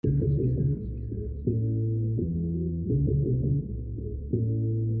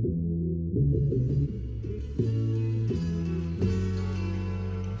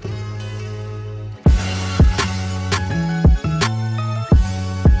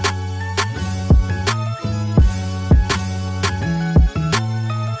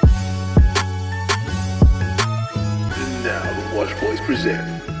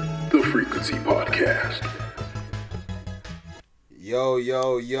Present the Frequency Podcast. Yo,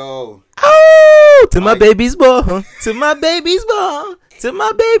 yo, yo. Oh, to my baby's born. To my baby's born. To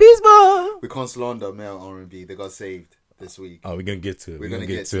my baby's born. We can't slander male R&B. They got saved this week. Oh, we're going to get to it. We're gonna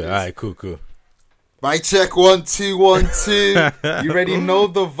get to it. this. All right, cool. Mic check 1 2 1 2. You already know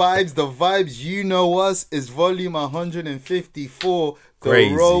the vibes. The vibes, you know us, is volume 154. The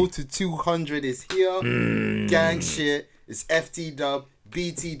Crazy. road to 200 is here. Gang shit. It's FT Dub,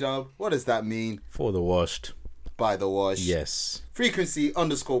 BT Dub. What does that mean? For the washed. By the wash. Yes.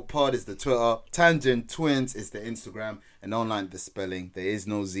 Frequency_pod is the Twitter. Tangent Twinz is the Instagram. And online the spelling. There is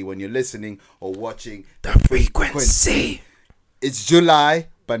no Z when you're listening or watching. The frequency. It's July,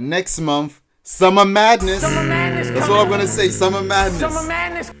 but next month, Summer Madness. Summer Madness. That's all I'm going to say. Summer Madness. Summer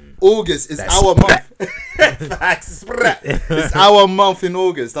Madness. August is our month. It's our month in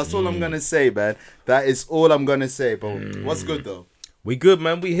August. That's all I'm going to say, man. That is all I'm going to say. But what's good, though? We good,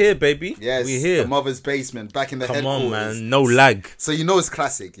 man. We here, baby. Yes, we here. the mother's basement, back in the Come headquarters. on, man. No lag. So you know it's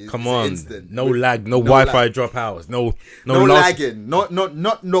classic. Come it's on. Instant. No lag. No Wi-Fi dropouts. No lagging. Not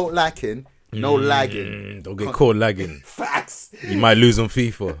lacking. No lagging. Don't get caught lagging. Facts. You might lose on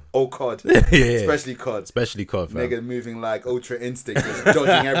FIFA. Oh, COD. Yeah. Especially COD. Especially COD, fam. Nigga moving like Ultra Instinct, just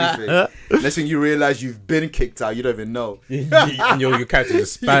dodging everything. Next thing you realize you've been kicked out, you don't even know. And your character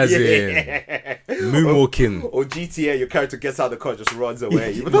is spazzing. Moonwalking. Or GTA, your character gets out of the car, just runs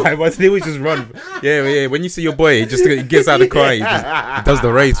away. Why they always just run? Yeah. When you see your boy, he gets out of the car, he does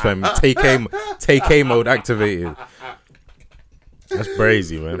the race, fam. Take A mode activated. That's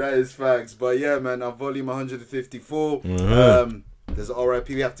crazy, man. That is facts. But yeah, man, our volume 154. There's an RIP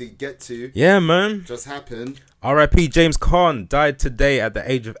we have to get to. Yeah, man. Just happened. RIP James Caan died today at the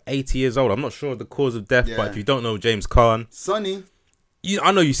age of 80 years old. I'm not sure of the cause of death, Yeah. but if you don't know James Caan, Sonny.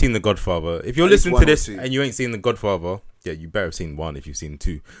 I know you've seen The Godfather. If you're At least listening one to or this two. and you ain't seen The Godfather, yeah, you better have seen one if you've seen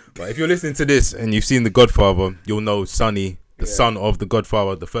two. But if you're listening to this and you've seen The Godfather, you'll know Sonny, the son of the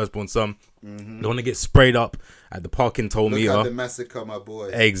Godfather, the firstborn son. The one that gets sprayed up at the parking toll Look meter. at the massacre, my boy.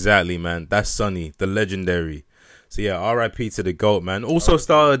 Exactly, man. That's Sonny, the legendary. So yeah, R.I.P. to the GOAT, man. Also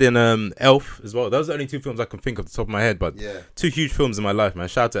starred in Elf as well. Those are the only two films I can think of off the top of my head, but Yeah. two huge films in my life, man.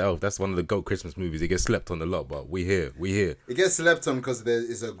 Shout out to Elf. That's one of the GOAT Christmas movies. It gets slept on a lot, but we here. It gets slept on because there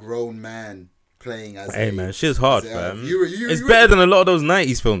is a grown man playing as Hey man, shit's hard, as fam. You It's better than a lot of those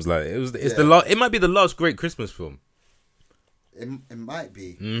 90s films. Like it might be the last great Christmas film. It might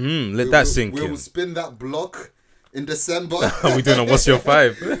be. Let that sink We'll in. spin that block in December. Are we doing a What's Your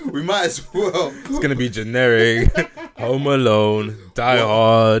Five? We might as well. It's gonna be generic. Home Alone, Die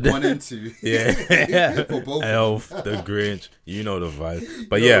Hard. 1 and 2. Yeah. For both. Elf, The Grinch. You know the vibe.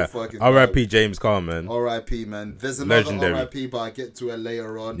 But You know yeah, the fucking R.I.P. James Caan, man. R.I.P. man. There's another Legendary. R.I.P. but I'll get to it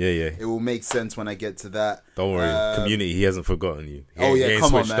later on. Yeah. It will make sense when I get to that. Don't worry. Community, he hasn't forgotten you. He ain't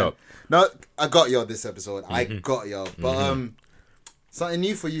come on, switched man. up. No, I got y'all this episode. I got y'all. But something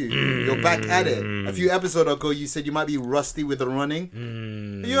new for you. You're back at it. A few episodes ago, you said you might be rusty with the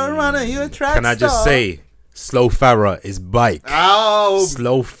running. You're a runner. You're a track Can I just say, Slow Farah is bike. Oh,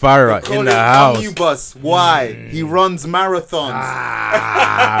 Slow Farah call in the him house. Omnibus. Why? He runs marathons.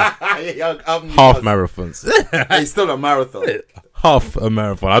 Half marathons. He's still a marathon. Half a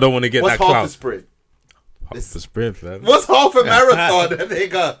marathon. I don't want to get What's that half clout. a sprint? Half a sprint, fam. What's half a marathon,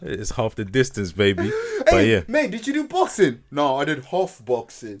 nigga? It's half the distance, baby. But Hey, yeah. mate, did you do boxing? No, I did half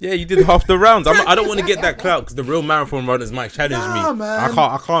boxing. Yeah, you did half the rounds. I don't want to get that clout because the real marathon runners might challenge Nah, me. man.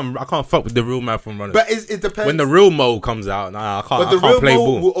 I can't fuck with the real marathon runners. But it depends. When the real Mo comes out, I but the can't real play Mo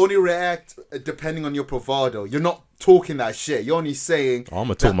ball. will only react depending on your bravado. You're not talking that shit. You're only saying. I'm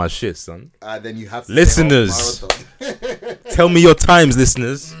gonna talk my shit, son. Then you have to Listeners. say half marathon. Tell me your times,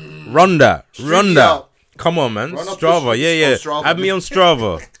 listeners. Run that. Run me that. out. Come on, man. Run up the Strava. streets Yeah. on Strava. Add me on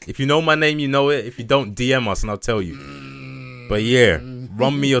Strava. If you know my name, you know it. If you don't, DM us and I'll tell you. But yeah,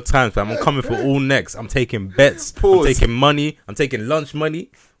 run me your times, fam. I'm coming for all necks. I'm taking bets. Pause. I'm taking money. I'm taking lunch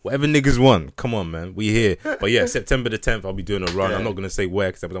money. Whatever niggas want. Come on, man. We here. But yeah, September the 10th, I'll be doing a run. Yeah. I'm not going to say where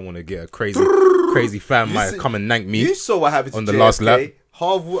because I don't want to get a crazy fan might come and nank me. You saw what happened to on the JFK. last lap.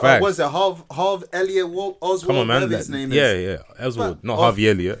 Half, was it half Elliot Oswald? Come on, man. Whatever his name is. Yeah. Oswald. Not Harvey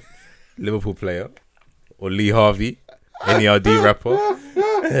Elliott. Liverpool player. Or Lee Harvey. NERD rapper.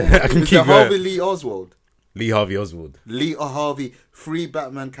 I can Is keep it Harvey going. Lee Oswald? Lee Harvey Oswald. Lee or Harvey. 3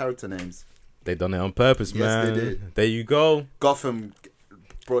 Batman character names. They done it on purpose, Yes, man. they did. There you go. Gotham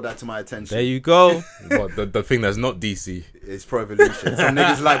brought that to my attention. There you go. What, the thing that's not DC. It's Pro Evolution. Some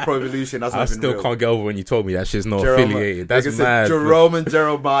niggas like Pro Evolution. That's I not even still real. can't get over when you told me that shit's not affiliated. That's Like I mad. said, Jerome and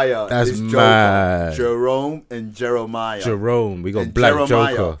Jeremiah. That's is mad. Joker. Jerome and Jeremiah. Jerome. We got And Black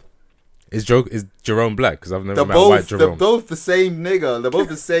Jeremiah. Joker. Is Jerome black? Because I've never They're met a white they're Jerome. both the same nigga. They're both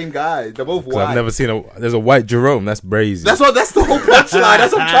the same guy. They're both 'Cause white. I've never seen there's a white Jerome. That's brazy. That's the whole punchline.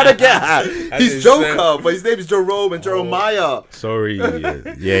 That's what I'm trying to get at. He's insane. Joker, but his name is Jerome and Jeremiah. Sorry.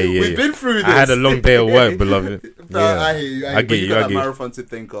 Yeah. We've been through this. I had a long day of work, beloved. I hear you. I get you. got I that get you. marathon to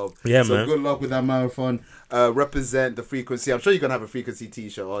think of. Yeah, so man. good luck with that marathon. Represent the frequency. I'm sure you're gonna have a frequency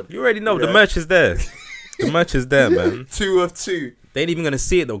T-shirt on. You already know the Yeah. merch is there. The merch is there, man. 2 of 2. They ain't even gonna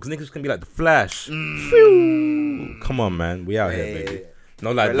see it though, because niggas gonna be like the Flash. Phew. Come on, man. We out here, baby.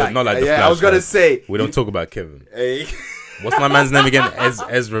 Not like the Flash. I was gonna man. say. We don't talk about Kevin. Hey. What's my man's name again?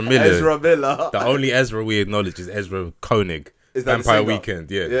 Ezra Miller. Ezra Miller. The only Ezra we acknowledge is Ezra Koenig. Is that the Vampire singer?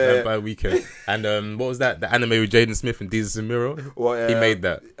 Weekend, yeah. Yeah. Vampire Weekend. And what was that? The anime with Jaden Smith and Jesus and Miro? What, He made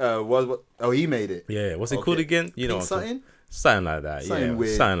that. What? Oh, he made it. Yeah. What's it Okay. called again? You know, Pink something? something like that. Something Yeah,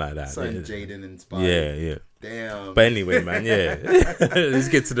 weird. something like that. Something Yeah. Jaden inspired. Yeah. Damn. But anyway, man, yeah. let's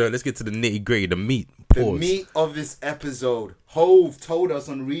get to the nitty gritty, the meat. The Pause. meat of this episode. Hove told us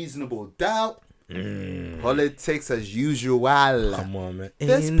on Reasonable Doubt. Politics as usual. Come on, man.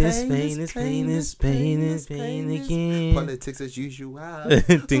 There's pain again. Politics as usual. Dun,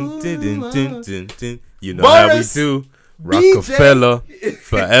 dun, dun, dun, dun, dun. You know Boris, how we do. Rockefeller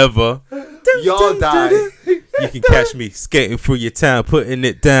forever. Y'all die. You can catch me skating through your town, putting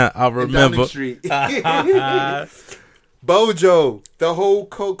it down. I remember. Downing Street. Bojo, the whole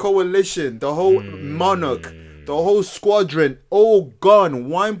coalition, the whole monarch, the whole squadron, all gone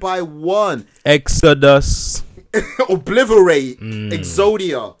one by one. Exodus. Obliterate.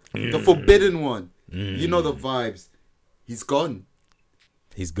 Exodia, the forbidden one. You know the vibes. He's gone.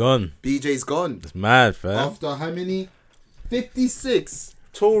 He's gone. BJ's gone. It's mad, fam. After how many? 56.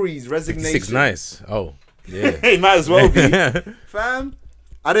 Tory's resignation. 6 nice. Oh, yeah. Hey, might as well be. Fam,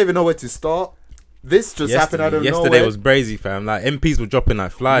 I don't even know where to start. This just happened out of nowhere. Yesterday was brazy, fam. Like MPs were dropping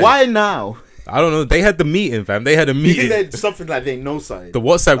like flies. Why now? I don't know. They had the meeting, fam. They had a You meeting. think there's something like they know something? The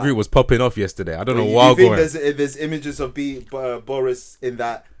WhatsApp group was popping off yesterday. I don't know You why think going. there's images of Boris in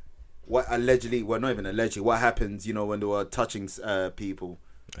that? What allegedly? Well, not even allegedly. What happens? You know, when they were touching people.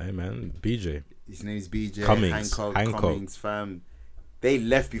 Hey man, BJ. His name's BJ Cummings. Cummings, fam. They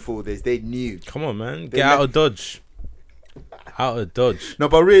left before this. They knew. Come on, man. They Get out of Dodge. Out of Dodge. No,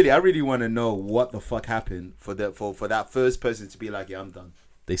 but really, I really want to know what the fuck happened for that first person to be like, yeah, I'm done.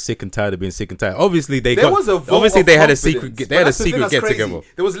 They sick and tired of being sick and tired. Obviously, they There got. was a vote Obviously, of they had a confidence, secret. but They had a that's the thing secret that's get crazy. together.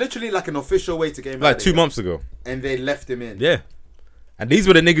 There was literally like an official way to get him Like out 2 of months ago. and they left him in. Yeah. And these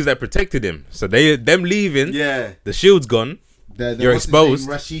were the niggas that protected him. So them leaving. Yeah. The shield's gone. You're exposed.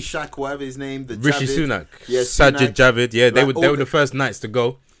 Rashi Shaq, whatever his name. Rishi Sunak. Yeah, Sajid Javid. Yeah, they Like, were the first knights to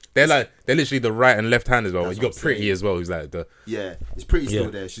go. They're literally the right and left hand as well. That's You got what I'm Pretty saying. as well, who's like the. Yeah, it's Pretty still Yeah.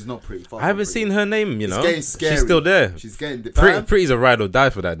 there. She's not pretty. I haven't seen her name, you know. It's getting scary. She's still there. She's getting Pretty's a ride or die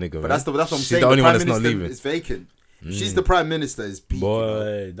for that nigga. But that's what I'm She's saying. the only one Prime that's not Minister leaving. is vacant. She's the Prime Minister. Is peak.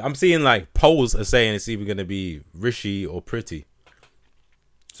 Boy, I'm seeing like polls are saying it's either gonna be Rishi or Pretty.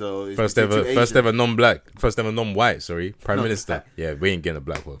 So it's First between two ever Asians. non-white. Sorry, Prime No. Minister. Yeah, we ain't getting a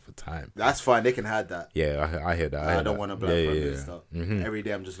black one for time. That's fine. They can have that. Yeah, I hear that. I don't want a black Prime Minister. Mhm. Every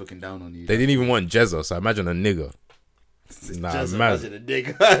day I'm just looking down on you. They didn't even want Jezza, so imagine a nigga. Nah, Jezza, man. imagine a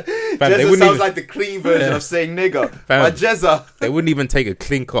nigga. they Jezza wouldn't sounds even- like the clean version of saying nigga. Fam. But Jezza. They wouldn't even take a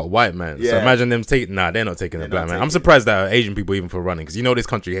clean-cut white man. So Yeah. imagine them taking. Nah, they're not taking They're a black not man. taking I'm surprised that Asian people even for running, because you know this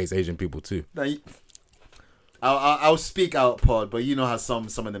country hates Asian people too. I'll speak out, pod, but you know how some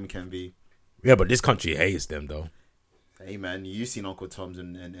of them can be. Yeah, but this country hates them though. Hey man, you seen Uncle Tom's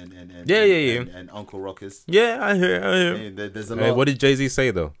and Yeah. and Uncle Rockers. Yeah, I hear. Hey, there's a lot. Hey, what did Jay-Z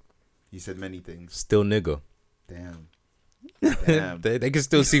say though? He said many things. Still nigga. Damn. They can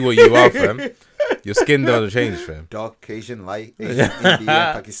still see what you are, fam. Your skin doesn't change, fam. Dark Asian, light Asian,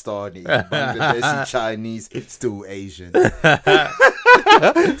 India, Pakistani, Bangladeshi, Chinese, still Asian.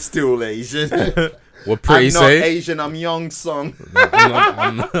 Still Asian. What Pretty I'm not say? Asian, I'm young song.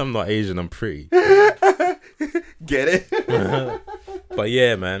 I'm not Asian, I'm pretty. Get it? But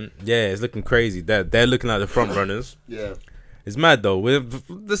yeah, man. Yeah, it's looking crazy. They're looking like the front runners. Yeah. It's mad though.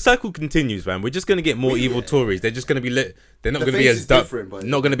 The cycle continues, man. We're just gonna get more evil Tories. They're just gonna be lit. They're not The gonna be face as is dumb. different, but-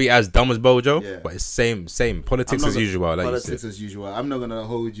 Not gonna be as dumb as Bojo. Yeah. But it's same. Politics as usual. Like you Politics said. as usual. I'm not gonna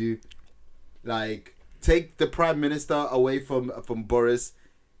hold you. Like, take the Prime Minister away from Boris.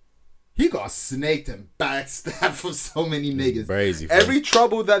 He got snaked and backstabbed for so many niggas. Crazy. fam. Every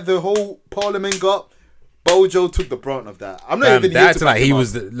trouble that the whole parliament got, Bojo took the brunt of that. I'm not even here that's to like back he him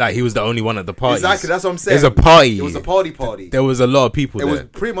was up. he was the only one at the party. Exactly, that's what I'm saying. It was a party. It was a party. There was a lot of people It there. was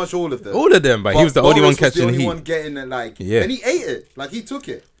pretty much all of them. All of them, but he was the only one catching the only heat. one getting it, like, Yeah. and he ate it. Like, he took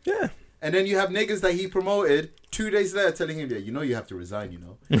it. Yeah. And then you have niggas that he promoted 2 days later telling him, yeah, you know you have to resign, you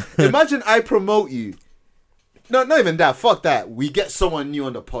know. Imagine I promote you. No, not even that. Fuck that. We get someone new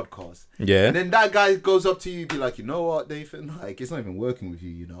on the podcast. Yeah. And then that guy goes up to you and be like, you know what, Nathan? Like, it's not even working with you,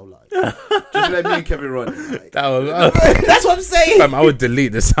 you know? Like, just let me and Kevin run it. Like, that's what I'm saying. Fam, I would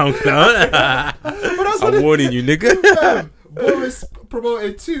delete the SoundCloud. I'm warning you, nigga. Fam, Boris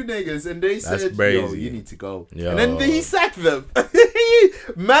promoted 2 niggas and they said, yo, you need to go. Yo. And then he sacked them.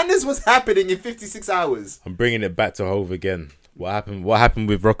 Madness was happening in 56 hours. I'm bringing it back to Hove again. What happened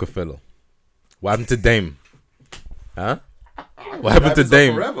with Rockefeller? What happened to Dame? Huh? What happened to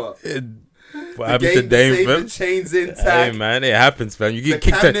Dame? Forever. What happened to Dame, fam? Chains intact. Hey, man, it happens, fam. You get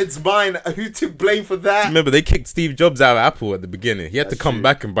the kicked cabinet's mine. Who took blame for that? Remember, they kicked Steve Jobs out of Apple at the beginning. He had to come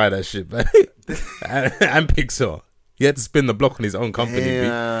back and buy that shit, man. and Pixar. He had to spin the block on his own company.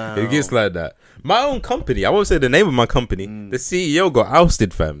 It gets like that. My own company. I won't say the name of my company. The CEO got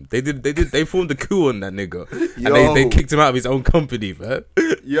ousted, fam. They formed a coup on that nigga. And they kicked him out of his own company, fam.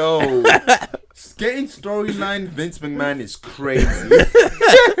 Yo. Getting storyline Vince McMahon is crazy.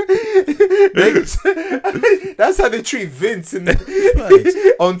 That's how they treat Vince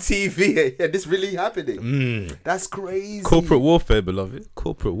on TV. Yeah, this really happening. That's crazy. Corporate warfare, beloved.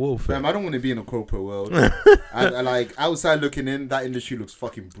 Corporate warfare. Fam, I don't want to be in a corporate world. I like outside looking in, that industry looks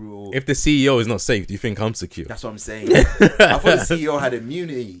fucking brutal. If the CEO is not safe, do you think I'm secure? That's what I'm saying. I thought the CEO had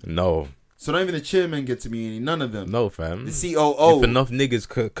immunity. No. So not even the chairman gets immunity. None of them. No, fam. The COO. If enough niggas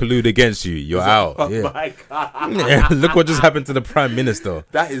collude against you, you're out. Oh yeah. my God. Look what just happened to the Prime Minister.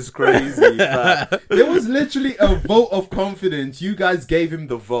 That is crazy. There was literally a vote of confidence. You guys gave him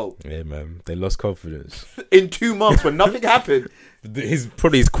the vote. Yeah, man. They lost confidence. In 2 months when nothing happened. He's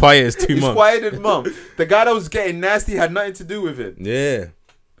probably as quiet as 2 months. He's quiet in month. The guy that was getting nasty had nothing to do with it. Yeah.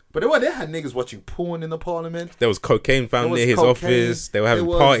 But they had niggas watching porn in the parliament. There was cocaine found near his office. They were having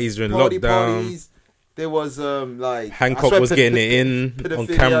parties during lockdown. Parties. There was like Hancock was getting it in on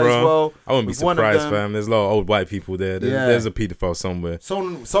camera. Well, I wouldn't be surprised, fam. There's a lot of old white people there. There's a paedophile somewhere.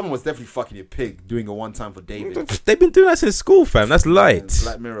 Someone was definitely fucking a pig doing a one time for David. They've been doing that since school, fam. That's light.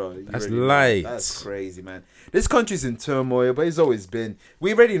 Black Mirror. That's light. That's crazy, man. This country's in turmoil, but it's always been.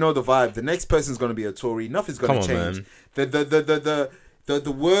 We already know the vibe. The next person's gonna be a Tory. Nothing's gonna change. Man.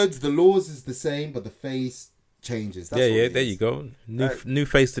 The words, the laws is the same, but the face changes. That's there you go. New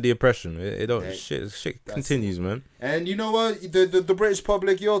face to the oppression. It don't shit continues, man. And you know what? The British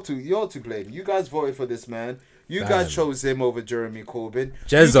public, you're to blame. You guys voted for this man. You guys chose him over Jeremy Corbyn.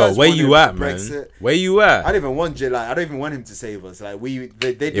 Jezzo, where you at, man? Where you at? I don't even want I don't even want him to save us. Like we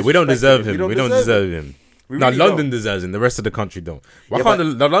don't deserve him. We don't deserve him. Really London deserves him. The rest of the country don't. Why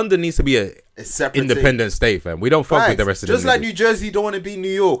can't the London needs to be a separate independent state, fam? We don't fuck with the rest of the. Just like New Jersey don't want to be New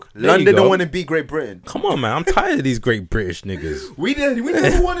York. London don't want to be Great Britain. Come on, man. I'm tired of these great British niggas. We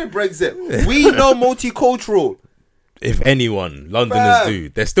never wanted Brexit. We know multicultural. If anyone, Londoners do.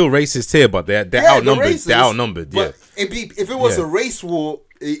 They're still racist here, but they're outnumbered. They're outnumbered. Yeah. If it was a race war,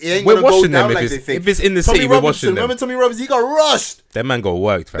 it ain't we're gonna go washing down them like if they think. If it's in the city, we're washing them. Remember Tommy Robbins? He got rushed. That man got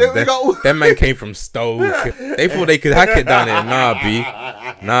worked, fam. That man came from Stoke. They thought they could hack it down there.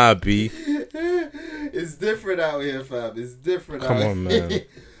 Nah, B. It's different out here, fam. It's different. Come on, man.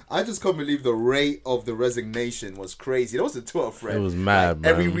 I just can't believe the rate of the resignation was crazy. That was a Twitter thread. It was mad, man.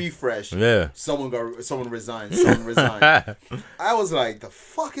 Every refresh, someone resigned. Someone resigned. I was like, the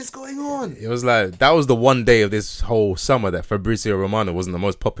fuck is going on? It was like, that was the one day of this whole summer that Fabrizio Romano wasn't the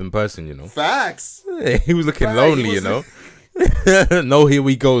most popping person, you know. Facts. He was looking lonely, you know. No, here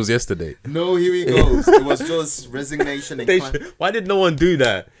we goes yesterday. No, here we goes. It was just resignation. Why did no one do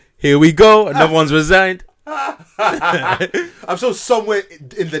that? Here we go. Another one's resigned. I'm sure somewhere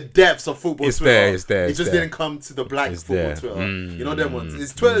in the depths of football Twitter, it's there. It just didn't come to the black football Twitter. You know them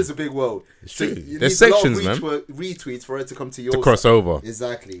ones. Twitter is a big world. It's true. So there's sections, man. Retweets for it to come to yours. To cross over.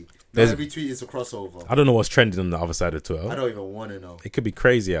 Exactly. Every tweet is a crossover. I don't know what's trending on the other side of Twitter. I don't even want to know. It could be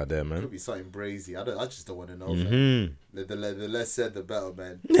crazy out there, man. It could be something brazy. I just don't want to know. The less said, the better,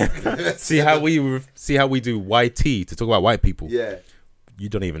 man. see how we do YT to talk about white people. Yeah. You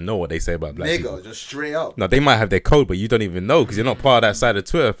don't even know what they say about black people. Just straight up. No, they might have their code, but you don't even know because you're not part of that side of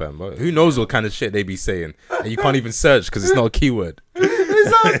Twitter, fam. Who knows what kind of shit they be saying? And you can't even search because it's not a keyword.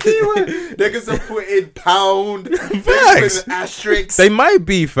 It's not a keyword. Niggas are putting pound, facts, asterisks. They might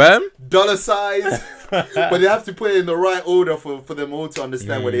be, fam. Dollar signs. But they have to put it in the right order for them all to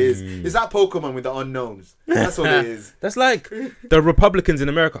understand what it is. It's that Pokemon with the unknowns. That's what it is. That's like the Republicans in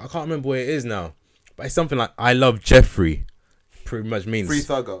America. I can't remember where it is now. But it's something like I love Jeffrey. Pretty much means Free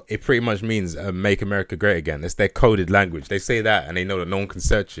Thugger. It pretty much means make America great again. It's their coded language. They say that and they know that no one can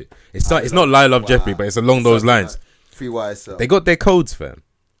search it. It's not I love Jeffrey, but it's along those lines. Like Free YSL. They got their codes, fam.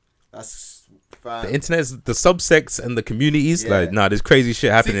 That's fam. The internet's the subsects and the communities. Like, there's crazy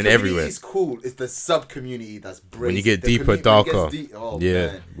shit happening everywhere. It's cool. It's the sub community that's brave. When you get deeper, darker.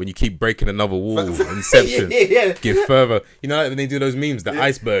 Man. When you keep breaking another wall, Inception. Get further. You know, like when they do those memes, the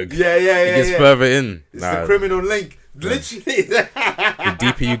iceberg. It gets further in. It's the criminal link. Literally. The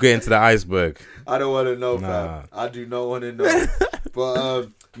deeper you get into the iceberg. I don't want to know, fam. I do not want to know. But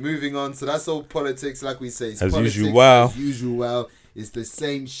moving on. So that's all politics, like we say. It's as politics, usual. Wow. As usual. It's the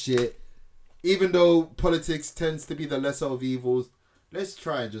same shit. Even though politics tends to be the lesser of evils, let's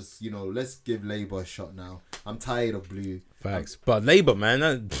try and just, let's give Labour a shot now. I'm tired of blue. Facts. But Labour, man,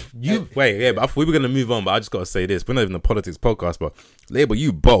 but I thought we were going to move on, but I just got to say this. We're not even a politics podcast, but Labour,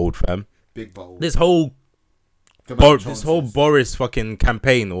 you bold, fam. Big bold. This whole Boris fucking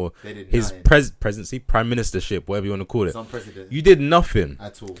campaign or his presidency, prime ministership, whatever you want to call it. Some president. You did nothing.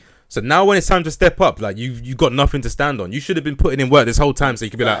 At all. So now when it's time to step up, like you got nothing to stand on. You should have been putting in work this whole time so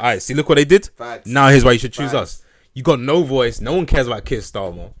you could be like, all right, see, look what they did. Facts. Now here's why you should choose us. You got no voice. No one cares about Keir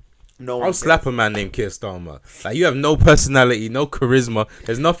Starmer. I'll slap a man named Keir Starmer. Like, you have no personality, no charisma.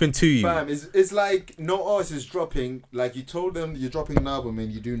 There's nothing to you. Fam, it's like no artist is dropping. Like, you told them you're dropping an album and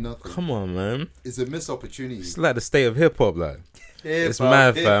you do nothing. Come on, man. It's a missed opportunity. It's like the state of hip hop, like. It's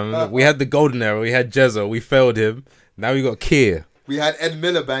mad, fam. We had the golden era. We had Jezza. We failed him. Now we got Keir. We had Ed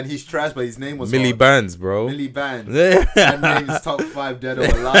Miliband. He's trash, but his name was Millie Bands, bro. Millie Bands. That name's top 5 dead or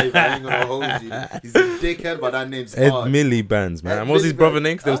alive. I ain't gonna hold you. He's a dickhead, but that name's hard. Ed Millie Bands, man. What was his brother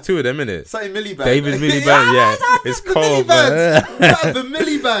name? There was 2 of them, innit? Something Millie Bands. David Millie Bands, yeah. It's cold, man. The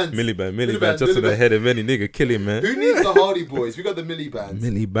Millie Bands. Millie Bands, just to the head of any nigga, kill him, man. Who needs the Hardy Boys? We got the Millie Bands.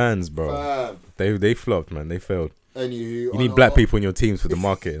 Millie Bands, bro. They flopped, man. They failed. Anywho, you need black people in your teams for the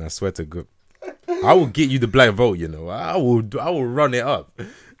market, and I swear to God. I will get you the black vote, I will run it up.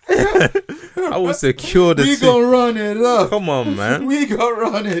 I will secure the We gonna run it up. Come on, man. We gonna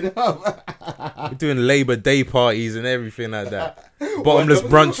run it up. We're doing Labour Day parties and everything like that. Bottomless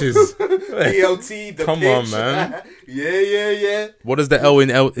brunches. DLT, the Come pitch. on, man. Yeah. What does the L in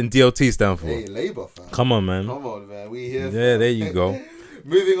DLT stand for? Hey, Labour, fam. Come on, man. Come on, man. We here. Yeah, there you go.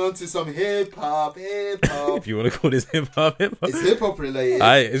 Moving on to some hip hop. If you want to call this hip hop. It's hip hop related.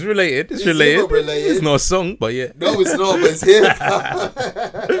 It's related. It's related. Hip-hop related. It's not a song, but yeah. No, it's not, but it's hip hop.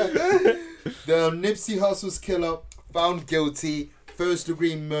 The Nipsey Hussle's killer found guilty,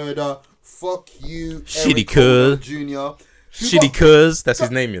 1st-degree murder. Fuck you, Shitty Cuz Jr. Shitty Cuz, that's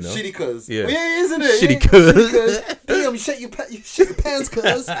his name, Shitty Cuz. Yeah. Isn't it? Shitty Cuz. Damn, you shit your pants,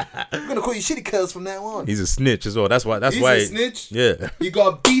 Cuz. I'm gonna call you Shitty Cuz from now on. He's a snitch as well. That's why. He's a snitch. Yeah. He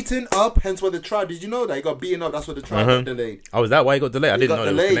got beaten up. Hence why the trial. Did you know that he got beaten up? That's why the trial got delayed. Oh, is that why he got delayed? I didn't know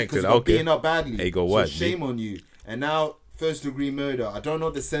that was connected. He got beaten up badly. He got what? So shame on you. And now 1st-degree murder. I don't know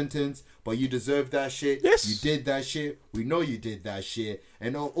the sentence, but you deserve that shit. Yes. You did that shit. We know you did that shit.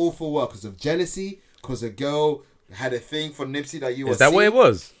 And all for what? Because of jealousy. Because a girl had a thing for Nipsey that you were. Is that what it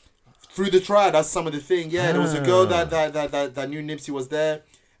was? Through the trial, that's some of the thing. Yeah, there was a girl that knew Nipsey was there,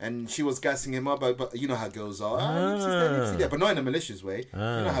 and she was gassing him up. But you know how girls are. Nipsey there, but not in a malicious way. You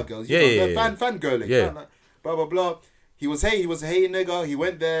know how girls. Fangirling. Yeah. Blah blah blah. He was a hating nigga. He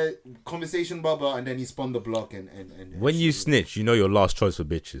went there, conversation blah, and then he spun the block and when you snitch, you know your last choice for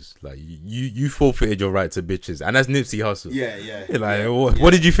bitches. Like you forfeited your right to bitches, and that's Nipsey Hussle. Yeah.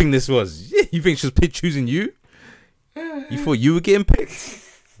 What did you think this was? You think she was choosing you? You thought you were getting picked?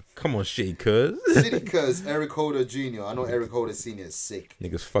 Come on, Shitty Cuz. Shitty Cuz, Eric Holder Jr. I know Eric Holder Sr. is sick.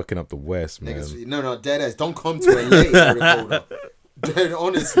 Niggas fucking up the West, man. No, dead ass. Don't come to LA, Eric Holder. Dead,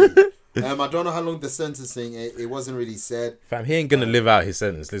 honestly. I don't know how long the sentencing. It wasn't really said. Fam, he ain't gonna live out his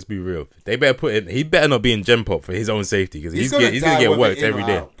sentence. Let's be real. They better put in. He better not be in Gen Pop for his own safety because he's gonna get worked every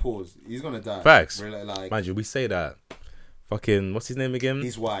day. Pause. He's gonna die. Facts. Like, mind you, we say that. Fucking, what's his name again?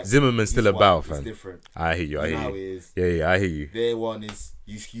 He's white. Zimmerman's still about, fam. It's different. I hear you. I hear you. Yeah, I hear you. Their one is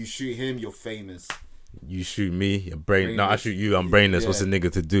you shoot him, you're famous. You shoot me, you're brain. No, I shoot you, I'm brainless. Yeah. What's a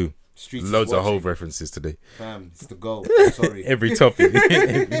nigga to do? Streets Loads of Hove references today. Fam, it's the goal. Sorry. Every topic.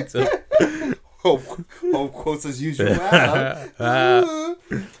 Every topic. Hove quotes as usual. But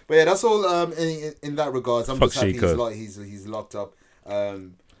yeah, that's all. In that regards, I'm just happy he's locked up.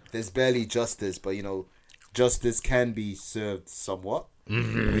 There's barely justice, but justice can be served somewhat,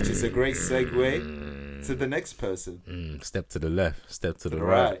 which is a great segue to the next person. Step to the left, step to the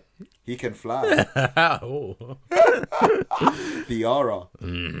right. He can fly. The Aura,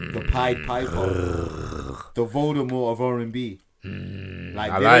 the Pied Piper, the Voldemort of R&B.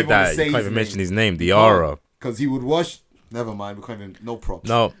 Like, I like that. You can't even mention his name, Diarra. Because he would wash. Never mind. We can't even. No props.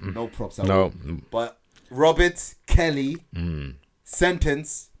 No props. At all. But Robert Kelly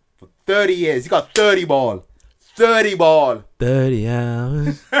sentenced for 30 years. He got 30 ball. 30 ball. 30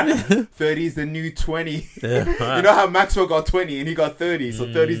 hours. 30 is the new 20. You know how Maxwell got 20 and he got 30.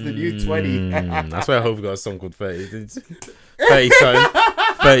 So 30 is the new 20. That's why I hope we got a song called 30. 30 son.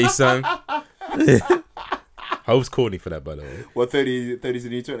 30 son. Hope's corny for that, by the way. Well, 30 is the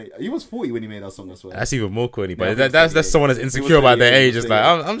new 20. He was 40 when he made that song, I swear. That's even more corny, but that's someone that's insecure about their age. It's like,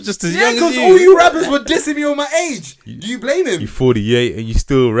 I'm just as young as you. because all you rappers were dissing me on my age. Do you blame him? You're 48 and you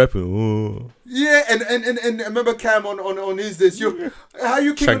still rapping. Oh. Yeah, and remember Cam on his this. How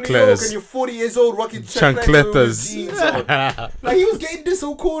you king of New York and you're 40 years old rocking chancletas. Like, he was getting this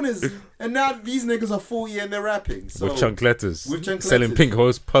all corners. And now these niggas are 40 and they're rapping. So, with chancletas. Selling pink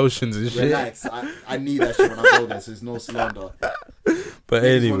horse potions and shit. Relax. I need that shit when I go there, so there's no slander. But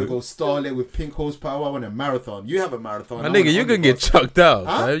anyway. anyway. Want to go starlit with pink horsepower. I want a marathon. You have a marathon. My nigga, you can get chucked out.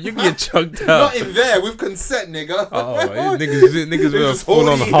 Huh? You can get chucked out. Not in there with consent, nigga. Oh, niggas will full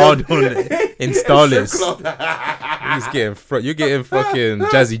on hard on it. In Starless. You're getting fucking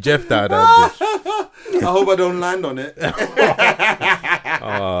Jazzy Jeff out of that bitch. I hope I don't land on it.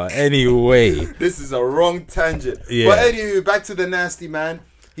 Anyway. This is a wrong tangent. Yeah. But anyway, back to the nasty man.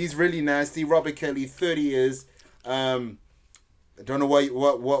 He's really nasty. Robert Kelly, 30 years. I don't know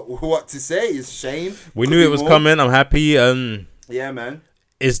what to say. It's shame. We knew it was coming. I'm happy. Yeah, man.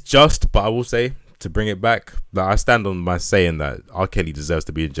 It's just, but I will say, to bring it back, that I stand on my saying that R. Kelly deserves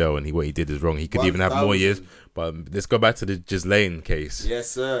to be in jail and what he did is wrong. He could even have more years. But let's go back to the Ghislaine case.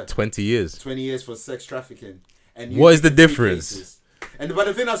 Yes, sir. 20 years. 20 years for sex trafficking. And what is the difference? But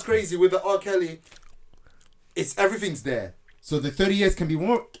the thing that's crazy with the R. Kelly, everything's there. So the 30 years can be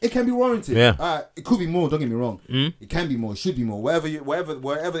warranted. Yeah. It could be more. Don't get me wrong. It can be more. It should be more. Wherever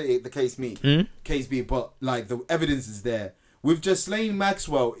the case be. But like the evidence is there. With Ghislaine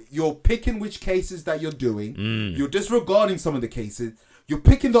Maxwell, you're picking which cases that you're doing. You're disregarding some of the cases. You're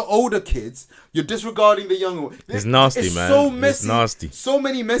picking the older kids. You're disregarding the younger ones. It's nasty, it's man. So messy. It's nasty. So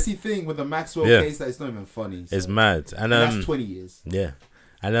many messy things with the Maxwell case that it's not even funny. So. It's mad. And that's 20 years. Yeah.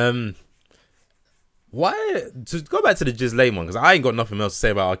 And why to go back to the Ghislaine one, because I ain't got nothing else to say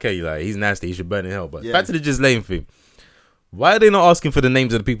about R. Kelly. Like, he's nasty, he should burn in hell. But back to the Ghislaine thing. Why are they not asking for the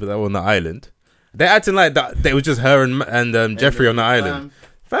names of the people that were on the island? They're acting like that it was just her and Jeffrey on the island.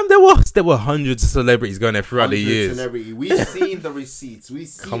 Fam, there were hundreds of celebrities going there throughout the years. We've seen the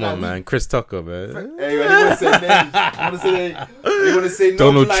receipts. Come on, man. Chris Tucker, man. Hey, I want to say names. You want to say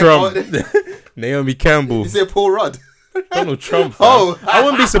Donald Trump. Naomi Campbell. You say Paul Rudd. Donald Trump. Fam. I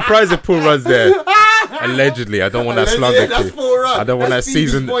wouldn't be surprised if Paul Rudd's there. Allegedly, I don't want that slander. That's Paul Rudd. I don't want that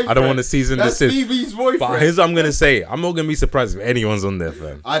season. I don't want to season the That's Phoebe's boyfriend. But here's what I'm gonna say. I'm not gonna be surprised if anyone's on there,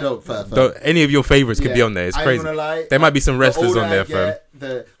 fam. I don't. Any of your favorites could be on there. It's crazy. There might be some wrestlers on there, fam.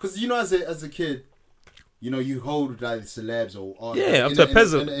 Because you know, as a kid, you know, you hold like celebs or up to a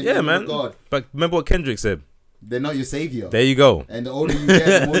peasant. Yeah, man. But remember what Kendrick said. They're not your savior. There you go. And the older you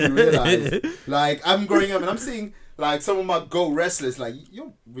get, the more you realize. Like, I'm growing up and I'm seeing. Like, some of my GOAT wrestlers, like,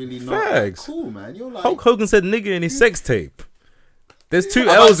 you're really not that cool, man. You're like... Hulk Hogan said nigga in his sex tape. There's 2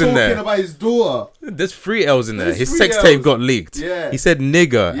 L's in there. Talking about his daughter. There's 3 L's in there. His sex tape got leaked. Yeah. He said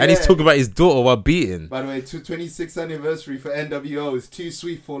nigga, and he's talking about his daughter while beating. By the way, 26th anniversary for NWO is too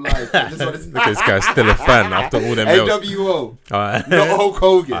sweet for life. Look, this guy's still a fan after all them NWO, not Hulk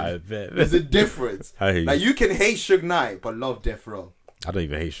Hogan. I bet. There's a difference. Like, you can hate Suge Knight, but love Death Row. I don't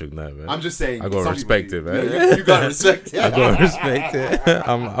even hate Suge Knight, man. I'm just saying. I gotta respect it, man. You gotta respect it. I gotta respect it.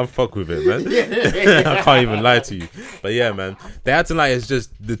 I'm fuck with it, man. I can't even lie to you. But yeah, man. They acting like it's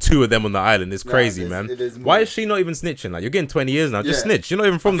just the 2 of them on the island. It's crazy, man. Why is she not even snitching? Like, you're getting 20 years now. Just snitch. You're not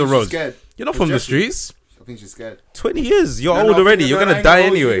even from the roads. You're not from the streets. I think she's scared. 20 years. You're old already. You're gonna die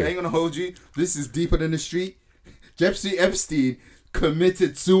anyway. I ain't gonna hold you. This is deeper than the street. Jeffrey Epstein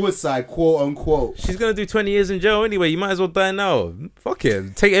committed suicide, quote unquote. She's gonna do 20 years in jail anyway. You might as well die now. Fuck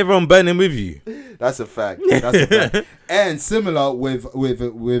it. Take everyone burning with you. That's a fact. And similar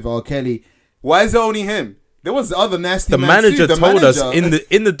with R. Kelly. Why is it only him? There was other nasty. The manager told us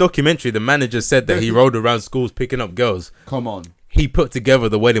in the documentary. The manager said that he rode around schools picking up girls. Come on. He put together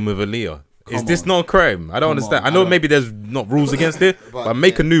the wedding with Aaliyah. Is this not a crime? I don't understand. I know maybe there's not rules against it, but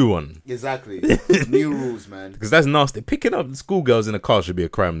make a new one. Exactly. New rules, man. Because that's nasty. Picking up schoolgirls in a car should be a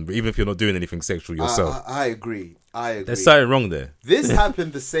crime, even if you're not doing anything sexual yourself. I agree. There's something wrong there. This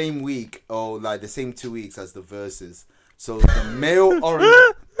happened the same week, or like the same 2 weeks as the verses. So the male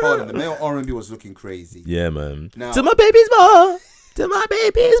R&B was looking crazy. Yeah, man. Now, to my baby's mom. to my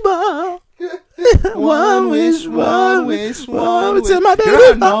baby's ball. One wish, one wish, one wish. To my baby's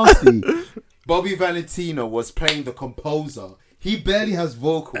You're ball. nasty. Bobby Valentino was playing the composer. He barely has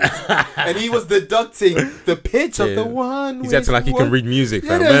vocals, and he was deducting the pitch of the one. He's acting like he can read music,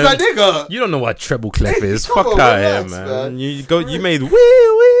 fam. Yeah, like, nigga. You don't know what treble clef is. Come Fuck on, out here, relax, man. man. You made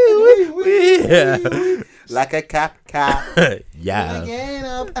wee. Yeah. Like a cap. Yeah.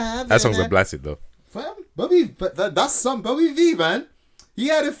 That song's a blasted though. Fam, Bobby, that's some Bobby V, man. He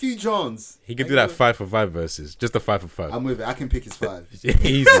had a few Johns. He could do that 5 for 5 verses. Just the 5 for 5. I'm with it. I can pick his 5.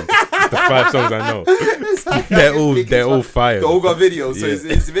 Easy. The 5 songs I know. They're all fire. They all got videos, so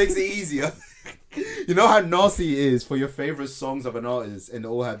Yeah. it makes it easier. You know how nasty it is for your favorite songs of an artist and they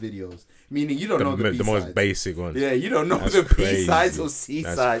all have videos? Meaning you don't know the B-sides. The most basic ones. Yeah, you don't know That's the crazy. B-sides or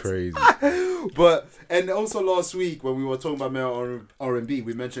C-sides. That's crazy. But, and also last week when we were talking about male R&B,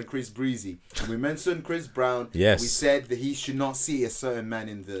 we mentioned Chris Breezy. And we mentioned Chris Brown. Yes. We said that he should not see a certain man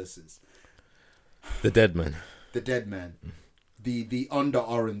in verses. The Dead Man. The dead man. The under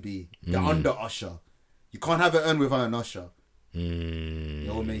R&B. The under Usher. You can't have it earned without an Usher. It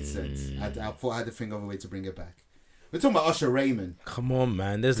all made sense. I thought I had to think of a way to bring it back. We're talking about Usher Raymond. Come on,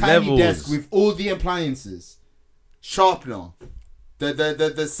 man. There's Tiny levels. desk with all the appliances. Sharpener. The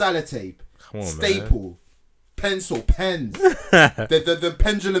sellotape. Come on, staple. Pencil. Pens. the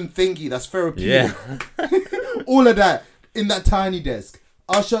pendulum thingy that's therapeutic. Yeah. All of that in that tiny desk.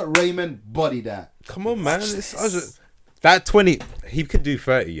 Usher Raymond body that. Come on, man. That 20, he could do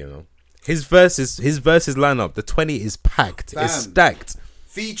 30, you know. His verses lineup, the 20 is packed. Bam. It's stacked.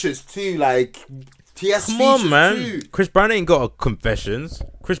 Features too, like TS. Come on, man. Too. Chris Brown ain't got a Confessions.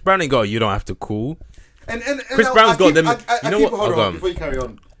 Chris Brown ain't got a You Don't Have to Call. And Chris Brown's got them. You know what? Hold on, before you carry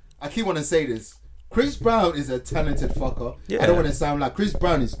on, I keep wanting to say this. Chris Brown is a talented fucker. Yeah. I don't want to sound like Chris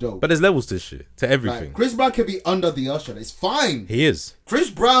Brown is dope. But there's levels to shit, to everything. Like, Chris Brown can be under the Usher. It's fine. He is. Chris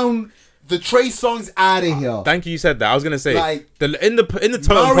Brown, the Trey songs out of here. Thank you. You said that. I was gonna say Like, in the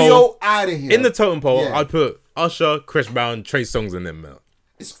totem Mario pole. out of here. In the totem pole, Yeah. I'd put Usher, Chris Brown, Trey songs in them.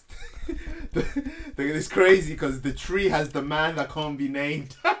 It's, it's crazy because the tree has the man that can't be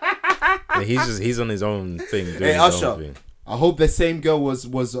named. Yeah, he's on his own thing. Doing Hey, his Usher. own thing. I hope the same girl was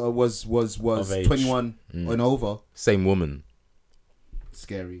Of age. 21 and over. Same woman.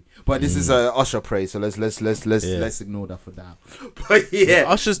 Scary, but this is a Usher praise, so let's ignore that for now. But yeah,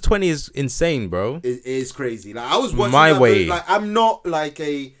 Usher's 20 is insane, bro. it is crazy. Like I was watching My that, way. like I'm not like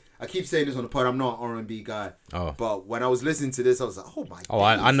I keep saying this on the pod. I'm not an R&B guy. Oh. But when I was listening to this, I was like, oh my. Oh,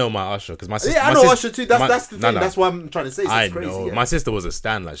 I know my Usher because my sister. Yeah, I know Usher too. That's the thing. No. That's why I'm trying to say. I It's crazy. know. Yeah. My sister was a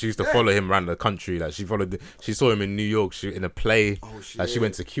stan. Like she used to follow him around the country. Like she saw him in New York. She in a play. Oh, shit. Like she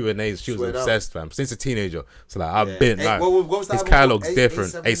went to Q&As. She was Swear down. obsessed, fam. Since a teenager. So like I've Yeah. been Hey, like what was that his album catalog's called?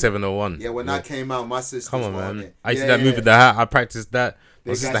 different. A701? A701. Yeah, when that came out, my sister. Come on, man. I used to do that move with the hat. I practiced that.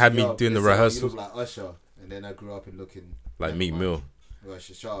 My sister had me doing the rehearsals. You look like Usher, and then I grew up and looking Like Meek Mill. Well,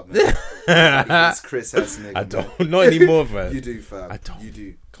 shut up, man. It's Chris ass nigga. I don't. Man. Not anymore, man. You do, fam. I don't. You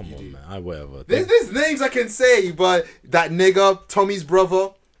do. Come You on, do. man. Whatever. There's names I can say, but that nigga, Tommy's brother,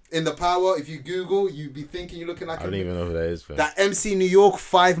 in the Power. If you Google, you be thinking you're looking like I don't even know who that is, fam. that MC New York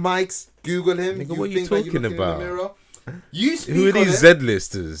 5 mics. Google him. Nigga, what think you like you're talking looking about? In the mirror. You speak Who are on these it.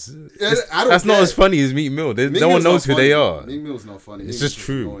 Z-listers? Yeah, I don't That's not care. as funny as Meek Mill. Meek No one Mill's knows not who they funny. are. Meek Mill's not funny. It's Meek just Mill's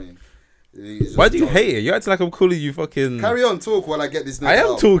true. annoying. It's Why just do you dumb. hate it? You acting like I'm calling you fucking. Carry on, talk while I get this nigga I am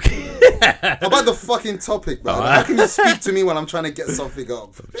out. talking. About the fucking topic, bro. How can you speak to me while I'm trying to get something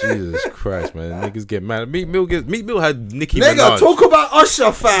up? Jesus Christ, man. Niggas get mad. Meek Mill had Nicki Nigga, Minaj. talk about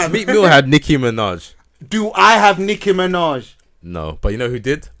Usher, fam. Meek Mill had Nicki Minaj. Do I have Nicki Minaj? No, but you know who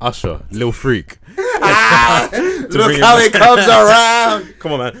did? Usher, Lil Freak. Look bring how it it comes around.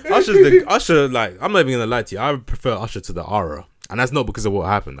 Come on, man. Usher, like, I'm not even gonna lie to you. I prefer Usher to the Aura. And that's not because of what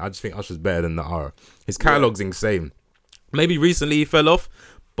happened. I just think Usher's better than the Aura. His catalog's insane. Maybe recently he fell off,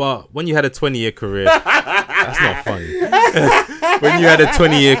 but when you had a 20-year career, that's not funny. When you had a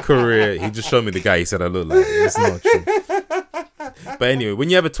 20-year career, he just showed me the guy he said I look like. It's not true. But anyway, when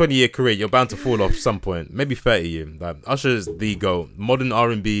you have a 20-year career, you're bound to fall off some point. Maybe 30 years. Like, Usher's the GOAT. Modern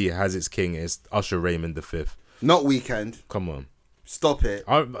R&B has its king. It's Usher Raymond V. Not Weekend. Come on. Stop it.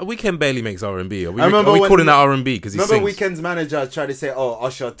 Weekend barely makes R&B. Are we remember when calling that R&B because he Remember sings? Weekend's manager tried to say, "Oh,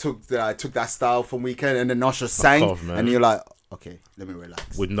 Usher took that style from Weekend," and then Usher sang, off, man. and you're like, "Okay, let me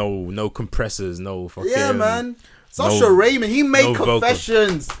relax." With no compressors, no fucking... Yeah, man. It's no- Usher Raymond. He made no vocal.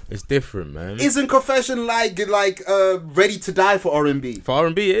 Confessions. It's different, man. Isn't Confession like Ready to Die for R&B? For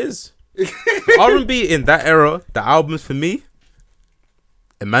R&B, it is. R&B in that era, the albums for me,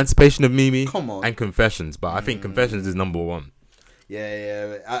 Emancipation of Mimi Come on. and Confessions. But I think Confessions is number one.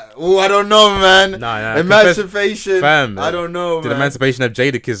 Yeah. I don't know, man. Nah. Emancipation. Fam. I don't know, Did man. Emancipation have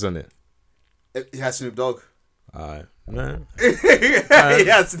Jadakiss on it? It has Snoop Dogg. Alright. Man. He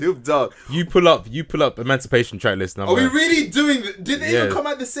has Snoop Dogg. You pull up Emancipation track list. Are we really doing... Did they even come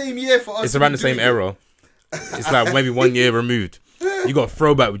out the same year for us? It's around the same era. It's like maybe 1 year removed. You got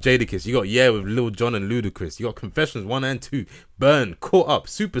Throwback with Jadakiss. You got Yeah with Lil Jon and Ludacris. You got Confessions 1 and 2. Burn, Caught Up,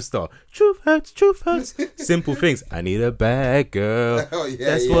 Superstar. Truth hurts. Simple Things. I need a bad girl.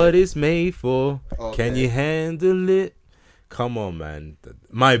 That's what it's made for. Okay. Can you handle it? Come on, man.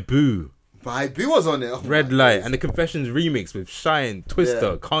 My Boo. My Boo was on it. Oh, Red Light. And the Confessions remix with Shine,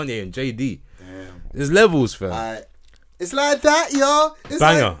 Twister, Kanye and JD. Damn. There's levels, fam. It's like that, yo. It's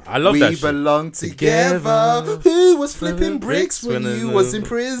banger. Like, I love that We shit. belong together. Who was flipping bricks when you was in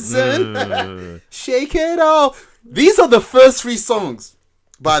prison? Shake it off. These are the first 3 songs,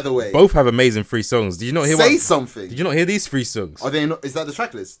 by the way. Both have amazing 3 songs. Did you not hear Say something. Did you not hear these 3 songs? Are they not, is that the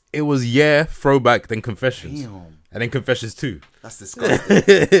track list? It was Yeah, Throwback, then Confessions. Damn. And then Confessions 2. That's disgusting. That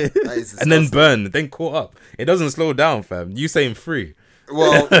is disgusting. And then Burn, then Caught Up. It doesn't slow down, fam. You saying 3.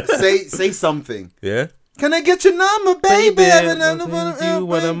 Well, say something. Yeah? Can I get your number, baby? You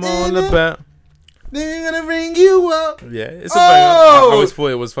what I'm all about. They're gonna ring you up. Yeah, it's a banger. I always thought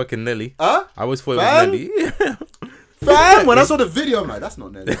it was fucking Nelly. Huh? I always thought it was Nelly. Fam, when I saw the video, I'm like, that's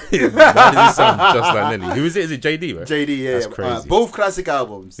not Nelly. Why does it sound just like Nelly? Who is it? Is it JD, right? JD, yeah. That's crazy. Both classic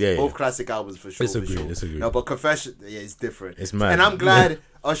albums. Yeah, Both classic albums for sure. Disagree. No, but Confession, it's different. It's mad. And I'm glad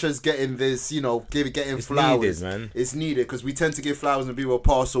Usher's getting this, getting it's flowers. Needed, man. It's needed because we tend to give flowers when people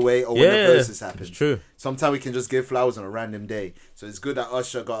pass away or when the verses happen. It's true. Sometimes we can just give flowers on a random day. So it's good that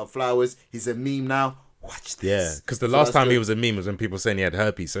Usher got flowers. He's a meme now. Watch this. Yeah, because the last time he was a meme was when people saying he had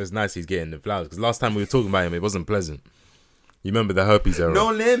herpes. So it's nice he's getting the flowers. Because last time we were talking about him, it wasn't pleasant. You remember the herpes era?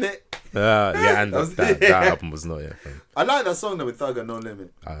 No Limit. Yeah, and that album was not yet. Fam. I like that song though with Thugger, No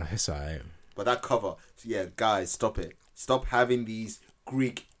Limit. It's alright. But that cover, yeah, guys, stop it. Stop having these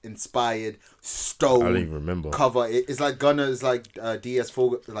Greek-inspired stone. I don't even remember. Cover. It's like Gunner. It's like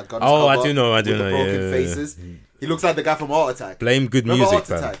DS4. Like Gunner's Oh, cover I do know. with the broken faces. He looks like the guy from Heart Attack. Blame Good Remember Music,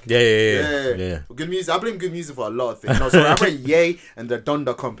 Heart fam. Attack? Yeah. Good music. I blame Good Music for a lot of things. No, sorry, I blame Ye and the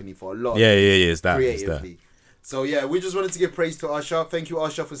Donda Company for a lot. Yeah. It's that. Creatively. So yeah, we just wanted to give praise to Usher. Thank you,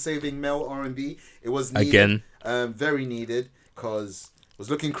 Usher, for saving male R&B. It was needed, again, very needed, because it was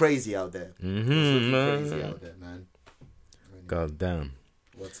looking crazy out there. Crazy out there, man. God damn.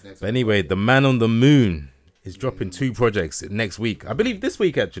 What's next? But anyway, the Man on the Moon is dropping 2 projects next week. I believe this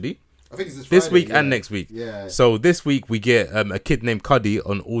week actually. I think it's this This Friday, week yeah. and next week. Yeah. So this week we get a kid named Cudi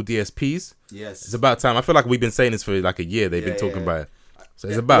on all DSPs. Yes. It's about time. I feel like we've been saying this for like a year. They've been talking about it. So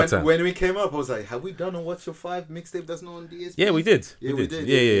it's about time. When we came up, I was like, have we done a What's Your 5 mixtape that's not on DSP? Yeah, we did. Yeah, we did.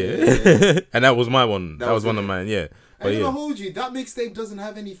 Yeah. And that was my one. That was one of mine. Yeah. I'm gonna hold you. That mixtape doesn't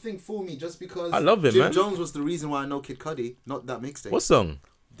have anything for me just because I love it, Jim man. Jones was the reason why I know Kid Cudi, not that mixtape. What song?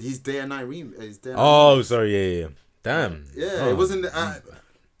 His Day and Night Sorry. Yeah. Damn. Yeah, it wasn't.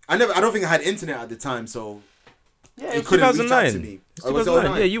 I don't think I had internet at the time, so yeah, it couldn't reach out to me. It was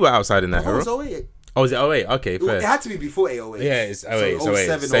 2009. Yeah, you were outside in that era. It was 08. Oh, was it 08? Okay, fair. It had to be before 808. Yeah, it's 08. So It's 08.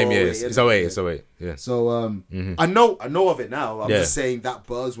 07 Same or year. 08, It's 08. It's 08. Yeah. So I know of it now. I'm just saying that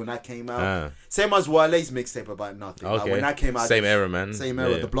buzz when that came out. Same as Wale's mixtape about nothing. Okay. Like when that came out. Same era, man. Same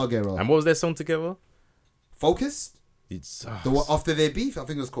era, the blog era. And what was their song together? Focused? It's The one after their beef, I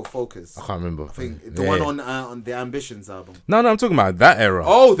think it was called Focus. I can't remember. I think the one on the Ambitions album. No, I'm talking about that era.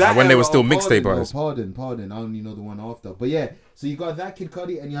 Oh, that when era. they were still mixtape artists. Pardon. I only know the one after. But yeah, so you got that Kid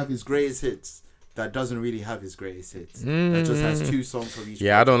Cudi and you have his greatest hits. That doesn't really have his greatest hits. That just has 2 songs from each.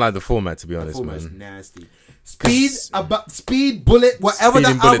 Yeah, I don't like the format, to be honest, the format's man. nasty. Speed, Bullet, whatever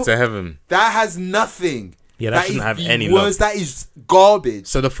Speeding that Bullet album, to Heaven. That has nothing. Yeah, that shouldn't have any words. That is garbage.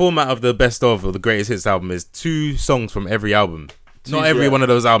 So the format of the best of or the greatest hits album is 2 songs from every album. Not every one of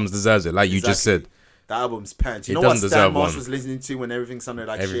those albums deserves it, like you just said. The album's pants. You It know what doesn't Stan deserve Marsh one. was listening to when everything sounded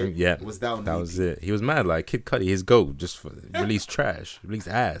like Everything, shit? yeah. It was down. That was it. He was mad, like Kid Cudi, his goat, just released trash, released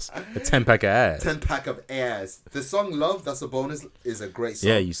ass, a 10-pack of ass. 10-pack of ass. The song Love, that's a bonus, is a great song.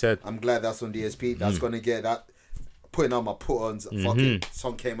 Yeah, you said. I'm glad that's on DSP. That's going to get that. Putting on my put-ons. Fucking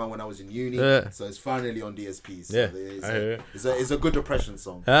song came out when I was in uni. So it's finally on DSP. So it's a good depression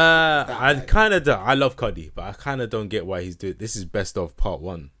song. I love Cudi, but I kind of don't get why he's doing. This is best of part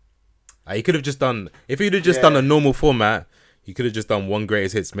 1. He could have just done. If he'd have just done a normal format, he could have just done one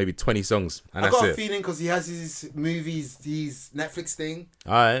greatest hits, maybe 20 songs, and that's it. I got a feeling because he has his movies, his Netflix thing.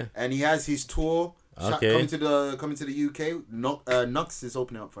 All right. And he has his tour. Okay. Coming to the UK. Nux is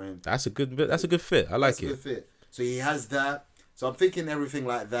opening up for him. That's a good fit. I like it. That's a good fit. So he has that. So I'm thinking everything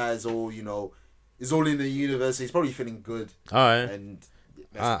like that is all, It's all in the universe. He's probably feeling good. All right. And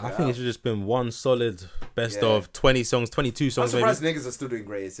I think it should just been one solid best of 20 songs, 22 songs. I'm surprised niggas are still doing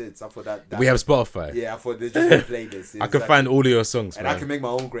greatest hits. I thought that we have Spotify. Yeah, I thought they just playlists. I can find all of your songs, and man. I can make my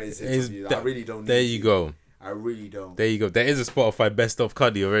own greatest hits. I really don't. There you go. I really don't. There you go. There is a Spotify best of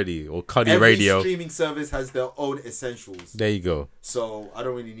Cudi already, or Cudi Every Radio. Every streaming service has their own essentials. There you go. So I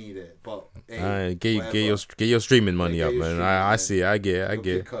don't really need it, but hey, get your streaming money up, man. I see it. I get it. I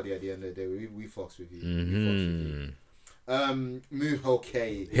get it. Cudi at the end of the day, we fucks with you.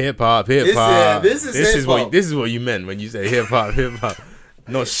 Okay. Hip hop. This is what you meant when you say hip hop.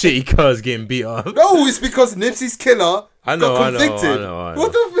 Not shitty cuz getting beat up. No, it's because Nipsey's killer got convicted. I know.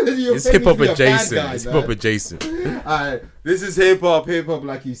 What the fuck? It's hip hop adjacent. It's hip hop adjacent. Alright, this is hip hop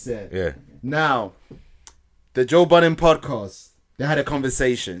like you said. Yeah. Now, the Joe Budden podcast, they had a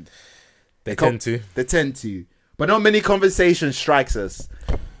conversation. They tend to. But not many conversations strikes us.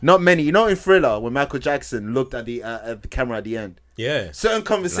 Not many. You know, in Thriller, when Michael Jackson looked at the camera at the end. Yeah. Certain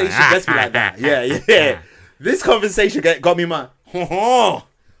conversations gets me like that. Yeah. This conversation got me mad.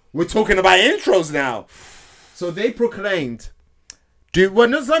 We're talking about intros now. So they proclaimed.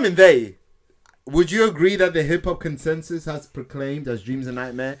 Would you agree that the hip hop consensus has proclaimed as Dreams and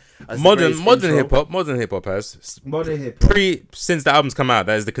Nightmare as modern hip hop has since the albums come out,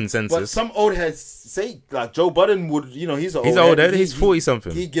 that is the consensus. But some old heads say like Joe Budden would, he's an old head. He's 40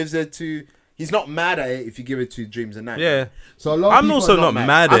 something. He gives it to. He's not mad at it if you give it to Dreams and Nightmare. Yeah. So a lot of I'm people also are not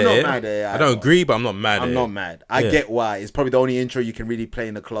mad at it. I don't agree, but I'm not mad at it. I'm not mad. I get why. It's probably the only intro you can really play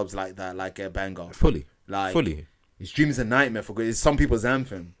in the clubs like that, like a banger. Fully. It's Dreams and Nightmare for good. It's some people's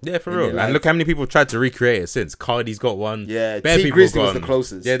anthem. Yeah, for real. And look how many people have tried to recreate it since. Cardi's got one. Yeah, T Grizzly was the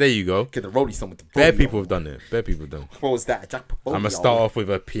closest. Yeah, there you go. Get the Rolling Stone with the Bare people have done it. What was that? I'm going to start off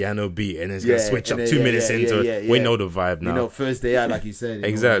with a piano beat and it's going to switch up 2 minutes into it. We know the vibe now. First day out, like you said.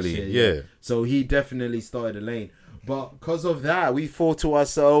 Exactly, yeah. So he definitely started a lane. But because of that, we thought to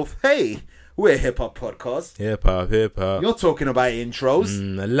ourselves, hey, we're a hip-hop podcast. Hip-hop. You're talking about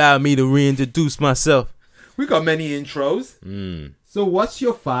intros. Allow me to reintroduce myself. We got many intros. So what's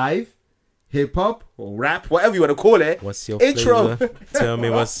your 5 hip-hop or rap, whatever you want to call it? What's your intro? Flavor? Tell me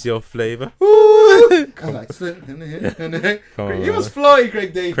what's your flavor. I like he was flowing,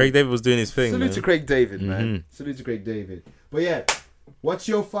 Craig David. Craig David was doing his thing. Salute to Craig David, man. Salute to Craig David. But yeah, what's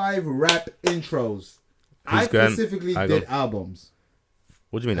your 5 rap intros? I specifically did albums.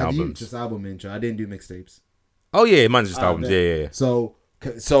 What do you mean albums? Just album intro. I didn't do mixtapes. Oh yeah, mine's just albums. Yeah. So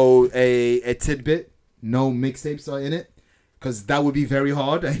a tidbit. No mixtapes are in it, because that would be very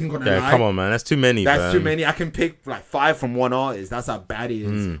hard. I ain't gonna lie. Come on, man. That's too many. Too many. I can pick like 5 from one artist. That's how bad it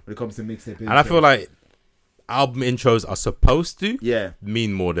is when it comes to mixtape. And I feel like album intros are supposed to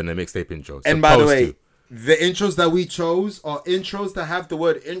mean more than a mixtape intro. And by the way, the intros that we chose are intros that have the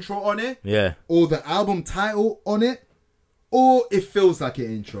word intro on it. Yeah. Or the album title on it. Or it feels like an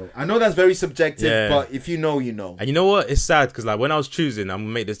intro. I know that's very subjective, but if you know, you know. And you know what? It's sad because like when I was choosing, I'm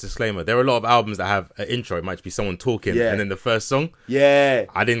gonna make this disclaimer. There are a lot of albums that have an intro. It might be someone talking, and then the first song. Yeah.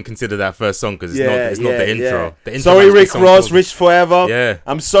 I didn't consider that first song because it's not the intro. Yeah. The intro sorry, Rick Ross, Rich Forever. Yeah.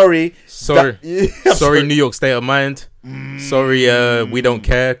 I'm sorry. Sorry, New York State of Mind. Sorry, We Don't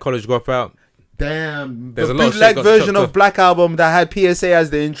Care. College Dropout. Damn. There's a bootleg version of Black Album that had PSA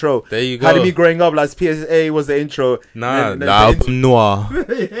as the intro. There you go. Had me growing up like PSA was the intro. Nah, the album noir.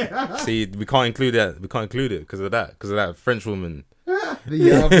 See, we can't include that. We can't include it because of that French woman.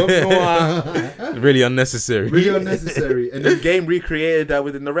 The album noir. Really unnecessary. And the Game recreated that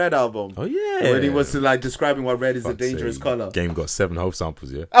within the Red album. Oh yeah. When he was like describing why red is a dangerous color. Game got 7 Hope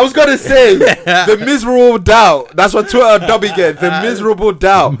samples. Yeah. I was gonna say the miserable doubt. That's what Twitter dub again. The miserable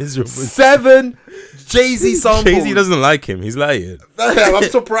doubt. 7 Jay-Z samples. Jay-Z doesn't like him. He's lying. I'm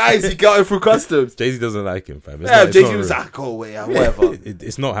surprised he got it through customs. Jay-Z doesn't like him, fam. Jay-Z was like, go away, whatever.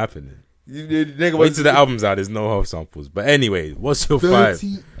 It's not happening. Nigga, wait till the album's out. There's no Hope samples. But anyway, what's your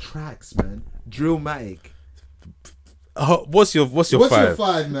 30 tracks, man. Drillmatic. What's your 5? What's your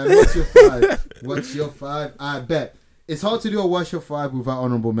 5, man? What's your 5? I bet. It's hard to do a what's your 5 without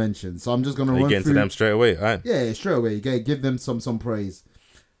honorable mention. So I'm just going to run through. To them straight away, right? Yeah, straight away. You gotta give them some praise.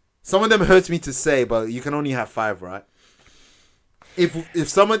 Some of them hurts me to say, but you can only have 5, right? If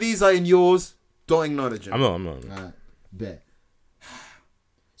some of these are in yours, don't acknowledge them. I'm not. Alright, bet.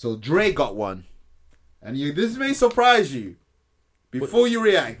 So Dre got one. And this may surprise you. Before you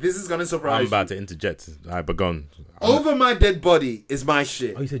react, this is going to surprise you. I'm about to interject. Alright, but go on. Over My Dead Body is my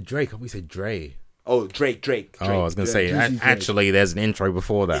shit. Oh, you said Drake. We said Dre. Oh, Drake. Oh, I was going to say, Drake. actually, there's an intro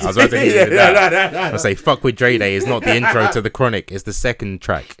before that. I was about to hit you with that. I say, fuck with Dre Day is not the intro to The Chronic. It's the second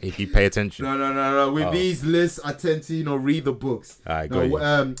track, if you pay attention. No. With these lists, I tend to, read the books. I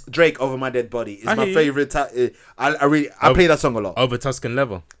agree. Drake, Over My Dead Body is my favorite. I play that song a lot. Over Tuscan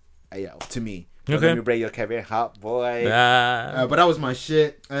Level. Yeah, to me. Okay. Let me break your career, hot boy. But that was my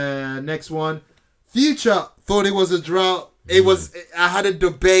shit. Next one. Future, thought it was a drought. It was. I had a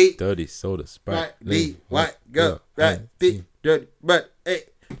debate. Dirty soda, Sprite, right, white girl, right, big, dirty, but hey,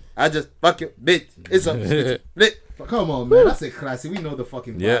 I just fuck your bitch. It's a lit. Come on, man, that's a classic. We know the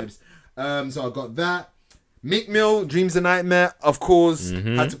fucking vibes. So I got that. Meek Mill, Dreams a Nightmare. Of course,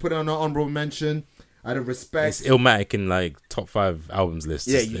 had to put it on an honorable mention. Out of respect. It's Illmatic in like top 5 albums list.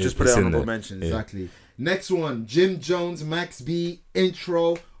 Yeah, you just put it on honorable mention. Exactly. Next one, Jim Jones, Max B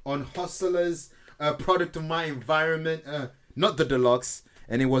intro on Hustlers. Product of my environment, not the deluxe,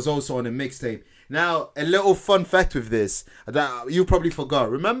 and it was also on a mixtape. Now, a little fun fact with this that you probably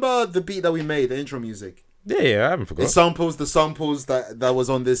forgot. Remember the beat that we made, the intro music? Yeah, I haven't forgot. The samples that was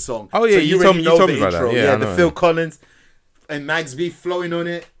on this song. Oh yeah, so you told me about that. Yeah, the Phil Collins and Max B flowing on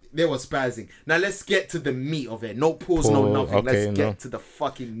it. They were spazzing. Now let's get to the meat of it. No pause, no nothing. Okay, let's get to the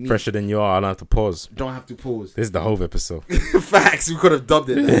fucking meat. Fresher than you are, I don't have to pause. Don't have to pause. This is the whole episode. Facts. We could have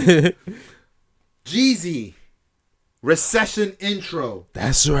dubbed it. Jeezy, recession intro.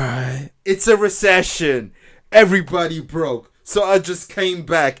 That's right. It's a recession. Everybody broke. So I just came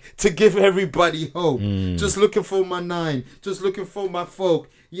back to give everybody hope. Just looking for my 9. Just looking for my folk.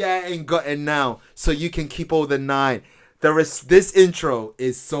 Yeah, I ain't got it now. So you can keep all the 9. This intro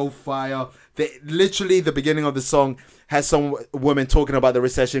is so fire. Literally, the beginning of the song has some woman talking about the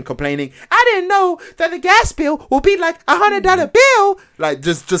recession, complaining, I didn't know that the gas bill will be like $100 bill. Like,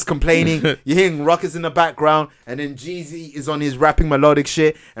 just complaining. You're hearing rockers in the background. And then Jeezy is on his rapping melodic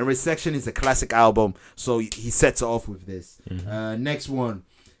shit. And Recession is a classic album. So he sets it off with this. Next one.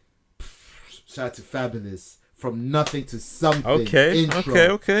 Shout out to Fabulous. From Nothing to Something.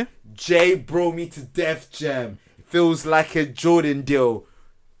 Okay. Jay Bro Me to Def Jam. Feels like a Jordan deal.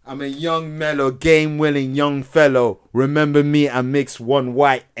 I'm a young mellow, game-winning young fellow. Remember me, I mix one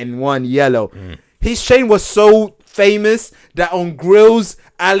white and one yellow. His chain was so famous that on grills,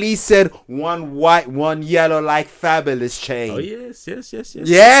 Ali said one white, one yellow like Fabulous chain. Oh, yes.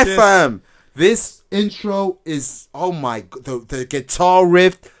 Yeah, fam. This intro is, oh my God, the guitar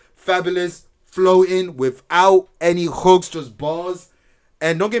riff, Fabulous, floating without any hooks, just bars.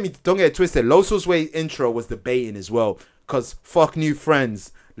 And don't get it twisted. Loso's Way intro was debating as well. Cause fuck new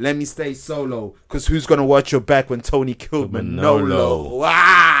friends. Let me stay solo. Cause who's gonna watch your back when Tony killed Manolo?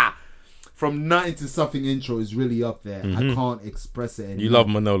 Ah! From Nothing to Something intro is really up there. I can't express it anymore. You love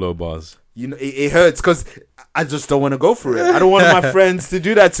Manolo bars. You know it hurts because I just don't want to go for it. I don't want my friends to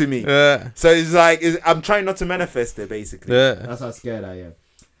do that to me. So it's like I'm trying not to manifest it. Basically, that's how scared I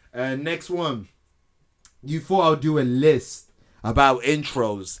am. Next one. You thought I'll do a list about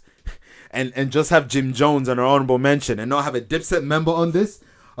intros and just have Jim Jones on an honorable mention and not have a Dipset member on this?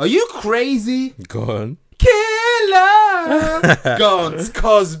 Are you crazy? Go on. Killer guns,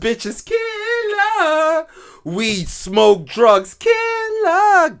 cause bitches killer. Weed, smoke, drugs,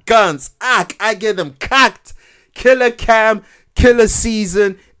 killer guns. I get them cocked. Killer Cam, killer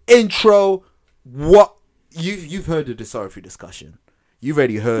season, intro. What you've heard the discography discussion. You've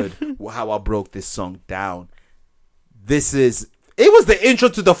already heard how I broke this song down. It was the intro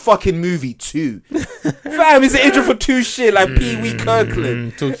to the fucking movie too. Fam, it's the intro for 2 shit like Pee Wee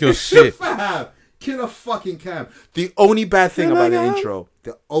Kirkland. Took your shit. Fam, killer fucking Cam. The only bad thing about the intro,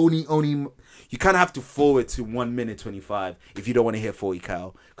 the only you kind of have to forward to 1 minute 25 if you don't want to hear 40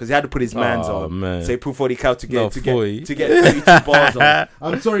 Cal, because he had to put his mans on. Man. So he put 40 Cal to get 32 bars on.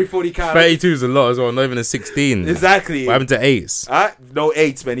 I'm sorry, 40 Cal. 32 is a lot as well, not even a 16. Exactly. What happened to 8s? No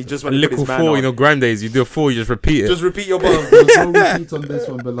 8s, man. He just went to put his man 4, on. you know, Grime Days, you do a 4, you just repeat it. Just repeat your bars. There was no repeats on this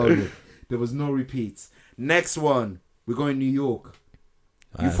one below you. There was no repeats. Next one, we're going New York.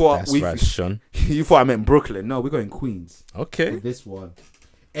 You thought I meant Brooklyn. No, we're going Queens. Okay. For this one.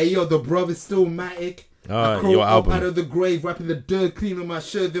 Hey yo, the brother's still matic. I your crawled up album. out of the grave, wrapping the dirt clean on my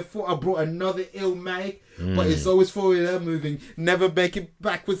shirt. They thought I brought another Illmatic, but it's always forward and moving, never making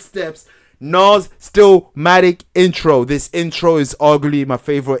backward steps. Nas still matic intro. This intro is arguably my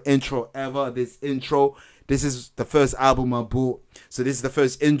favorite intro ever. This is the first album I bought, so this is the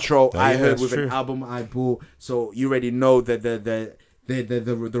first intro I heard with an album I bought. So you already know that the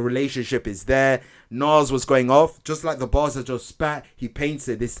relationship is there. Nas was going off, just like the bars that just spat. He paints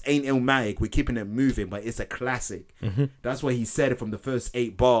it. This ain't Illmatic. We're keeping it moving, but it's a classic. That's why he said it from the first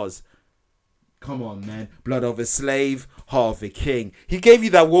 8 bars. Come on, man. Blood of a slave, heart of a king. He gave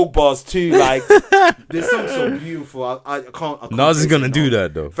you that woke bars too. Like, this song's so beautiful. I can't. Nas is gonna do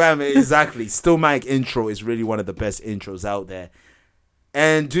that though. Fam, exactly. Stillmatic intro is really one of the best intros out there.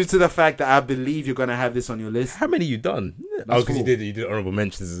 And due to the fact that I believe you're gonna have this on your list. How many you done? That's because cool. you did honorable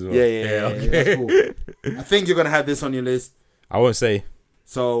mentions as well. Yeah. Okay. That's cool. I think you're gonna have this on your list. I won't say.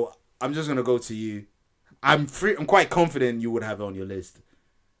 So I'm just gonna go to you. I'm quite confident you would have it on your list.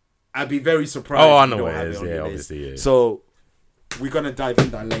 I'd be very surprised. Oh, I if know you what don't have it is. on Yeah, your obviously. list. Yeah. So we're gonna dive in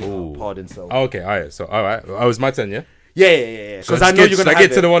that later. Ooh. Pardon, so. Okay, all right. So, all right. Oh, it's my turn, yeah? Yeah. Because So I know you're gonna. Should I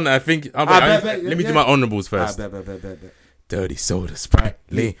get to the one that I think? bet, Let me do my honorables first. Bet. Dirty soda, Sprite,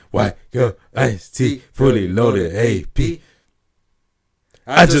 lean, white, yo, iced tea, fully loaded, AP.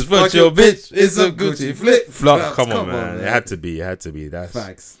 I just fucked your bitch. It's a Gucci flip flop. Come on, man. It had to be. That's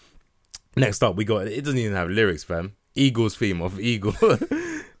facts. Next up, we got. It doesn't even have lyrics, fam. Eagles theme of Eagle.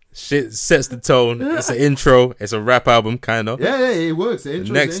 Shit sets the tone. It's an intro. It's a rap album, kind of. Yeah, it works. The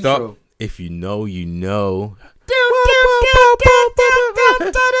intro. Next up, if you know, you know.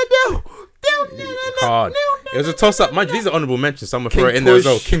 Hard. It was a toss up. Mind you, these are honorable mentions. So I'm gonna throw it in there as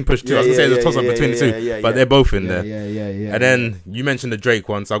well. King Push 2. I was gonna say there's a toss up between the two, but they're both in there. Yeah. And then you mentioned the Drake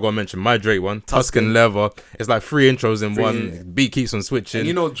one, so I gotta mention my Drake one. Tuscan Leather. It's like 3 intros in one. Beat keeps on switching. And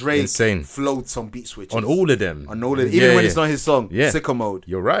you know Drake insane. floats on beat switches. On all of them. Even when it's not his song. Yeah. Sicko mode.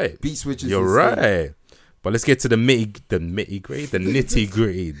 You're right. Beat switches. You're right. But let's get to the nitty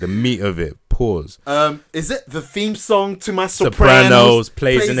gritty, the meat of it. Pause. Is it the theme song to my Sopranos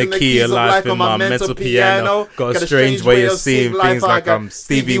plays in the key of life in my mental piano. Got a strange way of seeing things like I'm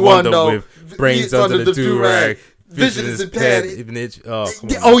Stevie Wonder with brains under the do-rag. Vision is impaired.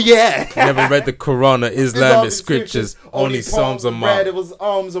 Oh yeah. Never read the Quran or Islamic scriptures. Only Psalms of my. It was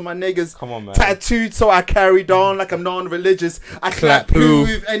arms on my niggas. Come on, man. Tattooed, so I carried on like I'm non-religious. I clap who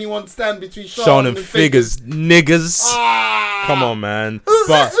if anyone stand between Sean and figures. Niggas. Come on, man.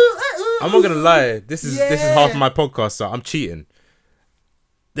 But I'm not gonna lie. This is half my podcast, so I'm cheating.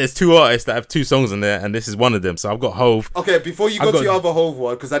 There's 2 artists that have 2 songs in there, and this is one of them. So I've got Hove. Okay, before you go to your other Hove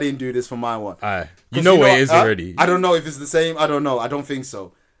one, because I didn't do this for my one. You know where it is already. I don't know if it's the same. I don't know. I don't think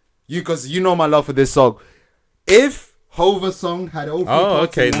so. Because you know my love for this song. If Hove's song had all 3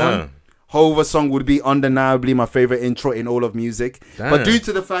 parts in one, Hove's song would be undeniably my favorite intro in all of music. Damn. But due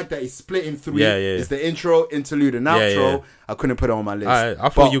to the fact that it's split in 3, it's the intro, interlude, and outro, I couldn't put it on my list. I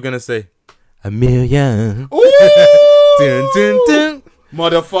thought you were going to say, a million. Ooh! Dun, dun, dun.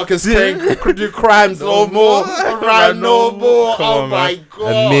 Motherfuckers can't do crimes no more. Around no more. Oh my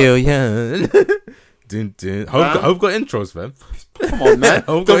god. A million. Dun, dun. Hope got intros, fam. Come on, man.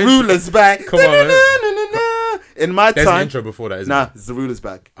 The ruler's back. Come on, man. In my There's time. an intro before that, isn't it? It's the ruler's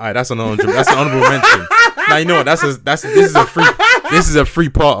back. Alright, that's an honorable mention. Now you know what? This is a free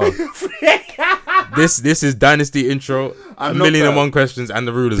parter. This is Dynasty intro. A million and one questions and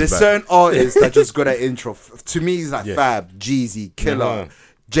the ruler's back. There's certain artists that just good at intro. To me, it's like Fab, Jeezy, Killer,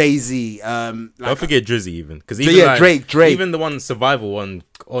 Jay-Z. Don't forget Drizzy even. Because Drake. Even the one Survival one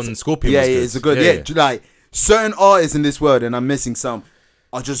on Scorpion. Yeah, it's a good. Like certain artists in this world, and I'm missing some,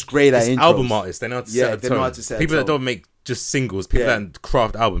 are just great at intros. Album artists, they know how to set a tone. They know how to set people a that don't make just singles, people that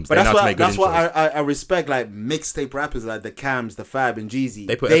craft albums. But they know how to make good that's intros. why I respect like mixtape rappers like the Cams, the Fab, and Jeezy.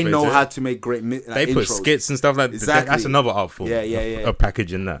 They know how to make great they intros. put skits and stuff like that. Exactly. That's another art form. Of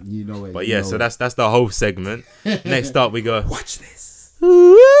packaging that. You know it. But so that's the whole segment. Next up, we go. Watch this.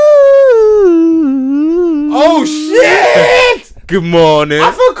 Oh shit! Good morning.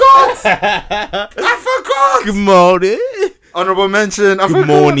 I forgot. Good morning. Honorable mention. Good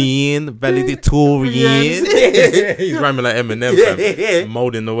morning, valedictorian. He's rhyming like Eminem, fam.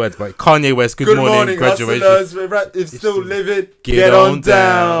 Molding the words. But Kanye West, good morning, graduation. If still living, get on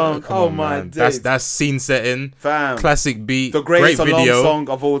down. Oh my days. That's scene setting, fam. Classic beat, the greatest great video song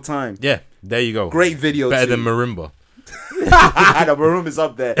of all time. Yeah, there you go. Great video, better than Marimba. The Marimba's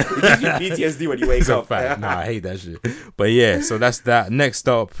up there. It gives you PTSD when you wake up. Nah, I hate that shit. But yeah, so that's that. Next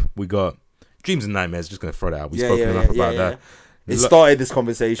up, we got Dreams and Nightmares. Just gonna throw that out. We spoke enough about that. It started this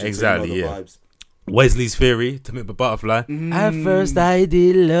conversation. Exactly. So you know the vibes. Wesley's Theory, To Meet the Butterfly. At first I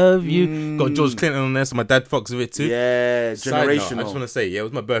did love you. Got George Clinton on there, so my dad fucks with it too. Yeah, generational. Note, I just want to say, it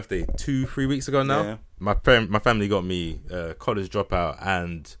was my birthday 2-3 weeks ago now. Yeah. My family got me College Dropout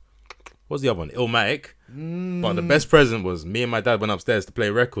and what's the other one? Illmatic. But the best present was me and my dad went upstairs to play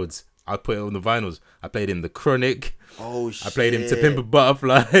records. I put it on the vinyls. I played him The Chronic, Oh shit! I played him To Pimp a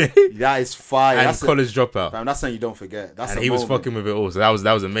Butterfly. That is fire. And That's College Dropout. Fam, that's something you don't forget. That's and he was fucking with it all. So that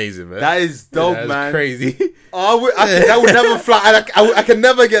was amazing, man. That is dope, that man. Crazy. That would never fly. I can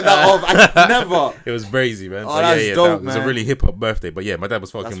never get that off. I can never. It was crazy, man. Oh, that's dope, That was man. a really hip hop birthday. But yeah, my dad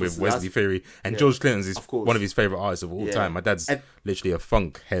was fucking with Wesley Theory, and George Clinton's is one of his favorite artists of all time. My dad's literally a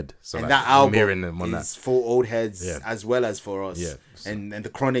funk head, so and like, that album mirroring them on is for old heads Yeah. as well as for us. Yeah. And the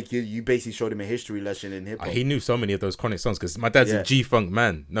Chronic, you basically showed him a history lesson in hip hop. He knew so many of those Chronic songs because my dad's a G-Funk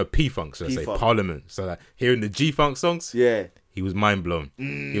man. No, P-Funk, so I say P-Funk. Parliament. So like hearing the G-Funk songs, Yeah. he was mind blown.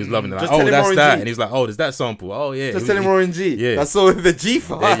 He was loving it. Like, Just tell him that's Warren that. G. And he's like, oh, there's that sample. Oh yeah. Just tell him Warren G. Yeah. That's all the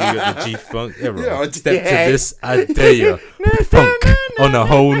G-Funk. There you got the G-Funk. Yeah, bro. Yeah, Step yeah. to this, I dare you. Funk on a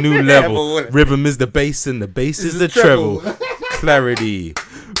whole new level. Rhythm is the bass and the bass is the treble. Clarity.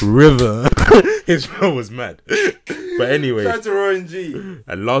 River. His flow was mad. But anyway. Shout out to Warren G.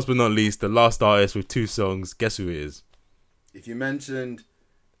 And last but not least, the last artist with 2 songs. Guess who it is? If you mentioned...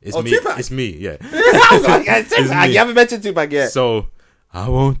 It's Oh, me. Tupac. It's me, yeah. Tupac. You haven't mentioned Tupac yet. So, I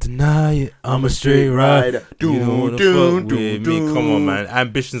won't deny it. I'm a straight rider. You don't wanna fuck with me. Come on, man.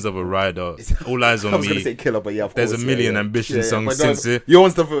 Ambitions of a rider. All eyes on I was me. going to say Killer, but yeah, of There's course. a million yeah. Ambition Yeah, songs but since it. You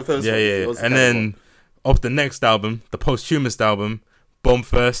want the first one. Yeah. Yours is And kind of then, off the next album, the posthumous album, Bomb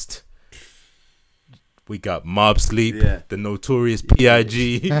First, we got Mob Sleep, Yeah. the Notorious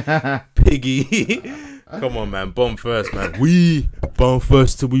P.I.G., Piggy. Come on, man. Bomb First, man. We bomb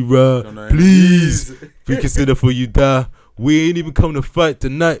first till we ride. Please. We consider for you die. We ain't even come to fight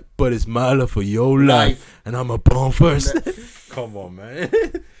tonight, but it's my love for your life. And I'm a bomb first. Come on, man.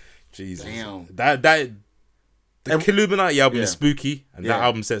 Jesus. Damn. The Killuminati album Yeah. is spooky, and that Yeah.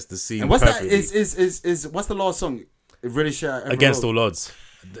 album sets the scene. And what's perfectly. that? Is what's the last song? It really shot Against All Odds.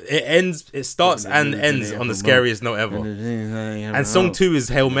 It starts and ends on the scariest note ever. And song 2 is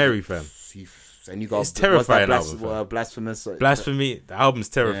Hail Mary, fam. And you got It's terrifying what's album, that fam. blasphemous. Blasphemy. The album's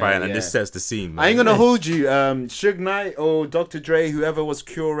terrifying, and Yeah. this sets the scene, man. I ain't gonna hold you. Suge Knight or Dr. Dre, whoever was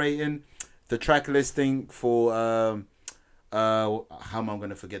curating the track listing for how am I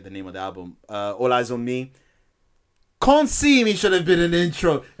gonna forget the name of the album? All Eyes on Me. Can't See Me should have been an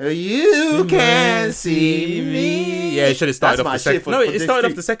intro. You can see me. Yeah, it should have started That's off my the shit second. for- No, for it this started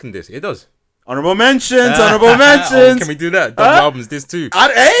too. off the second disc. It does. Honorable mentions. Honorable Oh, mentions. can we do that? Double albums, this too.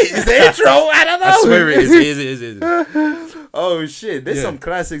 Hey, is the intro? I don't know. I swear it is. It is. Oh shit! There's Yeah. some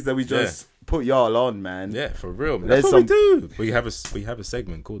classics that we just put y'all on, man. Yeah, for real, man. There's That's what some- we do. We have a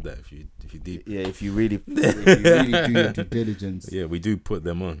segment called that. If you deep. Yeah, if you really do your due diligence. Yeah, we do put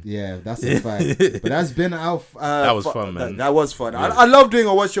them on. Yeah, that's a fact. But that's been our. That was fun, man. That was fun. Yeah. I love doing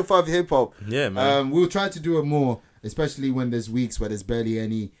a What's Your Five hip hop. Yeah, man. We'll try to do it more, especially when there's weeks where there's barely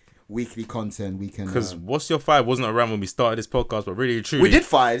any weekly content we can. Because What's Your Five wasn't around when we started this podcast, but really, truly, we did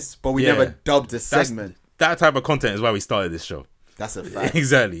fives, but we Yeah. never dubbed a segment. That type of content is why we started this show. That's a fact.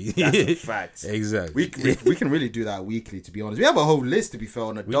 Exactly. That's a fact. Exactly. We can really do that weekly, to be honest. We have a whole list, to be fair,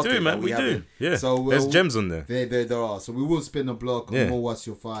 on a We docket. do, man. that We do. haven't- Yeah. So There's gems on there. There are. So we will spin a block on Yeah. more What's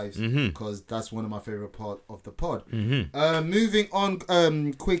Your Fives, because that's one of my favorite part of the pod. Mm-hmm. Moving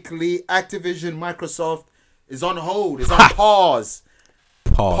on quickly, Activision, Microsoft is on hold. It's on pause.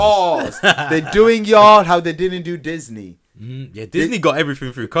 Pause. They're doing y'all how they didn't do Disney. Yeah, Disney got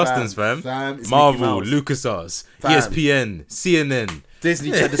everything through customs, fam. It's Marvel, Mickey Mouse. LucasArts, Fam. ESPN, CNN.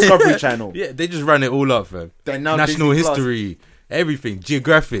 Disney Discovery Channel. Yeah, they just ran it all up, fam. Then now National Disney Plus. History, everything,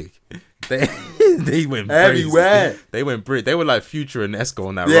 Geographic. They they went Everywhere. crazy. They went Brit. They were like Future and Esco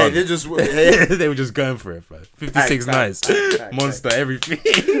on that Yeah, run. they just. They were just going for it, fam. 56 nights, Monster,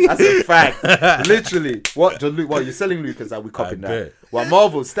 everything. That's a fact. Literally. What you're selling Lucas that we copying I that. bet. What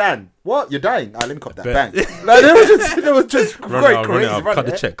Marvel Stan? What? You're dying? Let me cop that. Bet. Bang. Like they were just Run going it out, crazy. run it out. Run Cut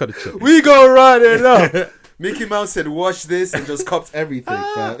it. the check, cut the check. We go run it up. Mickey Mouse said, "Watch this," and just copped everything.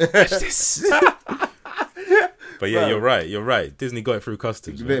 fam. But yeah, Fam. you're right. Disney got it through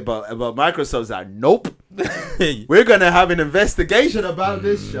customs. man. but Microsoft's like, nope. We're gonna have an investigation about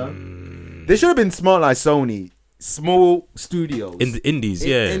this, show. They should have been smart like Sony. Small studios. In the indies,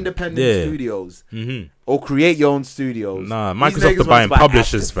 yeah. Independent studios. Or create your own studios. Nah, These Microsoft niggas are buying want to buy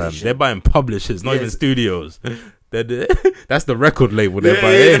publishers, fam. Activision. They're buying publishers, not even Yes. studios. That's the record label they're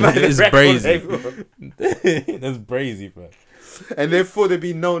Yeah, buying. yeah, It's record crazy. label. That's crazy, fam. And therefore there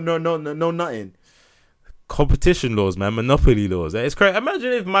be no nothing. Competition laws, man. Monopoly laws. It's crazy.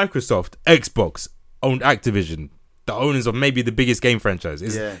 Imagine if Microsoft, Xbox owned Activision, the owners of maybe the biggest game franchise.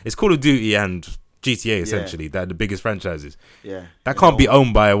 It's Call of Duty and GTA essentially. They're the biggest franchises. Yeah. That can't be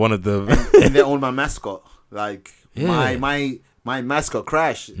owned by one of the. And they own my mascot. Like Yeah. my mascot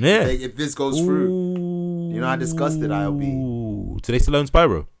Crash. Yeah. If this goes through, you know how disgusted I'll be. Ooh. Do they still own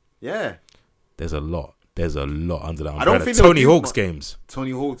Spyro? Yeah. There's a lot. There's a lot under that I don't umbrella. think Tony Hawk's games.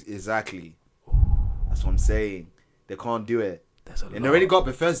 Tony Hawk's, exactly. That's what I'm saying. They can't do it. There's a And lot. they already got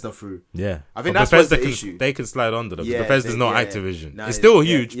Bethesda through. Yeah. I think But that's what's the Bethesda issue. They can slide under them. Yeah, Bethesda's not yeah. Activision. No, it's still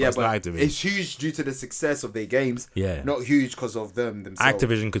yeah, huge, but it's not Activision. It's huge due to the success of their games. Yeah. Not huge because of them themselves.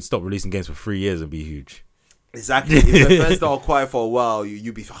 Activision could stop releasing games for 3 years and be huge. Exactly. If Bethesda are quiet for a while,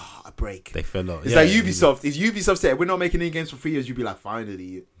 you'd be a break. They fell off. It's like Ubisoft. If Ubisoft said we're not making any games for 3 years, you'd be like, finally,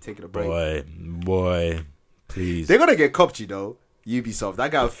 you're taking a break. Boy, please. They're gonna get copped, you know. Ubisoft. I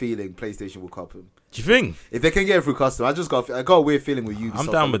got a feeling PlayStation will cop them. Do you think? If they can get it through custom, I got a weird feeling with Ubisoft. I'm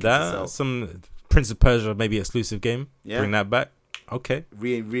down with that. Some Prince of Persia, maybe exclusive game. Yeah. Bring that back. Okay.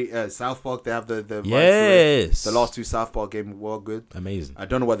 South Park, they have the yes. The last two South Park games were good. Amazing. I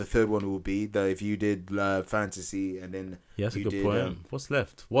don't know what the third one will be. If you did fantasy and then yeah, that's a good did, point. What's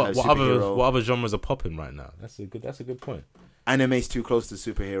left? What other genres are popping right now? That's a good point. Anime's too close to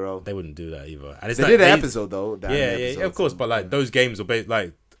superhero. They wouldn't do that either. And it's they did an episode though. Yeah, of course. But like those games were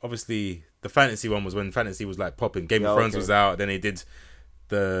like obviously the fantasy one was when fantasy was like popping. Game of Thrones was out. Then they did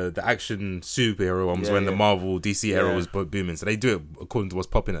the action superhero one was when the Marvel DC era was booming. So they do it according to what's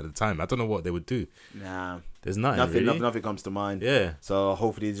popping at the time. I don't know what they would do. Nah, there's nothing. Nothing comes to mind. Yeah. So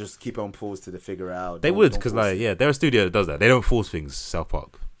hopefully just keep on pause till they figure it out. They would because they're a studio that does that. They don't force things. South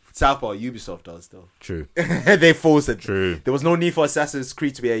Park, Ubisoft does though. True. They forced it. True. There was no need for Assassin's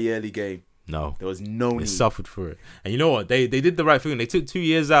Creed to be a yearly game. No, there was no need. They suffered for it, and you know what? They did the right thing. They took 2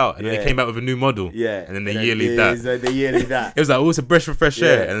 years out, and then they came out with a new model. Yeah, and then they yearly that. That. It was like, it's a breath of fresh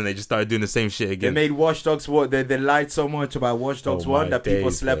air, and then they just started doing the same shit again. They made Watch Dogs. They lied so much about Watch Dogs 1 that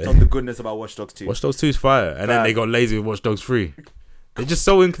people slept man. on the goodness about Watch Dogs 2. Watch Dogs 2 is fire, and then they got lazy with Watch Dogs 3. They're just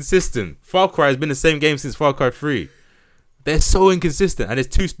so inconsistent. Far Cry has been the same game since Far Cry 3. They're so inconsistent, and there's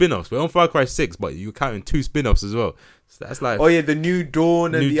 2 spin-offs. We're on Far Cry 6, but you're counting 2 spin-offs as well. So that's like the New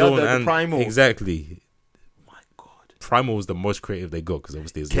Dawn and the Primal. Exactly. My God, Primal was the most creative they got because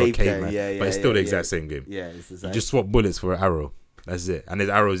obviously it's not caveman, but it's still the exact same game. Yeah, it's the same. You just swap bullets for an arrow. That's it, and there's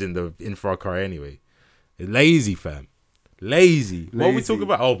arrows in Far Cry anyway. It's lazy, fam. Lazy. What are we talking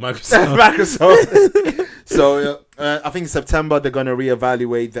about? Oh, Microsoft. Microsoft. So I think September they're gonna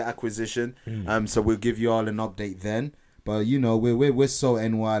reevaluate the acquisition. So we'll give you all an update then. But you know we're so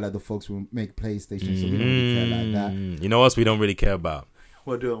NY like the folks who make PlayStation, so we don't really care like that. You know what? We don't really care about.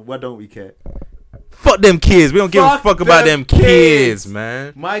 What don't we care? Fuck them kids. We don't give a fuck about them kids,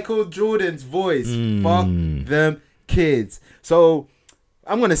 man. Michael Jordan's voice. Fuck them kids. So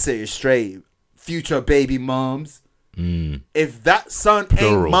I'm gonna say it straight, future baby moms. If that son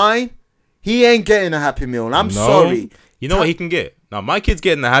ain't mine, he ain't getting a Happy Meal. I'm sorry. You know what he can get? Now my kid's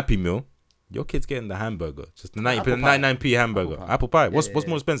getting the Happy Meal. Your kid's getting the hamburger. Just the 99p hamburger. Apple pie. What's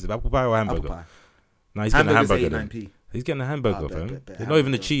more expensive? Apple pie or hamburger? Apple pie. No, he's getting a hamburger. 89p. He's getting a hamburger, fam. Bet, Not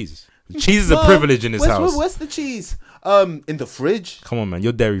even the cheese. The cheese is a privilege in his house. Where's the cheese? In the fridge. Come on, man.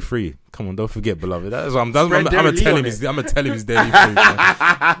 You're dairy free. Come on, don't forget, beloved. That's what I'm gonna tell him. I'm gonna tell him he's dairy free.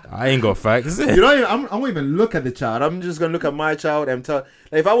 I ain't got facts. You know, I won't even look at the child. I'm just gonna look at my child and tell.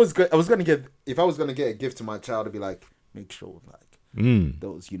 Like, if I was gonna get a gift to my child, I'd be like, make sure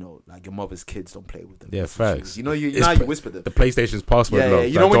those, like your mother's kids don't play with them. Yeah, facts. You whisper them. The PlayStation's password. Yeah,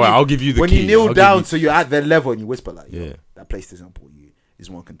 you know I'll give you the key. When you kneel down, so you're at their level, and you whisper like, that PlayStation for you is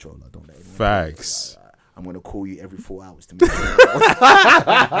one controller. Don't let anyone facts. I'm gonna call you every 4 hours to make sure.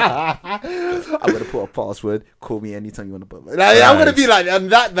 I'm gonna put a password. Call me anytime you want to put. I'm gonna be like, I'm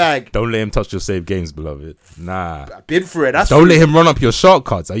that bag. Don't let him touch your save games, beloved. Nah. I've been for it. Don't let him run up your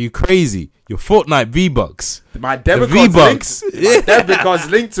shortcuts. Are you crazy? Your Fortnite V-Bucks. My debit card's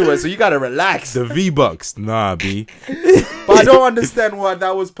linked to it, so you gotta relax. The V-Bucks. Nah, B. But I don't understand why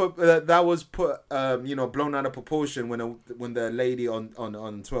that was put. Blown out of proportion when the lady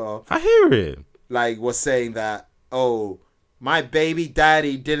on Twitter. I hear it. Was saying that, my baby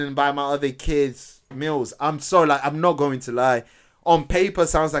daddy didn't buy my other kids meals. I'm sorry, I'm not going to lie. On paper,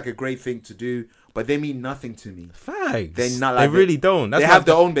 sounds like a great thing to do, but they mean nothing to me. Facts. They're not. They really don't. They have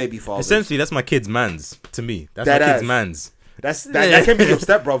their own baby fathers. Essentially, that's my kid's man's. To me, that's my kid's man's. That can be your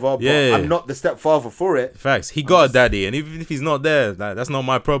stepbrother, but I'm not the stepfather for it. Facts. He got a daddy, and even if he's not there, that's not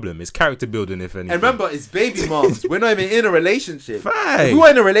my problem. It's character building, if anything. And remember, it's baby moms. We're not even in a relationship. Facts. If we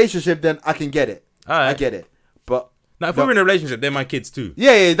were in a relationship, then I can get it. Right. I get it. But now, if we're in a relationship, they're my kids too.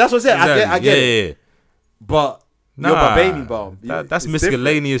 Yeah, that's what I said. Exactly. I get it. Yeah. But you're my baby mom. That's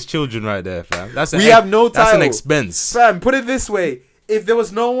miscellaneous children right there, fam. We have no title. That's an expense. Fam, put it this way. If there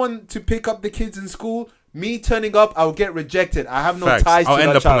was no one to pick up the kids in school, me turning up, I'll get rejected. I have no ties to I'll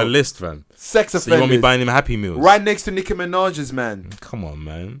end up child. on a list, fam. Sex offenders. So you want me buying him Happy Meals? Right next to Nicki Minaj's, man. Come on,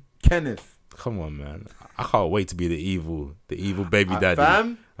 man. Kenneth. come on, man. I can't wait to be the evil baby daddy.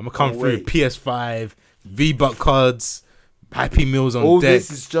 Fam, I'm gonna come through PS5, V-Buck cards, Happy Meals on all deck.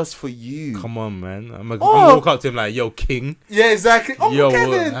 this is just for you. Come on, man. I'm gonna walk up to him like, yo, King. Yeah, exactly. Uncle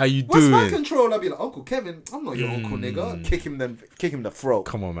Kevin, how you what's doing? my control? I'll be like, Uncle Kevin, I'm not your uncle, nigga. Kick him the throat.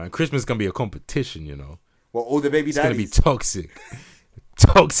 Come on, man. Christmas is gonna be a competition, you know. Well, all the baby daddies. It's gonna be toxic.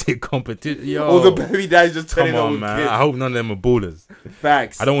 Toxic competition. Yo. All the baby daddies just turning Come up on, with man. kids. I hope none of them are ballers.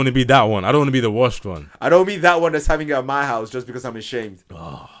 Facts. I don't want to be that one. I don't want to be the washed one. I don't mean that one that's having it at my house just because I'm ashamed.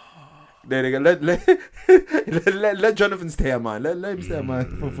 Oh. There they go. Let Jonathan stay at mine. Let him stay at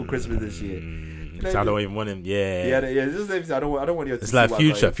mine for Christmas this year. I don't even want him. Yeah. Just let him say, I don't want you to It's see like what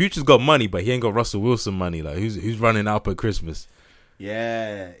Future. I got. Future's got money, but he ain't got Russell Wilson money. Like who's running up at Christmas?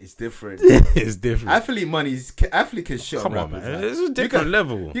 Yeah, it's different. It's different. Athlete can shit Come on, rappers, man. man. It's a different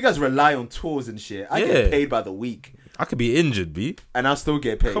level. You guys rely on tours and shit. I get paid by the week. I could be injured, B. And I'll still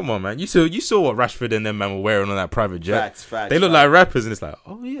get paid. Come on, man. You saw what Rashford and them man were wearing on that private jet. Facts. They look like rappers, and it's like,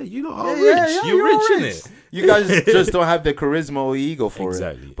 oh yeah, you lot are rich. Yeah, you're rich, innit? You guys just don't have the charisma or ego for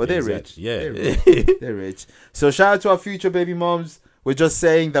it. But they're rich. Yeah. They're rich. So shout out to our future baby moms. We're just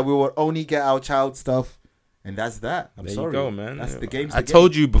saying that we will only get our child stuff. And that's that. I'm there sorry. you go, man. That's the game's I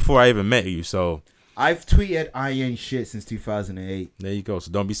told you before I even met you, so I've tweeted I ain't shit since 2008. there you go.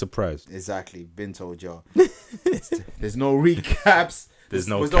 So don't be surprised. Exactly. Been told y'all. There's no recaps. There's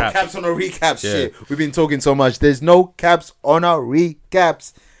no caps on our recap shit. We've been talking so much. There's no caps on our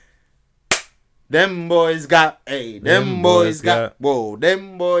recaps. Them boys got A. Them boys got whoa.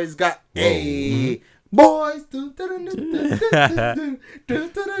 Them boys got A. Boys.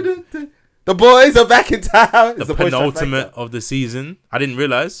 The boys are back in town. The penultimate of the season. I didn't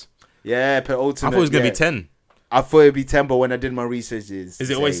realize. Yeah, penultimate. I thought it was gonna be 10. I thought it'd be 10, but when I did my research, is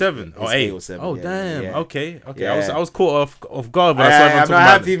it always 7 or 8 or 7? Oh yeah, damn. yeah. Okay. Yeah. I was caught off guard when I saw everyone I'm talking not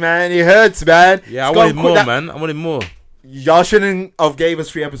about happy, it. man. It hurts, man. Yeah, I wanted more, man. I wanted more. Y'all shouldn't have gave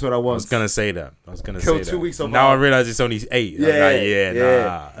us 3 episodes at I once. was gonna say that. Kill 2 weeks of now I realize it's only 8.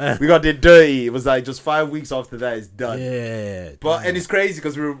 Nah. We got it dirty. It was like just 5 weeks after that, it's done. Yeah. But and it's crazy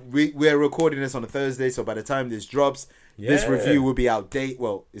because we're recording this on a Thursday, so by the time this drops, this review will be outdated.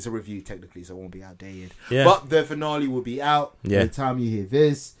 Well, it's a review technically, so it won't be outdated. Yeah. But the finale will be out by the time you hear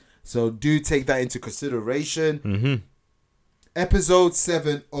this. So do take that into consideration. Mm-hmm. Episode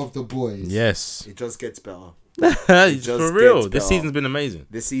 7 of The Boys. Yes. It just gets better. For real. This season's been amazing.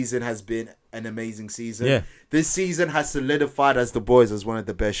 This season has been an amazing season. Yeah. This season has solidified as The Boys as one of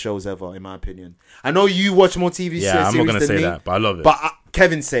the best shows ever, in my opinion. I know you watch more TV series I'm not going to say me, that, but I love it. But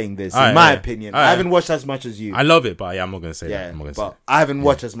Kevin's saying this, in my opinion. I haven't watched as much as you. I love it, but I'm not going to say that. I'm not gonna say I haven't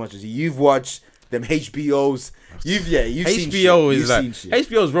watched as much as you. You've watched them HBOs. You've seen shit.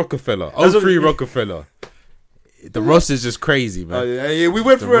 HBO's Rockefeller. 03 Rockefeller. The roster is just crazy, man. We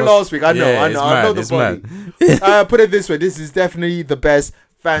went through it last week. I know the body. Put it this way: this is definitely the best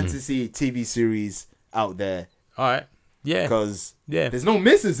fantasy TV series out there. All right, yeah, because there's no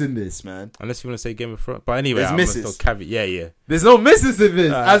misses in this, man. Unless you want to say Game of Thrones, but anyway, there's misses. Yeah. There's no misses in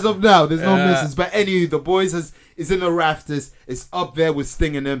this as of now. There's no misses. But anyway, The Boys is in the rafters. It's up there with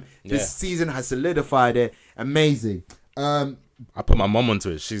Sting and them. This season has solidified it. Amazing. I put my mom onto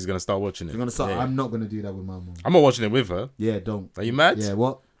it. She's gonna start watching it. You're gonna start. Yeah. I'm not gonna do that with my mom. I'm not watching it with her. Yeah, don't. Are you mad? Yeah,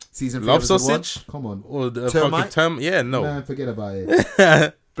 what? Season Love Sausage? Come on. Or the fucking term? Yeah, no. Man, forget about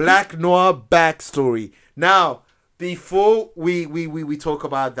it. Black Noir backstory. Now, before we talk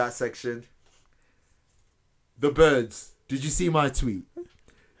about that section, the birds. Did you see my tweet?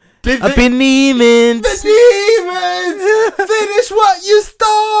 I've been demons. The demons finish what you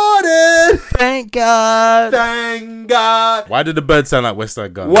started. Thank God. Thank God. Why did the bird sound like West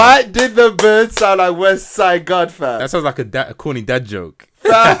Side Gun? Why did the bird sound like West Side Gun, fam? That sounds like a corny dad joke.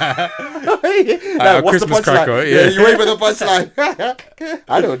 Like, what's Christmas the cracker, yeah, you wait for the punchline.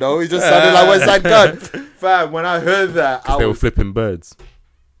 I don't know. He just sounded like West Side Gun. Fam, when I heard that, they were flipping birds.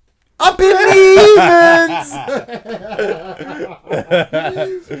 Up in demons.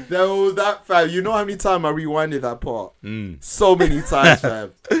 There was that, fam. You know how many times I rewinded that part? So many times,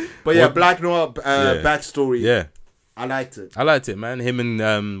 fam. But yeah, Black Noir backstory. Yeah, I liked it. I liked it, man. Him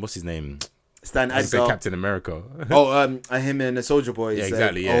and what's his name? Stan Edgar. Captain America. Him and the Soldier Boy. Yeah,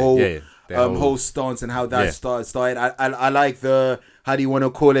 exactly. Whole stance and how that started. I like the, how do you want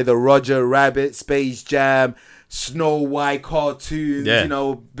to call it, the Roger Rabbit, Space Jam, Snow White cartoons, you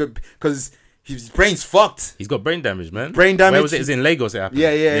know, because his brain's fucked. He's got brain damage, man. Brain damage. Where was it? It's in Lagos. It happened.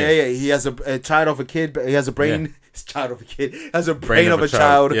 Yeah. He has a child of a kid, but he has a brain. Yeah. His child of a kid has a brain of a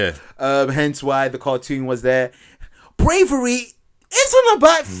child. Yeah. Hence why the cartoon was there. Bravery It's not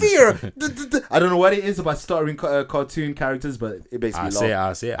about fear. I don't know what it is about stuttering cartoon characters, but it makes me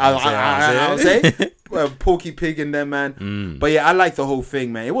laugh. I'll say. Porky Pig in there, man. But yeah, I like the whole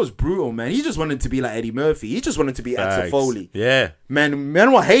thing, man. It was brutal, man. He just wanted to be like Eddie Murphy. He just wanted to be Axel Foley. Yeah. Man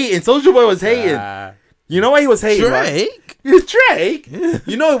were hating. Soulja Boy was hating. You know why he was hating, Drake? Right? Drake?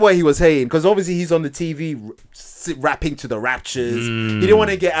 You know why he was hating? Because obviously he's on the TV rapping to the Raptures. He didn't want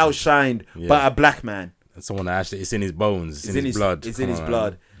to get outshined by a black man. Someone that actually, it's in his bones, it's in his blood. It's in his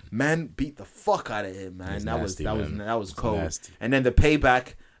blood. Man beat the fuck out of him, man. That was cold. Nasty. And then the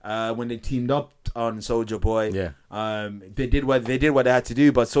payback, when they teamed up on Soulja Boy, they did what they had to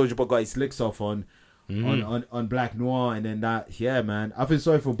do, but Soulja Boy got his licks off on Black Noir, and then man, I feel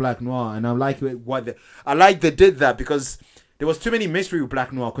sorry for Black Noir, and I like they did that because there was too many mystery with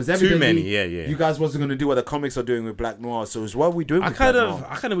Black Noir, because too many, you guys wasn't gonna do what the comics are doing with Black Noir, so it's what are we doing? I kind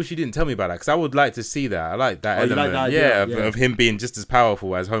of wish you didn't tell me about that, because I would like to see that. I like that element, of him being just as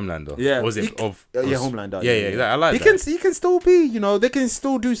powerful as Homelander. Yeah, was it Homelander? Yeah. I like that. He can still be, they can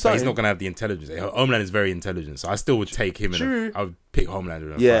still do something. But he's not gonna have the intelligence. Homelander is very intelligent, so I still would take him. I would pick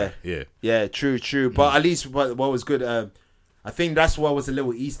Homelander. True. But at least what was good, I think that's what was a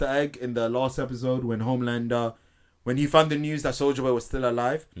little Easter egg in the last episode when Homelander. When he found the news that Soulja Boy was still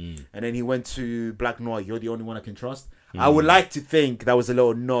alive, and then he went to Black Noir, you're the only one I can trust. I would like to think that was a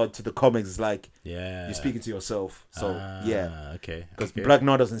little nod to the comics, like, you're speaking to yourself. So, okay. Because Black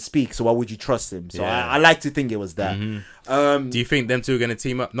Noir doesn't speak, so why would you trust him? So, I like to think it was that. Do you think them two are going to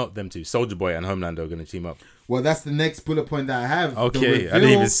team up? Not them two. Soulja Boy and Homelander are going to team up. Well, that's the next bullet point that I have. Okay, I didn't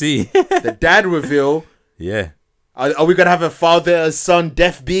even see. The dad reveal. Yeah. Are we gonna have a father son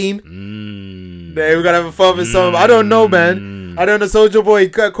death beam? We're gonna have a father son. I don't know, man. I don't know. Soulja Boy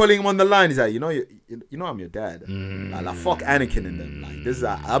calling him on the line. He's like, you know, I'm your dad. Like fuck Anakin and them. Like this is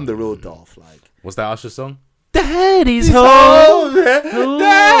I'm the real Darth. Like, what's that Usher song? Daddy's home.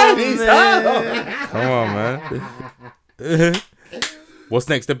 Daddy's home. Come on, man. What's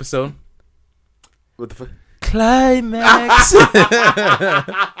next episode? What the fuck? Climax.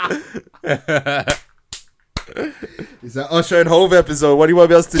 It's an Usher and Hove episode. What do you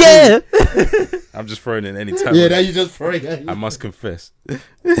want us to do? I'm just throwing in any time. Yeah, now you just throwing it. I must confess.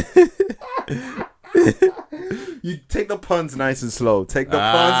 You take the puns nice and slow. Take the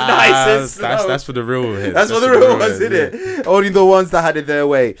puns nice and slow. That's for the real hits. That's for the real ones, isn't it? Only the ones that had it their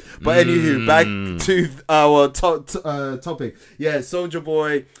way. But anywho, back to our topic. Yeah, Soulja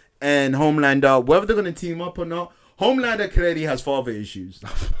Boy and Homelander, whether they're going to team up or not, Homelander clearly has father issues.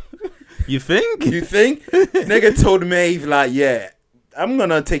 You think? Nigga told Maeve, like, yeah, I'm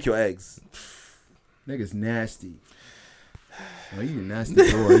gonna take your eggs. Nigga's nasty. Oh, you nasty,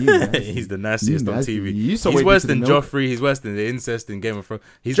 boy. You nasty. He's the nastiest on TV. He's worse than Joffrey. He's worse than the incest in Game of Thrones.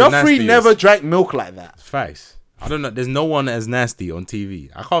 Joffrey never drank milk like that. Facts. I don't know. There's no one as nasty on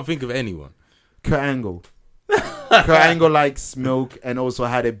TV. I can't think of anyone. Kurt Angle. Kurt Angle likes milk and also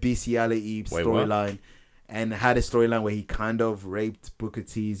had a bestiality storyline. And had a storyline where he kind of raped Booker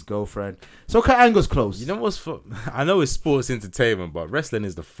T's girlfriend. So Kurt Angle's close. You know what's I know it's sports entertainment, but wrestling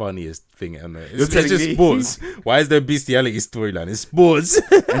is the funniest thing ever. It's just sports. Why is there a bestiality storyline? It's sports.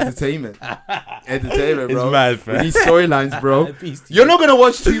 Entertainment, bro. It's mad, fam. These storylines, bro. You're not gonna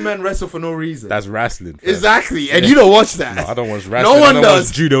watch two men wrestle for no reason. That's wrestling, fam. Exactly, and you don't watch that. No, I don't watch wrestling. No one I don't does.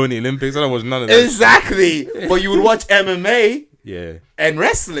 Watch judo in the Olympics. I don't watch none of that. Exactly, but you would watch MMA. Yeah. And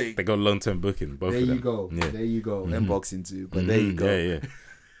wrestling. They got long-term booking, both of them. There you go. And boxing too. But there you go. Yeah.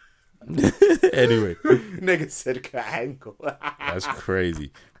 Anyway. Nigga said Kurt Angle. That's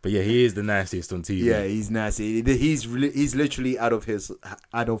crazy. But yeah, he is the nastiest on TV. Yeah, he's nasty. He's literally out of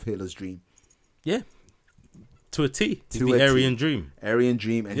Hitler's dream. Yeah. To a T. He's the Aryan dream. Aryan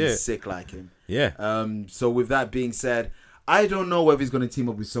dream, and he's sick like him. Yeah. So with that being said, I don't know whether he's going to team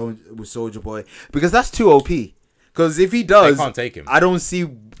up with Soulja Boy, because that's too OP. Because if he does, they can't take him. I don't see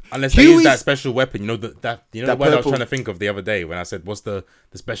unless they use that special weapon. You know that what I was trying to think of the other day when I said, "What's the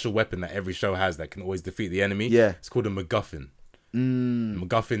special weapon that every show has that can always defeat the enemy?" Yeah, it's called a MacGuffin.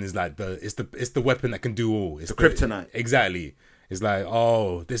 MacGuffin is like it's the weapon that can do all. It's the kryptonite. Exactly. It's like,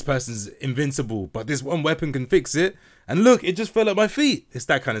 oh, this person's invincible, but this one weapon can fix it. And look, it just fell at my feet. It's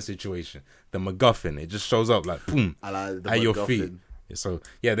that kind of situation. The MacGuffin, it just shows up like boom at your feet. So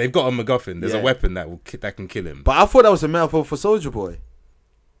yeah, they've got a MacGuffin. There's a weapon that can kill him. But I thought that was a metaphor for Soulja Boy.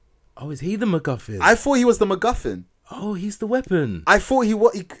 Oh, is he the MacGuffin? I thought he was the MacGuffin. Oh, he's the weapon. I thought he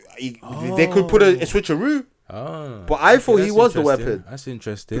was. They could put a switcheroo. Oh, but I thought he was the weapon. That's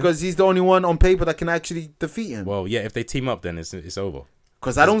interesting because he's the only one on paper that can actually defeat him. Well, yeah, if they team up, then it's over.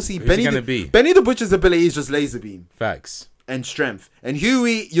 Because I don't see Benny the Butcher's ability is just laser beam. Facts. And strength. And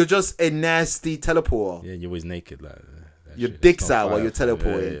Huey, you're just a nasty teleporter. Yeah, you're always naked like. your shit. dick's out while you're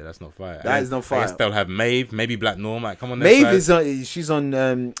teleporting. Yeah, that's not fire. That is not fire. I guess they'll have Maeve, maybe Black Norm. Like, come on, Maeve is she's on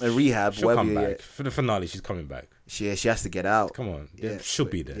a rehab. She'll come back for the finale. She's coming back. She has to get out. Come on, she'll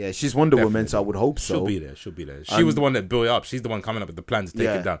be there. Yeah, she's Wonder Woman, so I would hope so. She'll be there. She was the one that built it up. She's the one coming up with the plan to take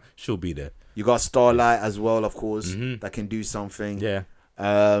it down. She'll be there. You got Starlight as well, of course, that can do something. Yeah.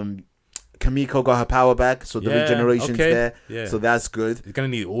 Kamiko got her power back, so the regeneration's there. Yeah. So that's good. You're gonna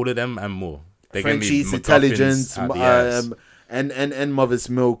need all of them and more. They're Frenchie's intelligence, and Mother's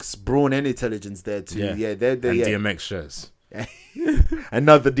Milk's brawn and intelligence there too. Yeah, they're and DMX shirts.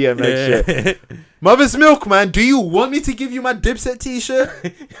 Another DMX shirt. Mother's Milk, man. Do you want me to give you my Dipset t-shirt?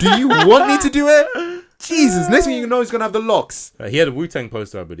 Do you want me to do it? Jesus, next thing you know, he's gonna have the locks. He had a Wu-Tang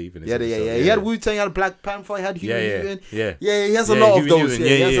poster, I believe. In his He had Wu-Tang, he had Black Panther, he had Huey Newton. Yeah. He has a lot of those.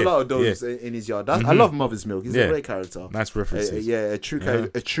 He has a lot of those in his yard. I love Mother's Milk. He's a great character. Nice references. A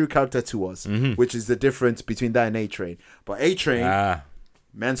true character to us, which is the difference between that and A-Train. But A-Train,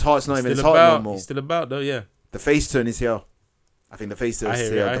 man's heart's not even his heart no more. He's still about though, yeah. The face turn is here. I think the face turn is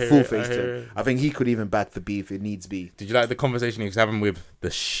here. The full face turn. I think he could even back the beef if it needs be. Did you like the conversation he was having with the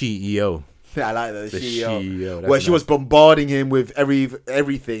CEO? Yeah, I like that. The CEO. Where she was bombarding him with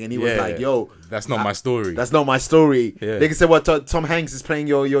everything, and he was like, "Yo, that's not my story. That's not my story." Yeah. They can say, "What? Tom Hanks is playing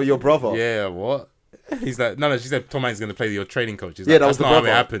your brother." Yeah, what? He's like, no. She said Tom Hanks is going to play your training coach. He's that like, was the not brother.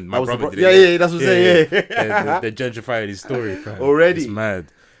 How it happened. My brother did it. Yeah, that's what I'm saying. Yeah. They're gentrifying his story fam. Already. It's mad.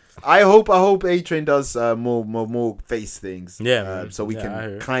 I hope A-Train does more face things. Yeah, so we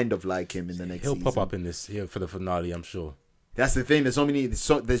can kind of like him in the next season. He'll pop up in this for the finale, I'm sure. That's the thing.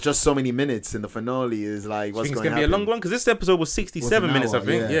 There's just so many minutes in the finale. Is like what's going to happen. It's going to be a long one because this episode was 67 minutes, I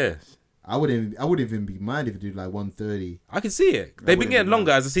think. Yeah. I wouldn't even be mind if it did like 130. I can see it. They've been getting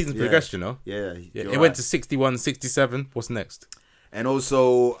longer as the season's progressed, you know. Yeah. It went to 61, 67. What's next? And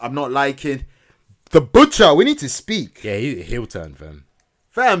also, I'm not liking the Butcher. We need to speak. Yeah, heel turn, fam.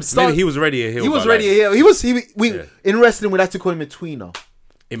 He was already a heel. He was already a heel. In wrestling, we like to call him a tweener.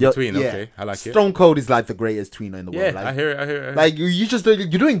 In between, okay. I like it. Stone Cold is like the greatest tweener in the world. Yeah, I hear it. Like,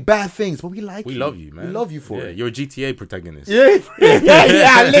 you're doing bad things, but we like you. We love you, man. We love you for it. You're a GTA protagonist. Yeah,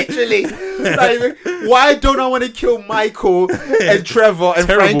 literally. Like, why don't I want to kill Michael and Trevor and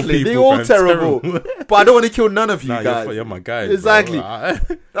Franklin? They're all terrible. But I don't want to kill none of you guys. You're my guy. Exactly.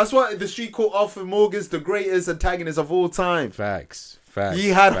 That's why the street called Arthur Morgan's the greatest antagonist of all time. Facts. He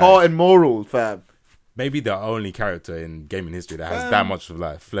had heart and moral, fam. Maybe the only character in gaming history that has that much of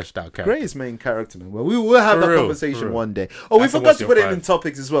like fleshed out character. Greatest main character, man. Well, we will have that conversation one day. Oh, we forgot to put it in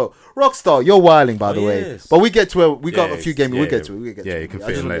topics as well. Rockstar, you're wilding, by the way. Yes. But we get to it. We got a few games. We'll get to it. You can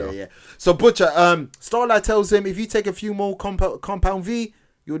fit in later. Yeah. So Butcher, Starlight tells him if you take a few more compound V,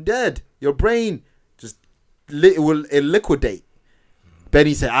 you're dead. Your brain just will liquidate.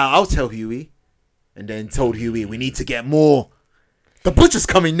 Benny said, "I'll tell Huey," and then told Huey, "We need to get more." The Butcher's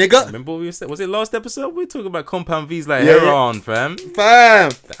coming, nigga. Remember what we said? Was it last episode? We were talking about compound V's like heroin, fam.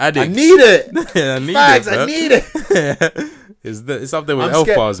 I need it. I need it. It's up there with elf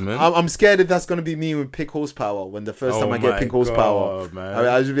bars, man. I'm scared that that's gonna be me with pink horsepower. When the first time I get pink horsepower, man.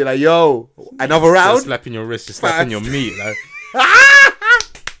 I just be like, "Yo, another round." Just slapping your wrist, just slapping your meat. Like.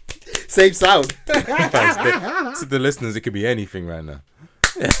 Same sound. To the listeners, it could be anything right now.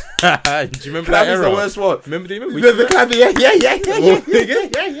 Do you remember that era? The worst one. Remember the clapping? Yeah.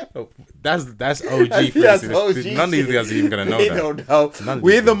 Oh, that's OG. That's OG. None of these guys are even gonna know that. Don't know.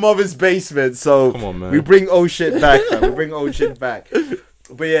 We're in the mother's basement, so come on, man. We bring old shit back.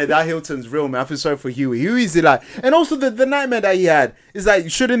 But yeah, that Hilton's real, man. I feel sorry for Huey. Huey's like, and also the nightmare that he had is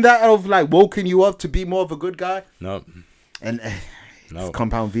like, shouldn't that have like woken you up to be more of a good guy? No. And no. It's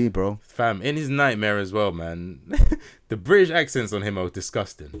Compound V, bro. Fam, in his nightmare as well, man. The British accents on him are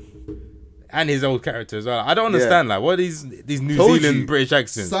disgusting. And his old character as well. I don't understand, like, what are these New Zealand British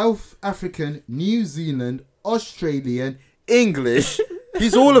accents? South African, New Zealand, Australian, English.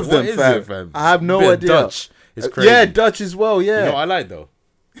 He's all of them, fam. I have no idea. Dutch. It's crazy. Yeah, Dutch as well, yeah. You know what I like, though?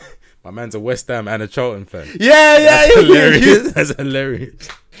 My man's a West Ham and a Charlton fan. That's hilarious. That's hilarious.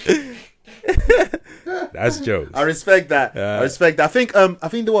 That's jokes. I respect that. I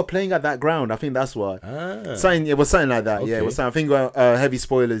think they were playing at that ground. I think that's why. It was something like that. Okay. Yeah, it was something. I think heavy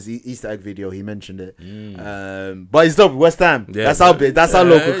spoilers. Easter egg video. He mentioned it. But it's dope. West Ham. Yeah, that's our big. That's our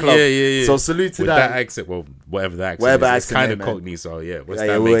local club. Yeah. So salute to with that accent. Well, whatever the accent is. It's kind of Cockney. So yeah. West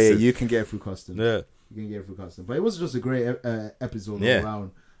Ham makes sense. You can get it through custom. Yeah, you can get it through custom. But it was just a great episode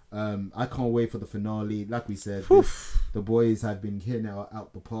all around. I can't wait for the finale. Like we said, the boys have been hitting it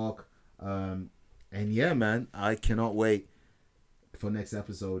out the park. And yeah, man, I cannot wait for next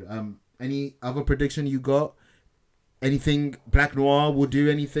episode. Any other prediction you got? anything Black Noir will do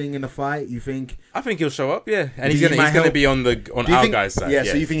anything in the fight? You think? I think he'll show up, yeah, and he's gonna be on our guys' side. Yeah,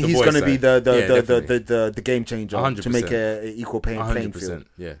 so you think he's gonna be the game changer 100%. to make an equal playing field?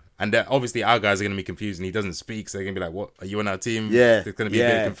 Yeah, and obviously our guys are gonna be confused, and he doesn't speak, so they're gonna be like, "What? Are you on our team?" Yeah, there's gonna be a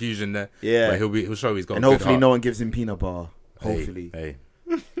bit of confusion there. Yeah, but he'll show he's got. And a good hopefully, heart. no one gives him peanut bar. Hopefully, hey.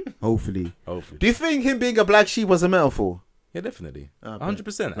 Hopefully. Hopefully. Do you think him being a black sheep was a metaphor? Yeah, definitely.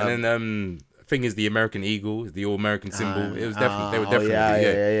 100%. And then thing is the American eagle, the all American symbol. It was definitely they were definitely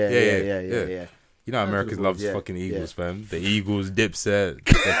yeah. You know, Americans loves fucking Eagles, fam. The Eagles, Dipset,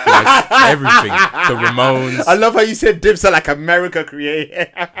 the Flash, everything. The Ramones. I love how you said Dipset like America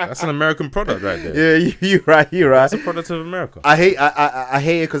created. That's an American product right there. Yeah, you're right. It's a product of America. I hate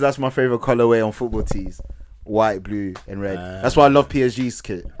it because that's my favorite colorway on football tees. White, blue, and red. That's why I love PSG's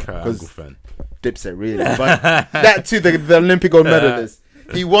kit. Because fan. Dipset, really. But that too, the Olympic gold medalist.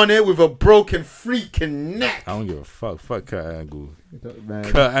 He won it with a broken freaking neck. I don't give a fuck. Fuck Kurt Angle.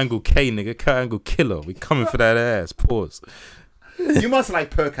 Kurt Angle K, nigga. Kurt Angle killer. We coming for that ass. Pause. You must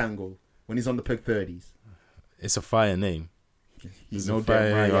like Perk Angle when he's on the Perk 30s. It's a fire name. He's no no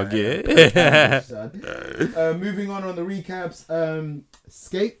fire damn name. right. I get it. Moving on the recaps.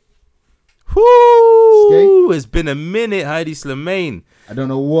 Skate. Whoo! Skate. It's been a minute, Heidi Slimane. I don't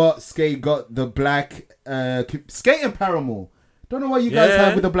know what Skate got the black... Skate and Paramore. Don't know what you guys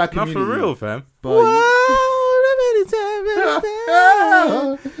have with the black community. Not for real, fam. But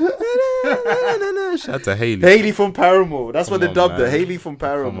shout out to Hailey. Haley from Paramore. That's what they dubbed her. Man. Haley from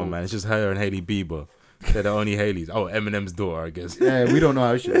Paramore. Come on, man. It's just her and Hailey Bieber. They're the only Haileys. Oh, Eminem's daughter, I guess. Yeah, we don't know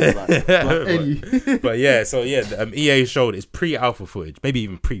how she looks like. But yeah, so yeah, EA showed it's pre-alpha footage, maybe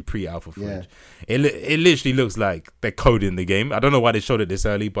even pre-alpha footage. Yeah. It literally looks like they're coding the game. I don't know why they showed it this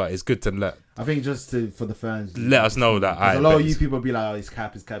early, but it's good to let. I think just for the fans, let us know that. A lot of you people be like, "Oh, it's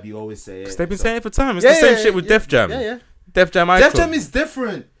cap, it's cap." You always say it. They've been saying it for time. It's the same shit with Def Jam. Yeah. Def Jam is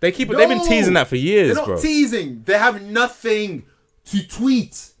different. They've been teasing that for years, they're not bro. Teasing. They have nothing to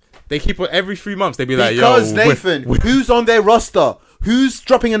tweet. They keep it every 3 months. They be like, because Nathan, who's on their roster? Who's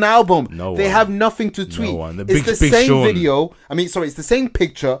dropping an album? No they one. have nothing to tweet. No one. It's the same Sean. video. It's the same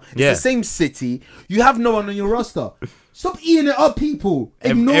picture. It's the same city. You have no one on your roster. Stop eating it up, people.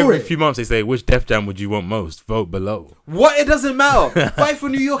 Ignore every it. few months they say, which Def Jam would you want most? Vote below. What? It doesn't matter. Fight for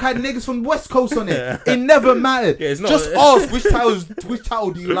New York had niggas from West Coast on it. It never mattered. Yeah, just ask which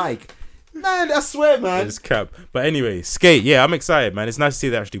title do you like. Man, I swear, man. It's cap. But anyway, Skate. Yeah, I'm excited, man. It's nice to see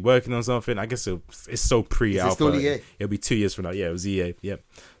they're actually working on something. I guess it's so pre-alpha. Still EA? It'll be 2 years from now. Yeah, it was EA. Yep.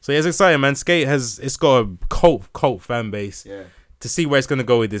 So yeah, it's exciting, man. Skate it's got a cult fan base. Yeah. To see where it's gonna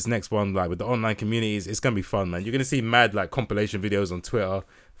go with this next one, like with the online communities, it's gonna be fun, man. You're gonna see mad like compilation videos on Twitter,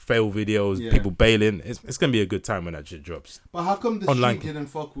 fail videos, people bailing. It's gonna be a good time when that shit drops. But how come the stream didn't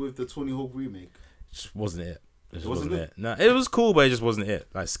fuck with the Tony Hawk remake? Just wasn't it. It wasn't it. No, it was cool, but it just wasn't it.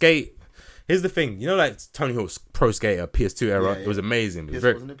 Like Skate. Here's the thing, like Tony Hawk's Pro Skater PS2 era, it was amazing.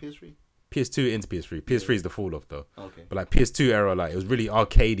 Wasn't it PS3? PS2 into PS3. PS3 is the fall off though. Okay. But like PS2 era, like it was really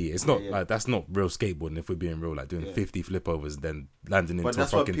arcadey. It's not like that's not real skateboarding if we're being real. Like doing 50 flipovers, then landing into. But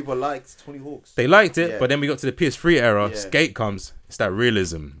that's what people liked. Tony Hawk's. They liked it, but then we got to the PS3 era. Skate comes. It's that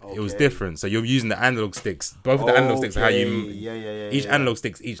realism. Okay. It was different. So you're using the analog sticks. Both of the analog sticks are how you. Each analog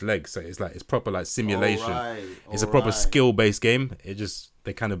stick's each leg. So it's proper like simulation. It's a proper skill based game.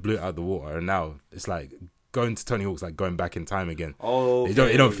 They kind of blew it out of the water, and now it's like. Going to Tony Hawk's like going back in time again. It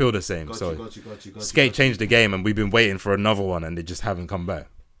don't feel the same. Got you. Skate changed the game, and we've been waiting for another one, and they just haven't come back.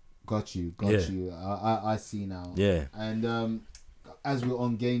 Got you. I see now. Yeah. And as we're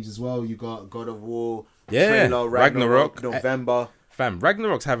on games as well, you got God of War. Yeah. Trailer, Ragnarok. November. Fam,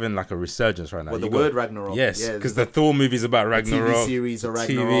 Ragnarok's having like a resurgence right now. Well, word Ragnarok. Yes, because the Thor movie's about Ragnarok. TV series of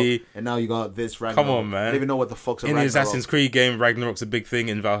Ragnarok. And now you got this Ragnarok. Come on, man. I don't even know what the fuck's a Ragnarok. In the Assassin's Creed game, Ragnarok's a big thing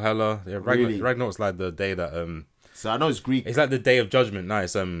in Valhalla. Yeah, Ragnarok's like the day that... So I know it's Greek. It's like the Day of Judgment. No,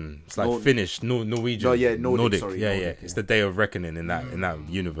 it's like Finnish, Norwegian. No, yeah, Nordic. Sorry, yeah. It's the Day of Reckoning in that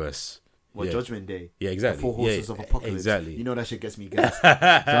universe. Judgment Day. Yeah, exactly. The 4 horses of apocalypse. Exactly. You know that shit gets me gassed. So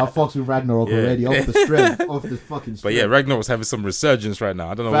I fucked with Ragnarok already off the strength, off the fucking strength. But yeah, Ragnarok's having some resurgence right now.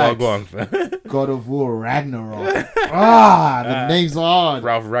 I don't know why I'm going. God of War Ragnarok. The name's hard.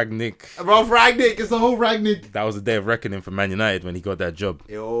 Ralph Ragnick. It's the whole Ragnick. That was the Day of Reckoning for Man United when he got that job.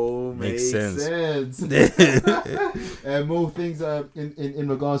 Makes sense. And more things in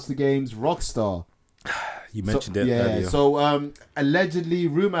regards to games. Rockstar. You mentioned it earlier. So allegedly,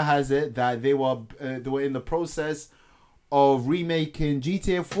 rumor has it that they were in the process of remaking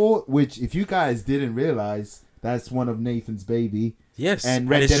GTA 4, which if you guys didn't realize, that's one of Nathan's baby. Yes, and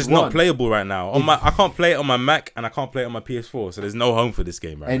Red Dead it's just 1. not playable right now. I can't play it on my Mac and I can't play it on my PS4, so there's no home for this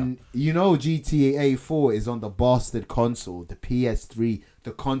game right now. And you know GTA 4 is on the bastard console, the PS3,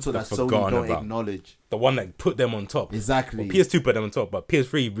 the console that Sony don't acknowledge. The one that put them on top. Exactly. Well, PS2 put them on top, but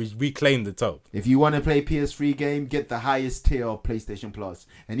PS3 reclaimed the top. If you want to play PS3 game, get the highest tier of PlayStation Plus.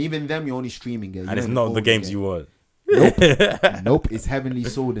 And even them, you're only streaming it. And it's not the games you want. Nope. Nope. It's heavenly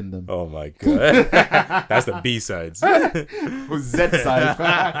sold in them. Oh my god. That's the B-sides. Z-side.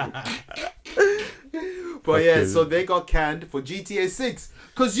 But yeah, so they got canned for GTA 6.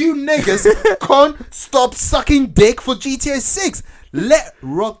 Because you niggas can't stop sucking dick for GTA 6. Let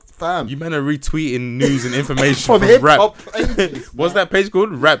Rock fam. You men are retweeting news and information from rap. Pages, what's that page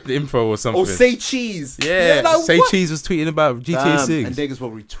called? Rap Info or something. Or Say Cheese. Yeah, like, Say what? Cheese was tweeting about GTA 6. And niggas were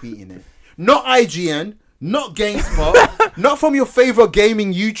retweeting it. Not IGN. Not GameSpot. Not from your favorite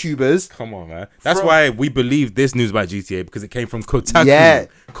gaming YouTubers. Come on, man. That's why we believe this news about GTA, because it came from Kotaku. Yeah.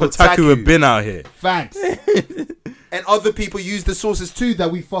 Kotaku have been out here. Facts. And other people use the sources too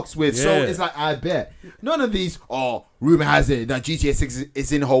that we fucks with. Yeah. So it's like, I bet. None of these, rumor has it that GTA 6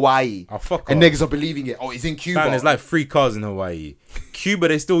 is in Hawaii. Oh, fuck and off. Niggas are believing it. Oh, it's in Cuba. Man, there's like 3 cars in Hawaii. Cuba,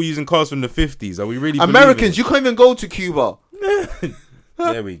 they're still using cars from the 50s. Are we really Americans, you can't even go to Cuba.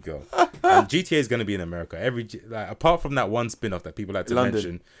 There we go. And GTA is going to be in America. Apart from that one spin-off that people like to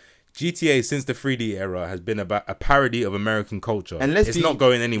mention, GTA since the 3D era has been about a parody of American culture. And it's not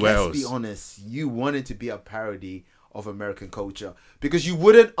going anywhere else. Let's be honest. You want it to be a parody of American culture because you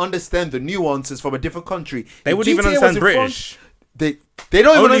wouldn't understand the nuances from a different country. They wouldn't even understand British. They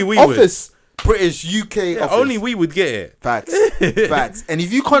don't even office British, UK office. Only we would get it. Facts. Facts. And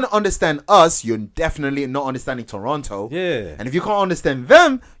if you can't understand us, you're definitely not understanding Toronto. Yeah. And if you can't understand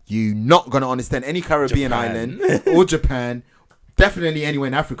them, you're not going to understand any Caribbean island or Japan. Definitely anywhere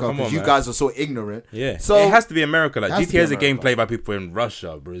in Africa because you guys are so ignorant. Yeah. So it has to be America. Like GTA is a game played by people in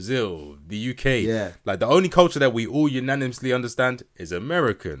Russia, Brazil, the UK. Yeah. Like the only culture that we all unanimously understand is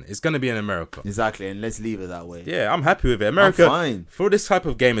American. It's going to be in America. Exactly. And let's leave it that way. Yeah, I'm happy with it. America, fine. For this type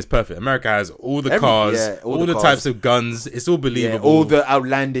of game, is perfect. America has all the cars, all the types of guns. It's all believable. Yeah, all the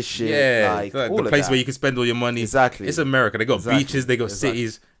outlandish shit. Yeah. Like the place where you can spend all your money. Exactly. It's America. They got beaches. They got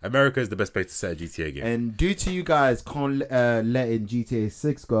cities. America is the best place to set a GTA game. And due to you guys can't letting GTA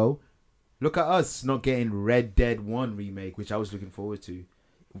 6 go, look at us not getting Red Dead 1 remake, which I was looking forward to.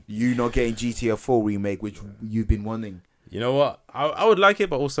 You not getting GTA 4 remake, which you've been wanting. You know what? I would like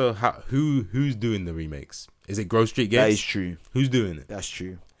it, but also who's doing the remakes? Is it Grove Street Games? That is true. Who's doing it? That's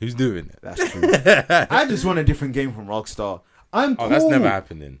true. Who's doing it? That's true. I just want a different game from Rockstar. I'm cool that's never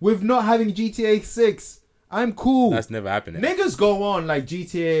happening. With not having GTA 6. I'm cool. That's never happening. Niggas go on like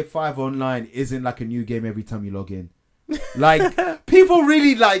GTA 5 Online isn't like a new game every time you log in. Like, people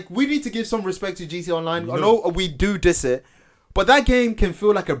really like, we need to give some respect to GTA Online. I know we do diss it, but that game can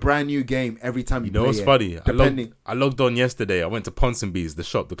feel like a brand new game every time you play it. You know what's funny? I logged on yesterday. I went to Ponsonby's, the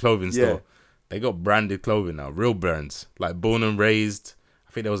shop, the clothing store. They got branded clothing now, real brands, like Born and Raised.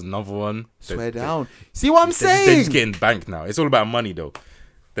 I think there was another one. Swear down. See what I'm saying? They're just getting banked now. It's all about money, though.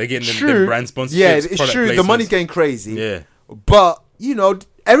 They're getting the brand sponsorships. Yeah, it's true. Placements. The money's getting crazy. Yeah. But, you know,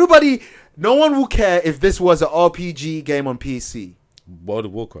 everybody, no one will care if this was an RPG game on PC. World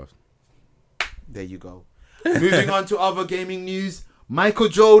of Warcraft. There you go. Moving on to other gaming news. Michael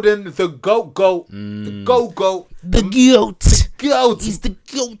Jordan, the GOAT. The GOAT. The GOAT. GOAT. He's the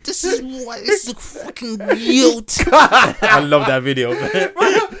GOAT. This is what is the fucking GOAT. I love that video. That's the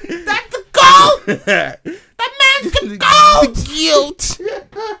GOAT. That man's the GOAT. The GOAT.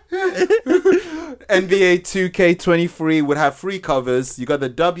 NBA 2K23 would have 3 covers. You got the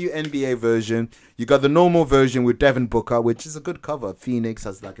WNBA version. You got the normal version with Devin Booker, which is a good cover. Phoenix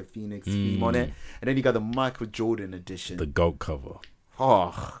has like a Phoenix theme on it. And then you got the Michael Jordan edition. The GOAT cover.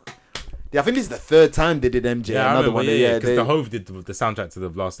 Oh, yeah, I think this is the 3rd time they did MJ. Yeah, another one. Yeah, because the Hove did the soundtrack to the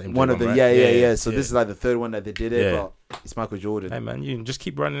last MJ one of them. Right? Yeah. So this is like the 3rd one that they did it, but it's Michael Jordan. Hey man, you can just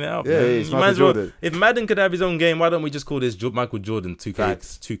keep running it out. Yeah, it's Michael Jordan. If Madden could have his own game, why don't we just call this Michael Jordan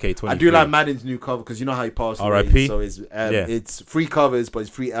 2K23? I do like Madden's new cover because you know how he passed away. R.I.P. So it's 3 covers, but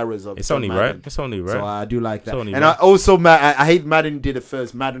it's 3 errors of. It's only Madden. right. It's only right. So I do like that. And right. I also I hate Madden did it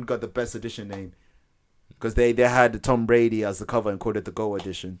first. Madden got the best edition name. Because they had Tom Brady as the cover and called it the GOAT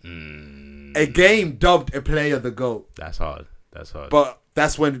edition. A game dubbed a player the GOAT. That's hard. But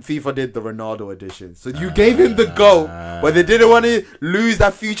that's when FIFA did the Ronaldo edition. So you gave him the GOAT, but they didn't want to lose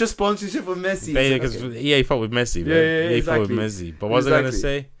that future sponsorship of Messi. Because EA fought with Messi. Yeah, EA fought with Messi. But what was I going to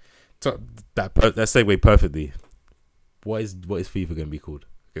say? That segue perfectly. What is FIFA going to be called?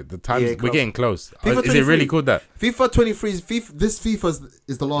 The times Yeah, we're getting close. FIFA Is it really 23. called that? FIFA 23 is this FIFA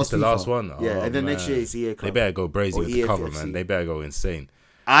is the last. It's the FIFA. last one. Yeah, Oh, and then next man. year it's EA Club. They better go brazy Or with the cover, EFFC. man. They better go insane.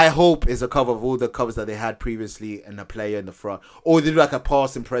 I hope it's a cover of all the covers that they had previously and a player in the front, or they do like a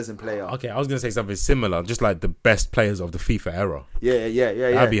past and present player. Okay, I was gonna say something similar, just like the best players of the FIFA era. Yeah.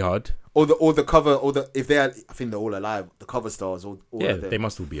 That'd be hard. Or the cover, or the if they are, I think they're all alive. The cover stars, all Yeah, of them. they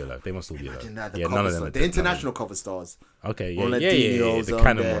must all be alive. Imagine that, Yeah, cover none of them. stars. are The dead, international cover stars. Okay, All yeah. Ronaldinho's The on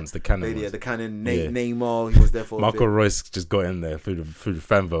canon there. ones. The canon Yeah, ones. the canon. Yeah. Neymar, he was there for a Marco bit. Royce just got in there through the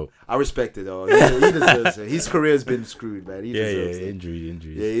fan vote. I respect it though. He deserves it. His career's been screwed, man. He Yeah, deserves it. injury.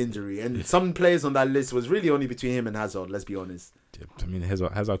 Yeah, injury. And some players on that list was really only between him and Hazard. Let's be honest. I mean,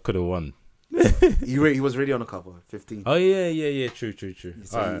 Hazard could have won. He was really on the cover. 15. Oh yeah. True.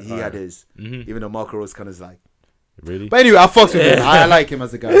 So Alright, he had alright. his. Mhm. Even though Marco Rose kind of like. Really? But anyway, I fucks with him. I like him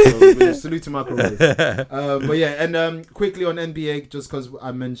as a guy. So salute to Marco Rose. But yeah, and quickly on NBA, just because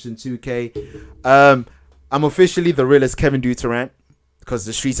I mentioned 2K, I'm officially the realest Kevin Durant because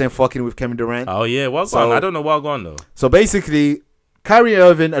the streets ain't fucking with Kevin Durant. Oh yeah, well So- gone. I don't know well gone though. So basically, Kyrie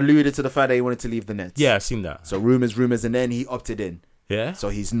Irving alluded to the fact that he wanted to leave the Nets. Yeah, I've seen that. So rumors, and then he opted in. Yeah. So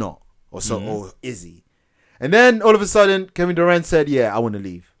he's not, or is he? And then all of a sudden, Kevin Durant said, "Yeah, I want to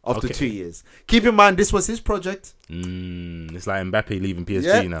leave after Okay. 2 years." Keep in mind, this was his project. It's like Mbappe leaving PSG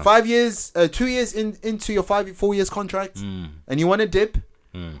Yeah, now. 5 years, 2 years into your 4 years contract, and you want to dip.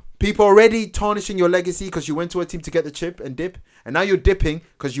 People already tarnishing your legacy because you went to a team to get the chip and dip, and now you're dipping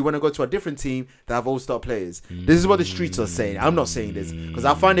because you want to go to a different team that have all-star players. This is what the streets are saying. I'm not saying this because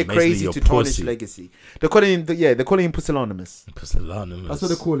I find it Basically, crazy you're to tarnish pussy. legacy. They're calling him, they're calling him pusillanimous. Pusillanimous. That's what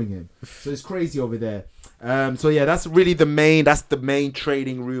they're calling him. So it's crazy over there. So yeah, that's the main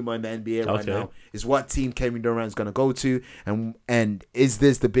trading rumor in the NBA right Okay. now. Is what team Kevin Durant's gonna go to, and is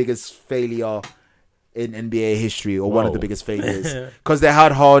this the biggest failure in NBA history, or one of the Whoa. biggest failures? Because they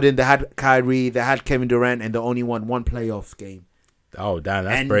had Harden, they had Kyrie, they had Kevin Durant, and they only won one playoff game. Oh damn,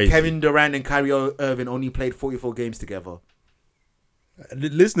 that's And crazy. Kevin Durant and Kyrie Irving only played 44 games together.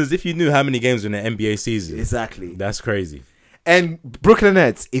 Listeners, if you knew how many games in the NBA season, Exactly. that's crazy. And Brooklyn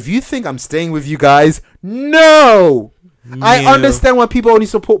Nets, if you think I'm staying with you guys, no. I Yeah. understand why people only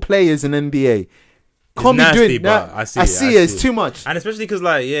support players in NBA. Can't be nasty, doing but that. I see I it, see I it. see It's it. too much. And especially because,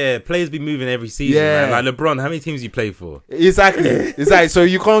 players be moving every season. Yeah. Man. Like LeBron, how many teams you play for? Exactly. So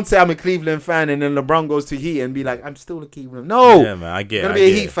you can't say I'm a Cleveland fan and then LeBron goes to Heat and be like, I'm still a Cleveland. No. Yeah, man, I get I'm it. gonna I be a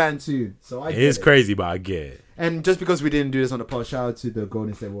get Heat it. fan too. So I It get is it. crazy, but I get it. And just because we didn't do this on the pod, shout out to the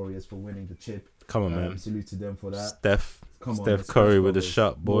Golden State Warriors for winning the chip. Come on, man. Salute to them for that. Steph Come on, Steph let's Curry smash with the brothers.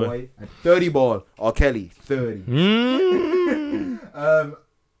 shot, boy. And 30 ball. R. Kelly, 30.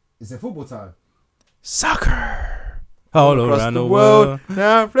 Is it football time? Soccer. All Across around the world.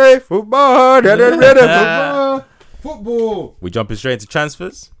 Now play football. Football. Football. We jumping straight into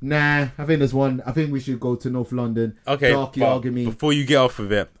transfers? Nah, I think there's one. I think we should go to North London. Okay, Darky but Argume. before you get off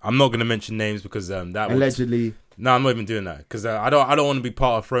of it, I'm not going to mention names because that would... Allegedly. No, I'm not even doing that because I don't want to be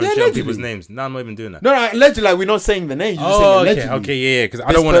part of throwing Yeah, shit on allegedly. people's names. No, I'm not even doing that. No, allegedly, like, we're not saying the name. You're just saying Oh, okay, allegedly. yeah, because I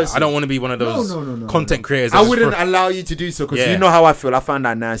This don't want to. person. I don't want to be one of those No, content creators. I that just wouldn't throw- allow you to do so because Yeah. you know how I feel. I find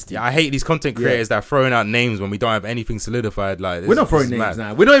that nasty. Yeah, I hate these content creators that are throwing out names when we don't have anything solidified. Like We're not throwing this is names mad.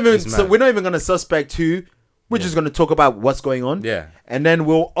 now. We're not even. It's mad. We're not even gonna suspect who. We're just gonna talk about what's going on. Yeah, And then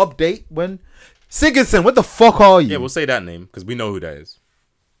we'll update when. Sigurdsson, what the fuck are you? yeah, we'll say that name because we know who that is.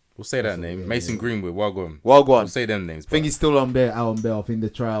 We'll say that name. Mason Greenwood. Well gone. Well, go on. We'll say them names. I think But, he's still out on bail. I think the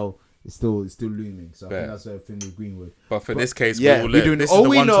trial is still looming. So I Bet. think that's the thing with Greenwood. but for this case, yeah, we will we're let, doing- this all is the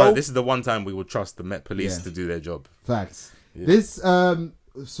we one know- time. This is the one time we will trust the Met Police Yeah. to do their job. Facts. Yeah. This so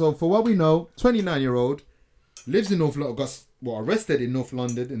for what we know, 29-year-old lives in North London. Got arrested in North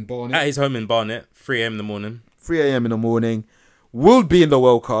London in Barnet. At his home in Barnet, 3 a.m. in the morning. 3 a.m. in the morning. Will be in the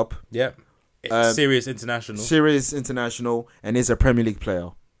World Cup. Yep. Serious international. Serious international, and is a Premier League player.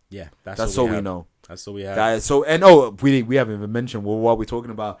 Yeah, That's all we have. know. That's all we have. Guys, so and we haven't even mentioned what we're talking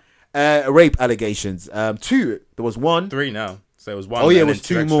about. Rape allegations. 2. There was 1. 3 now. So it was 1. Oh, yeah, and it was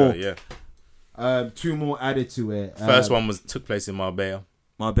then 2 extra, more. Yeah. 2 more added to it. First one took place in Marbella.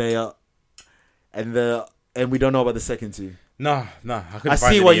 Marbella, and we don't know about the second 2. No, I couldn't I find see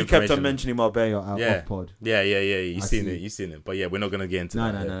any why you kept on information. mentioning Marbella out Yeah. off pod. Yeah. You I seen see. it. You seen it. But yeah, we're not gonna get into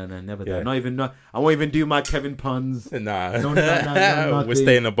No, that. never Yeah. that. Not even. I won't even do my Kevin puns. Nah. No, We're nothing.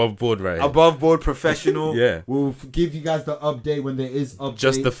 staying above board right here. Above board professional. Yeah. We'll give you guys the update when there is update.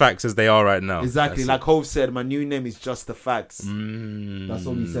 Just the facts as they are right now. Exactly. That's Like Hove said, my new name is Just the Facts. That's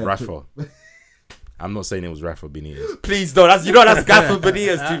all he said. Rafa. I'm not saying it was Rafa Benitez. Please don't. That's Gaffer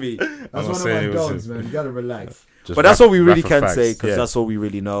Benitez to me. That's I'm not one of saying my it was dogs, man. You gotta relax. Just But that's what we really Rafa can facts. say because Yeah. that's all we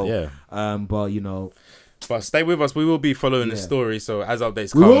really know. Yeah. But you know, But stay with us. We will be following the story. So as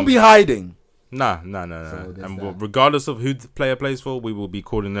updates We come, won't be hiding. Nah. And regardless of who the player plays for, we will be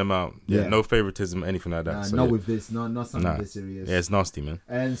calling them out. Yeah. No favoritism, anything like that. Nah, so, not with this. Not something this serious. Yeah, it's nasty, man.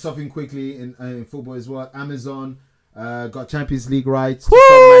 And something quickly in football as well. Amazon got Champions League rights to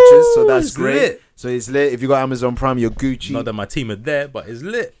some matches, so that's great. Lit. So it's lit. If you got Amazon Prime, you're Gucci. Not that my team are there, but it's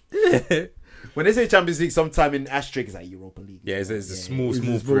lit. When they say Champions League, sometime in asterisk is like Europa League. Yeah, it's a small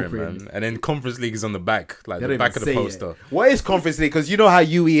print, man. And then Conference League is on the back, like the back of the poster. What is Conference League? Because you know how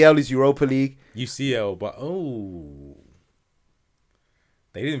UEL is Europa League. UCL, but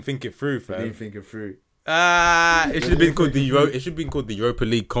they didn't think it through, fam. They didn't think it through. It should have been called It should have been called the Europa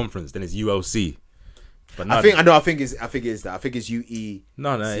League Conference. Then it's ULC. But I think it's UE.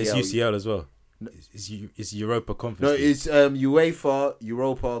 No, it's UCL as well. It's Europa Conference. No, League. it's UEFA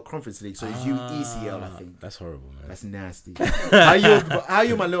Europa Conference League. So it's UECL, I think. That's horrible, man. That's nasty. how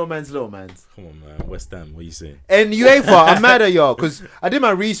you my little man's? Come on, man. West Ham, what you saying? And UEFA, I'm mad at y'all because I did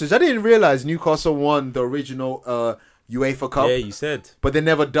my research. I didn't realize Newcastle won the original UEFA Cup. Yeah, you said. But they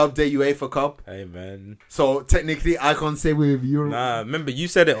never dubbed it UEFA Cup. Hey, man. So technically, I can't say with Europe. Nah, remember you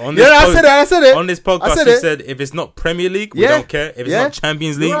said it on this I said it. On this podcast, you said if it's not Premier League, we don't care. If it's not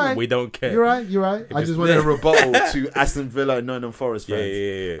Champions League, we don't care. You're right. I just wanted a rebuttal to Aston Villa and Nottingham Forest fans.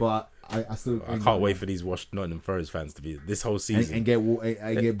 Yeah. But I still... I can't wait for these washed Nottingham Forest fans to be this whole season. And get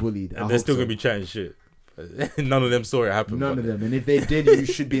bullied. And they're still going to be chatting shit. None of them saw it happen. None of them. And if they did, you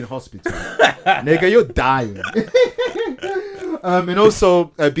should be in hospital. Nigga, you're dying. And also,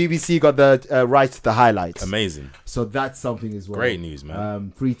 BBC got the rights to the highlights. Amazing. So that's something as well. Great news,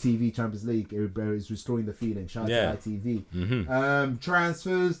 man. Free TV, Champions League. Everybody is restoring the feeling. Shout out to ITV. Mm-hmm.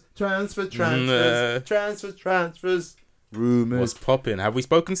 Transfers. Rumors. What's popping? Have we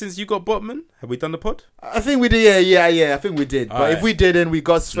spoken since you got Botman? Have we done the pod? I think we did. Yeah. I think we did. But if we didn't, we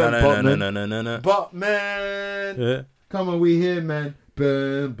got Sven Botman. No. Botman. Yeah. Come on, we here, man.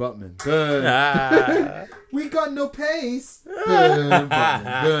 Burn, Botman. Burn. We got no pace. Burn,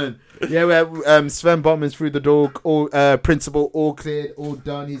 Botman. Burn. Yeah, we have Sven Botman's through the door. All principal, all cleared, all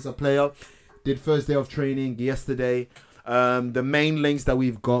done. He's a player. Did first day of training yesterday. The main links that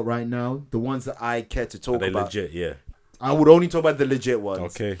we've got right now, the ones that I care to talk about. Legit, yeah. I would only talk about the legit ones.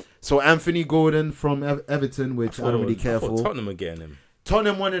 Okay. So Anthony Gordon from Everton, which I don't really care for. Tottenham are getting him.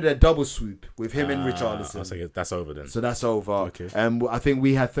 Tottenham wanted a double swoop with him and Richarlison. So that's over then. So that's over. Okay. I think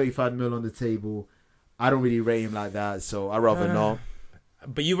we had 35 mil on the table. I don't really rate him like that, so I'd rather not.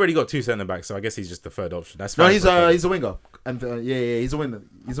 But you've already got two centre backs, so I guess he's just the third option. That's fine. No, he's a winger. And he's a winner.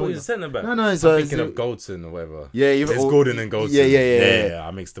 He's a winger. He's a centre back. No, I'm thinking of Goldson or whatever. Yeah, it's Gordon and Goldson. Yeah. I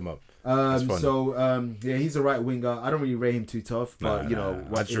mixed them up. He's a right winger. I don't really rate him too tough, but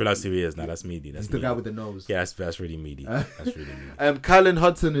I just realised who he is now. That's meaty. That's the guy with the nose. Yeah, that's really meaty. That's really meaty. Kylan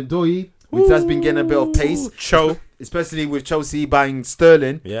Hudson and Doyi, which has been getting a bit of pace, especially with Chelsea buying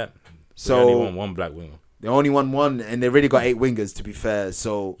Sterling. Yeah. So they only want one black winger. They only want one, and they already got 8 wingers. To be fair,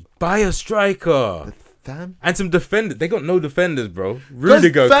 so buy a striker. Fam? And some defenders. They got no defenders, bro.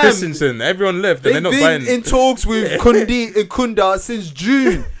 Rudiger, Christensen, everyone left, and they're not buying. They've been in talks with Kunda since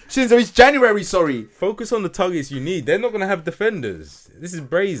June. Since January, sorry. Focus on the targets you need. They're not gonna have defenders. This is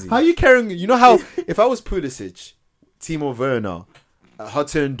brazy. How are you carrying? You know how if I was Pulisic, Timo Werner,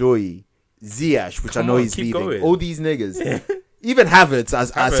 Hudson Doyi, Ziyech, which I know he's leaving, going. all these niggas, even Havertz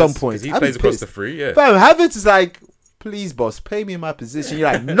at some point, he plays across the free. Yeah, fam, Havertz is like, please, boss, play me in my position.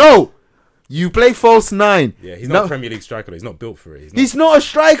 You're like, no. You play false 9. Yeah, he's not a Premier League striker. He's not built for it. He's not a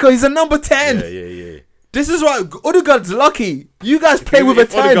striker. He's a number 10. Yeah. This is why Odegaard's lucky. You guys play with a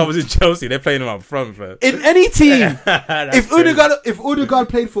 10. Odegaard was in Chelsea. They're playing him up front, fam. In any team. if Odegaard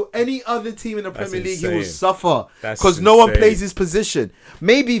played for any other team in the Premier League, he will suffer. Because no one plays his position.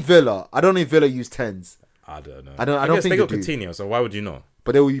 Maybe Villa. I don't know if Villa use 10s. I don't know. I don't think they got Coutinho, so why would you not?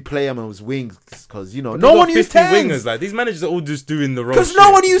 But they will play him as wings because, no one used 10s. Wingers, like, these managers are all just doing the wrong shit. Because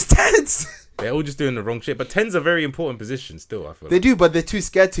no one used 10s. They're all just doing the wrong shit. But 10's a very important position still, I feel. They do, but they're too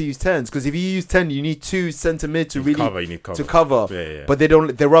scared to use 10s. Because if you use 10, you need 2 centre mid to really... You need cover. To cover. Yeah. But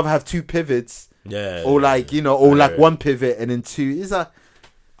they rather have 2 pivots. Yeah. Or one pivot and then 2. It's like...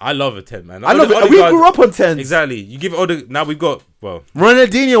 I love a 10, man. I love it. We grew up on 10s. Exactly. You give now we've got,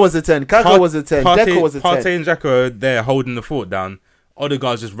 Ronaldinho was a 10. Kaká was a 10. Deco was a 10. Partey and Xhaka are there holding the fort down.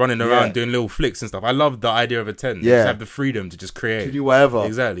 Odegaard's just running around doing little flicks and stuff. I love the idea of a 10. You just have the freedom to just create. To do whatever.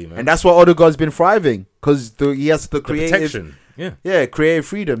 Exactly, man. And that's why Odegaard's been thriving. Because he has the creative... protection. Yeah, creative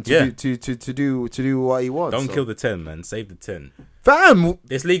freedom to Yeah. do what he wants. Don't so. kill the 10, man. Save the 10. Fam.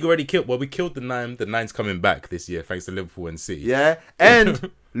 This league already killed. Well, we killed the 9. The 9's coming back this year thanks to Liverpool and City. Yeah, and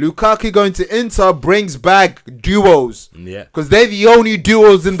Lukaku going to Inter brings back duos. Yeah. Because they're the only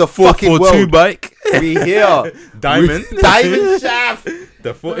duos in the fucking 4-4-2 world. bike. We here. Diamond. Diamond shaft.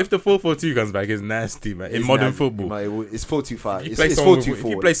 If the 4-4-2 comes back, it's nasty, man. In It's modern nasty. football. It's 4-2-5. If you It's play someone with- 4-2-4. if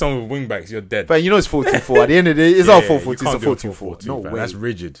you play someone with wing backs, you're dead. But you know it's 4-2-4. At the end of the day, it's not 4-4-2. you It's can't a do a 4-2-4. 4-4-2, No fam. way. That's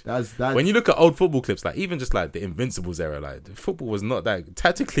rigid. That's When you look at old football clips, like even just like the Invincibles era, like the football was not that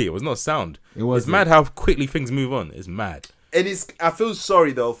tactically. It was not sound. wasn't. It's mad how quickly things move on. It's mad. And I feel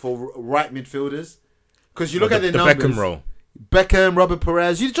sorry though for right midfielders because you look at the the numbers. Beckham role. Beckham, Robert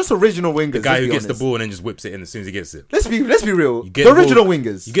Perez, you're just original wingers. The guy let's who be gets the honest. ball and then just whips it in as soon as he gets it. Let's be real. You get The the original ball-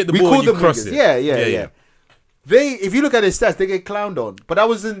 wingers. you get the we ball call and you them cross wingers. it. Yeah. Yeah. If you look at their stats, they get clowned on. But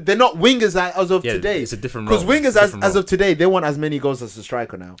they're not wingers as of Yeah, today. it's a different Because role. wingers It's a different as role. of today, they want as many goals as a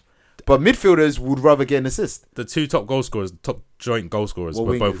striker now. But midfielders would rather get an assist. The 2 top goal scorers, top joint goal scorers, Well,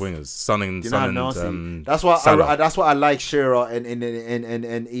 were both wingers. wingers. Son and You know how nasty. That's why Salah. that's why I like Shearer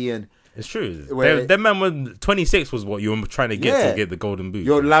and Ian. It's true. Where- That man was 26 was what you were trying to get to get the golden boot.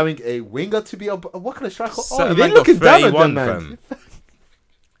 You're allowing a winger to be what kind of striker? Certain Oh, man they're got looking down at them, 31, man. fam.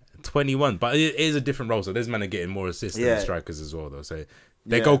 21, but it is a different role. So there's men are getting more assists than the strikers as well, though. So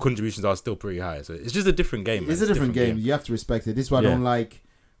their goal contributions are still pretty high. So it's just a different game. Man. It's a different game. You have to respect it. This is why I don't like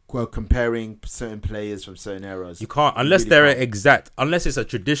comparing certain players from certain eras. You can't unless they're exact. Unless it's a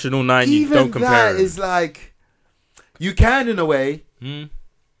traditional 9, you Even don't compare. that is like you can in a way, Mm.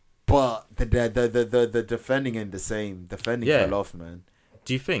 but the defending ain't the same. Defending fell off, man.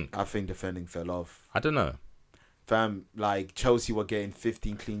 Do you think? I think defending fell off. I don't know. Fam, like Chelsea were getting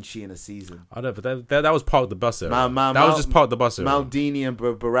 15 clean sheet in a season. I don't know, but that was part of the bus era. Man, that was just part of the bus era. Maldini and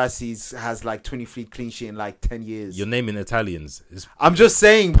Barasi's has like 23 clean sheet in like 10 years. You're naming Italians. I'm just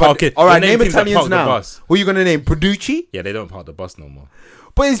saying. Park it. All right, You're naming name teams that Italians park the now. bus. Who are you gonna name? Producci? Yeah, they don't park the bus no more.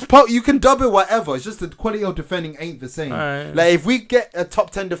 But you can dub it whatever. It's just the quality of defending ain't the same. Alright. Like if we get a top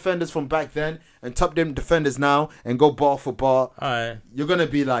 10 defenders from back then and top 10 defenders now and go bar for bar, Alright. you're gonna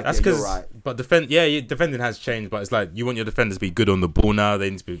be like, That's yeah, because, you're right. but defending has changed. But it's like you want your defenders to be good on the ball now. They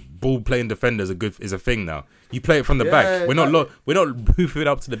need to be ball playing defenders is a thing now. You play it from the back. We're not hoofing it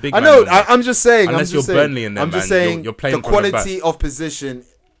up to the big. I man know. no more. I'm just saying. Unless I'm just you're saying, Burnley in there, I'm just man, saying you're playing the from the quality of position.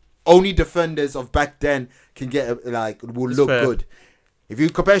 Only defenders of back then can get will look fair. good. If you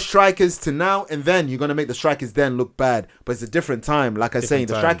compare strikers to now and then, you're gonna make the strikers then look bad. But it's a different time. Like I was saying,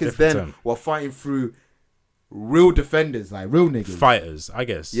 the strikers then were fighting through real defenders, like real niggas, fighters. I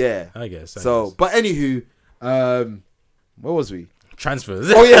guess. Yeah, I guess. But anywho, where was we?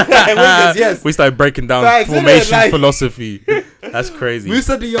 Transfers. Oh yeah, wingers, yes. We started breaking down Facts, innit? formation Like- philosophy. That's crazy.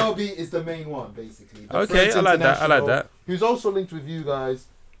 Musa Diaby is the main one, basically. The Okay, French I like that. I like international, that. Who's also linked with you guys,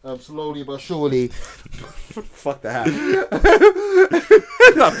 slowly but surely. Fuck the hat.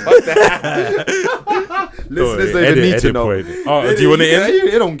 No, fuck the hat. Listeners don't even need to know. Oh, do you want it in?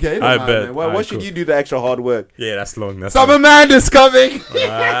 They don't care. They don't I mind, bet. man. Why Alright, should cool. you do the extra hard work? Yeah, that's long. That's Summer long. Madness coming.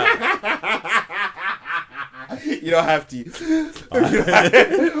 Alright. You don't have to.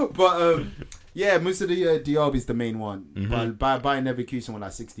 But yeah, Musa Diaby is the main one. Mm-hmm. But buying Leverkusen with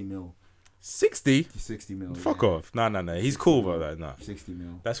like 60 mil. 60? 60 mil. Fuck yeah. off. No. He's cool about that. No. 60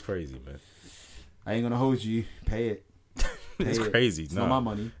 mil. That's crazy, man. I ain't gonna hold you. Pay it. It's crazy. It's No. not my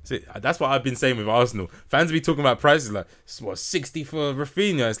money. See, that's what I've been saying with Arsenal. Fans be talking about prices like, what, 60 for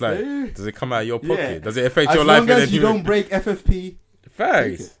Rafinha? It's like, does it come out of your pocket? Yeah. Does it affect As your life? long in as any you don't break FFP, take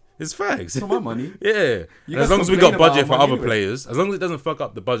Facts. it. It's facts. it's not my money. Yeah. You And as guys long as we complain got about budget for our money other anyway. players, as long as it doesn't fuck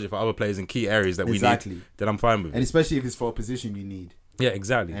up the budget for other players in key areas that we Exactly. need, then I'm fine with And it. especially if it's for a position you need. Yeah,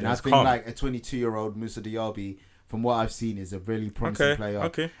 exactly. And Then I it's think calm. like a 22-year-old Musa Diaby, from what I've seen, is a really promising player.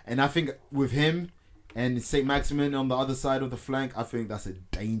 Okay. And I think with him and St. Maximin on the other side of the flank, I think that's a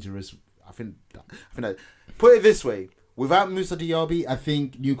dangerous. I think that, put it this way: without Musa Diaby, I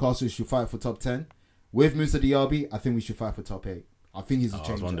think Newcastle should fight for top 10. With Musa Diaby, I think we should fight for top 8. I think he's a I was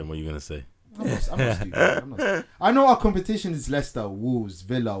changer. wondering what you were going to say. I'm not stupid. I'm not stupid. I know our competition is Leicester, Wolves,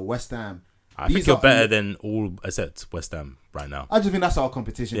 Villa, West Ham. I think you're better than all except West Ham right now. I just think that's our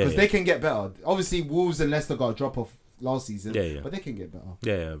competition because Yeah. they can get better. Obviously, Wolves and Leicester got a drop off last season, Yeah. but they can get better.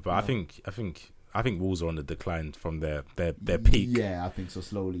 Yeah, but I think Wolves are on the decline from their peak. Yeah, I think so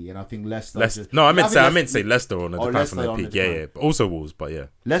slowly, and I think Leicester. I meant to say Leicester on the decline Leicester from their on the peak. Yeah, decline. yeah, but also Wolves, but yeah.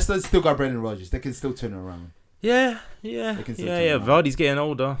 Leicester's still got Brendan Rodgers. They can still turn it around. Yeah. can still turn around. Vardy's getting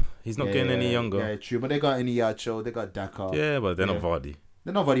older. He's not getting any younger. Yeah, true. But they got Iniacho, they got Dakar. Yeah, but they're not Yeah. Vardy.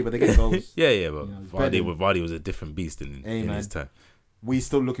 They're not Vardy, but they get goals. Yeah, but You know, it's better than- Vardy was a different beast in Hey, his man. time. We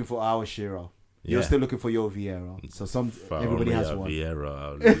still looking for our Shearer. You're still looking for your Vieira. So everybody has one.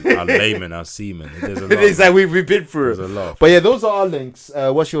 Vieira, our layman, our seaman. There's a lot. It's like we've been through. There's a lot. But yeah, those are our links.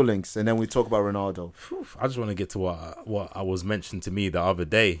 What's your links? And then we talk about Ronaldo. I just want to get to what I was mentioned to me the other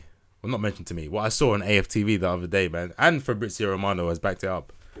day. Well, not mentioned to me. What I saw on AFTV the other day, man. And Fabrizio Romano has backed it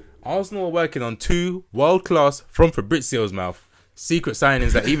up. Arsenal are working on 2 world-class, from Fabrizio's mouth, secret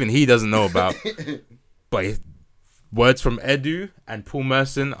signings that even he doesn't know about. But words from Edu and Paul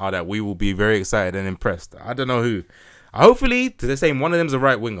Merson are that we will be very excited and impressed. I don't know who. Hopefully, they're saying one of them's a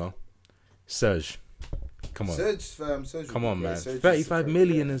right winger. Serge. Come on. Serge Come on, man. Serge 35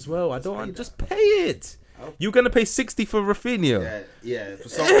 million as well. I don't want. Just pay it. You're going to pay 60 for Rafinha. Yeah, for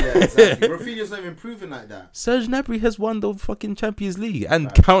some, exactly. Rafinha's not even proven like that. Serge Gnabry has won the fucking Champions League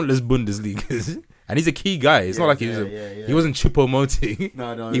and countless Bundesligas. And he's a key guy. It's not like he wasn't Choupo-Moting.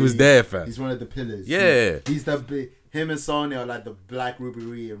 No. He was there, fam. He's one of the pillars. Yeah. He's the big... Him and Sonny are like the black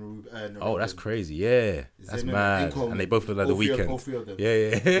Ribéry and oh, that's crazy. Yeah. That's mad. And they both look like the Weekend. All three of them.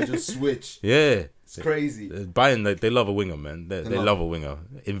 Yeah. They just switch. Yeah. It's crazy. Bayern, they love a winger, man. They love a winger.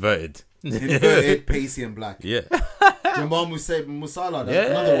 Inverted, pacey and black. Yeah. Jamal Musiala,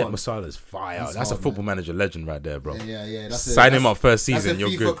 another one. Musiala's fire. That's a football manager legend right there, bro. Yeah. Sign him up first season. You're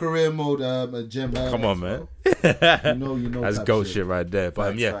good. That's a FIFA career mode, Jim. Come on, man. You know. That's goat shit right there.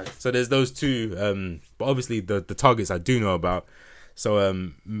 But so there's those 2. But obviously the targets I do know about.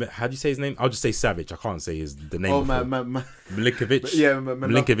 So how do you say his name? I'll just say Savage. I can't say the name. Oh, Milinkovic. Yeah,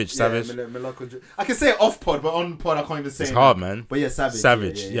 Milinkovic Savage. I can say it off pod, but on pod I can't even say it. It's hard, man. But yeah, Savage.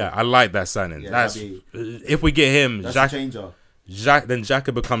 Savage. Yeah, I like that signing. That's if we get him, that's a changer. Then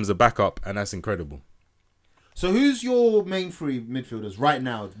Xhaka becomes a backup, and that's incredible. So who's your main 3 midfielders right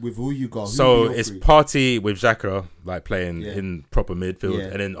now with who you got? So it's Partey with Xhaka like playing in proper midfield,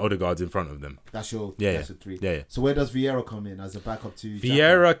 and then Odegaard's in front of them. That's your 3. Yeah. So where does Vieira come in as a backup to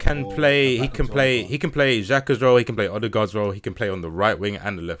Vieira? Can play. He can play. He can play Xhaka's role. He can play Odegaard's role. He can play on the right wing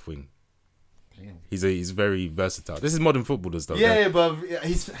and the left wing. He's very versatile. This is modern football, though. Yeah, but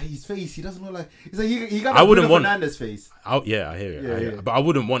his face, he doesn't look like. It's like he got a Bruno Fernandes face. I hear it. But I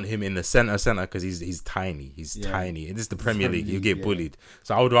wouldn't want him in the centre because he's tiny. He's tiny. It is the Premier League. You get bullied.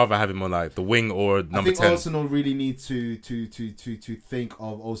 So I would rather have him on like the wing or number 10. I think Arsenal really need to think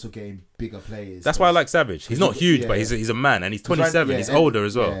of also getting bigger players. That's why I like Savage. He's not huge, but he's a man and he's 27. He's older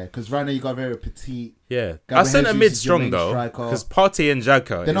as well. Yeah, because right now you got very petite. Yeah, our centre mid strong though, because Partey and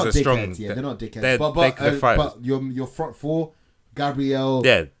Xhaka they're not is a strong. Dickheads, they're not dickheads. But your front 4, Gabriel.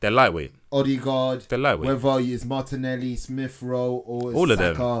 Yeah, they're lightweight. Odegaard. They're lightweight. Whether it's Martinelli, Smith Rowe, or all Saka,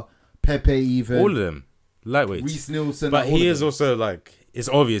 of them. Pepe, even all of them lightweight. Reece Nielsen. But he is also like. It's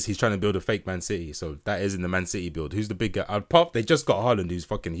obvious he's trying to build a fake Man City, so that is in the Man City build. Who's the big guy? They just got Haaland, who's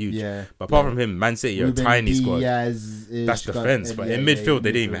fucking huge. Yeah. But apart from him, Man City are a tiny squad. That's defense. But in midfield,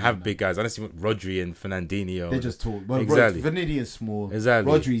 they didn't even have big guys. Unless you want Rodri and Fernandinho. They're just tall. Well, exactly. Vanadian's small.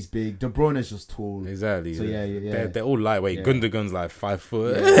 Exactly. Rodri's big. De Bruyne's just tall. Exactly. So yeah. They're all lightweight. Yeah. Gundogan's like 5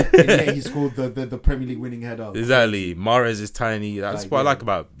 foot. Yeah, he scored the Premier League winning header. Exactly. Mahrez is tiny. That's what I like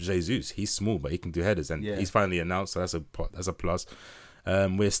about Jesus. He's small, but he can do headers, and he's finally announced. So that's a plus.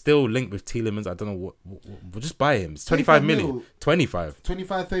 We're still linked with Tielemans. I don't know what we'll just buy him. It's 25 million. 35.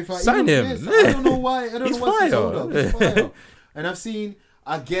 35. Sign him. Yes, I don't know why. He's fire. And I've seen.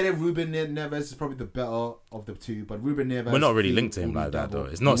 I get it. Ruben Neves is probably the better of the 2, but Ruben Neves. We're not really linked to him like that though.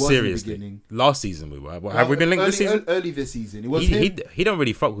 It's not seriously. Last season we were. Have we been linked this season? Early this season. It was him. He don't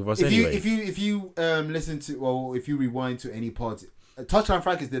really fuck with us anyway. If you listen to if you rewind to any parts. Touchline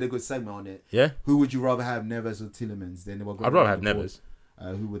Frankers did a good segment on it. Yeah. Who would you rather have, Neves or Tielemans? I'd rather have Neves.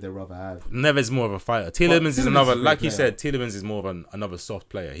 Who would they rather have? Neves is more of a fighter. Tielemans is another, like you said, Tielemans is more of another soft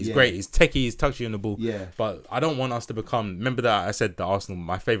player. He's great. He's techie. He's touchy on the ball. Yeah. But I don't want us to become. Remember that I said the Arsenal.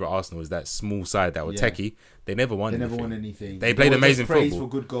 My favorite Arsenal is that small side that were techie. They never won. Anything. They played amazing football. For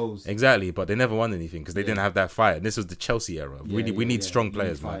good goals. Exactly, but they never won anything because they didn't have that fire. And this was the Chelsea era. We need strong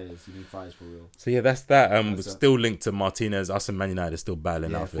players, man. You need fires for real. So yeah, that's that. We're still linked to Martinez. Us and Man United are still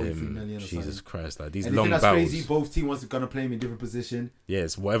battling out for him. Jesus Christ, like these long battles. Crazy. Both teams gonna play him in different position.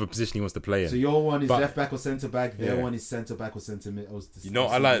 Yes, whatever position he wants to play in. So your one is left back or centre back. Their one is centre back or centre mid. You know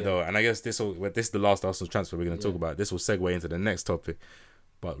what I like though, and I guess this is the last Arsenal transfer we're going to talk about. This will segue into the next topic.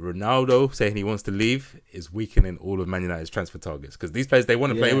 But Ronaldo saying he wants to leave is weakening all of Man United's transfer targets because these players they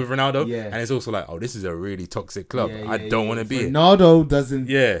want to play with Ronaldo, and it's also like, oh, this is a really toxic club. I don't want to be. Ronaldo doesn't.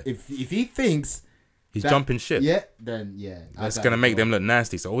 Yeah. If he thinks He's jumping ship. Yeah, then yeah. That's gonna make them look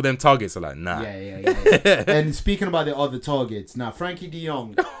nasty. So all them targets are like, nah. Yeah. And speaking about the other targets, now Frankie De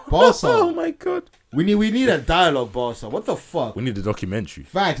Jong, Barca. Oh my god. We need a dialogue, Barca. What the fuck? We need a documentary.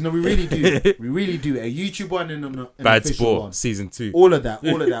 Facts. No, we really do. We really do. A YouTube one and an Bad official Sport one. season 2. All of that.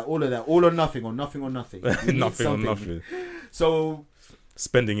 All or nothing. We nothing on need something. nothing. So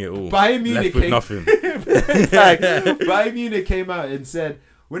Spending it all. Bayern Munich left with nothing. Bayern Munich came out and said,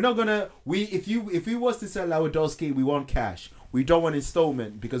 we're not gonna. If we was to sell Lewandowski, we want cash. We don't want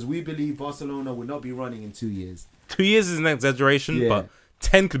installment because we believe Barcelona will not be running in 2 years. 2 years is an exaggeration, but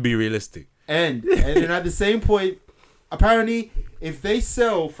 10 could be realistic. And then at the same point, apparently, if they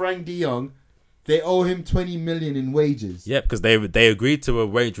sell Frank De Jong, they owe him 20 million in wages. Yeah, because they agreed to a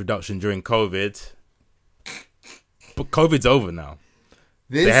wage reduction during COVID, but COVID's over now.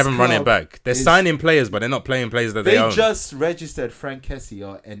 They haven't run it back. They're signing players, but they're not playing players that they own. They just registered Frank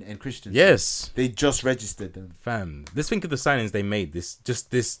Kessie and Christensen. Yes. They just registered them. Fam, let's think of the signings they made this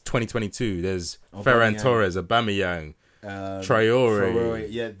 2022. There's Ferran Torres, Aubameyang, Traore.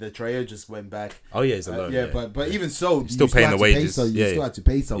 Yeah, the Traore just went back. Oh yeah, he's alone. But even so, still paying the wages. You still had to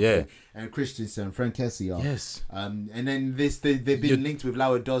pay something. Yeah. And Christensen, Frank Kessie. Yes. And then they've been linked with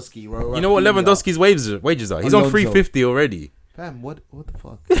Lewandowski. You know what Lewandowski's wages are? He's on 350 already. Fam, what the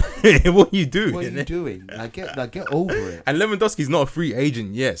fuck? What are you doing? What are you doing? Get over it. And Lewandowski's not a free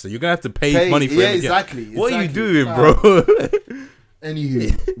agent yet, so you're gonna have to pay money for him. Exactly. What are you doing, bro?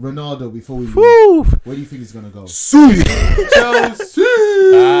 Anywho, Ronaldo. Before we move, where do you think he's gonna go? Chelsea.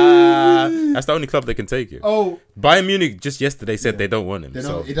 That's the only club they can take you. Oh, Bayern Munich just yesterday said they don't want him.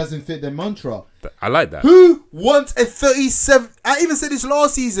 So it doesn't fit their mantra. I like that. Who wants a 37? I even said this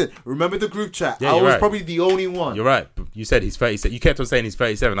last season. Remember the group chat? Yeah, I was right. probably the only one. You're right. You said he's 37. You kept on saying he's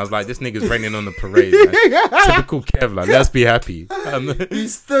 37. I was like, this nigga's raining on the parade. Man. Typical Kev. Like, let's be happy.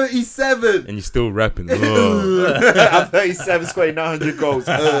 He's 37. And you're still rapping. Oh. I'm 37, scoring 900 goals.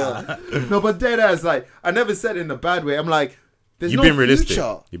 No, but dead ass. Like, I never said it in a bad way. I'm like, there's You've no been realistic.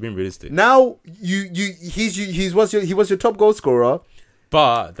 future. You've been realistic. Now he was your top goal scorer.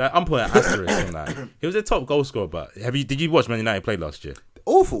 But I'm putting an asterisk on that. He was a top goal scorer, but did you watch Man United play last year?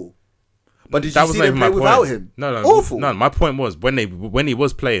 Awful. But did That you was see not them even play my without point. him? No. Awful. No, my point was when he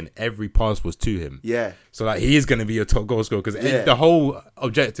was playing, every pass was to him. Yeah. So like he is going to be a top goal scorer because the whole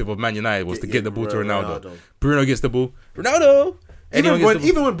objective of Man United was to get the ball to Ronaldo. Bruno gets the ball. Ronaldo. Even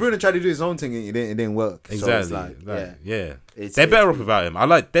when Bruno tried to do his own thing, it didn't work. Exactly. So it's like, yeah. They're better off without him. I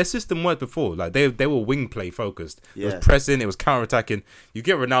like their system worked before. Like they were wing play focused. It was pressing. It was counter attacking. You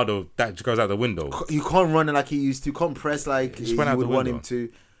get Ronaldo, that goes out the window. You can't run it like he used to. You can't press like you would want him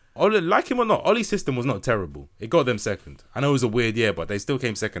to. Like him or not, Ollie's system was not terrible. It got them second. I know it was a weird year, but they still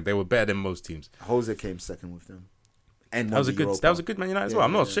came second. They were better than most teams. Jose came second with them. And that was a good Man United as well.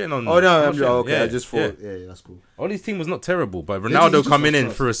 I'm not shitting on. Oh no, okay. I just thought, that's cool. Ollie's team was not terrible, but Ronaldo coming in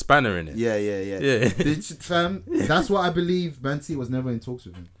threw a spanner in it. Yeah. Fam, that's what I believe. Man City was never in talks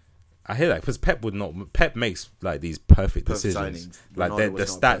with him. I hear that because Pep would not. Pep makes like these perfect decisions. Signings. Like the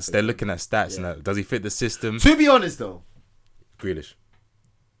stats, perfect. They're looking at stats and that. Does he fit the system? To be honest, though, Grealish.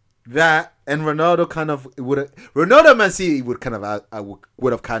 That and Ronaldo kind of Ronaldo Man City would kind of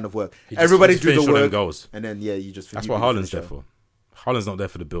would have kind of worked. Everybody do the work, goals. And then you just. That's what Haaland's there for. Haaland's not there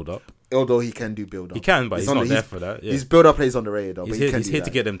for the build up. Although he can do build up, he can, but he's not there for that. Yeah. His build up plays underrated though. He's here to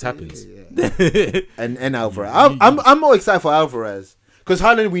get them tappings. And Alvarez, I'm more excited for Alvarez because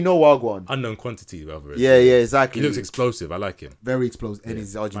Haaland we know Wagwan. Unknown quantity of Alvarez. Yeah, exactly. He looks explosive. I like him. Very explosive, and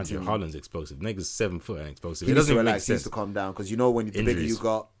he's Argentinian. Haaland's explosive. Nigga's 7 foot and explosive. He doesn't needs to even make relax. He needs sense. to calm down because when the bigger you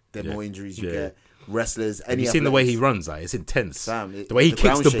got, the more injuries you get. Wrestlers. Have you seen the way he runs? Like it's intense. Fam, the way he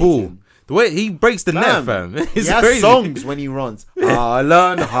kicks the ball. The way he breaks the net, fam. It's he has crazy. songs when he runs.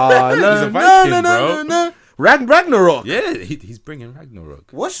 Haaland. He's a Viking, bro. Ragnarok. Yeah, he's bringing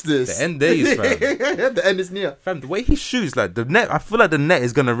Ragnarok. Watch this. The end days, fam. The end is near. Fam, the way he shoots, like the net, I feel like the net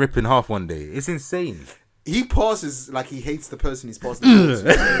is gonna rip in half one day. It's insane. He passes like he hates the person he's passing the ball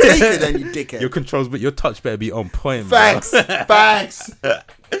to. Take it then, you dickhead. Your controls, but your touch better be on point. Facts.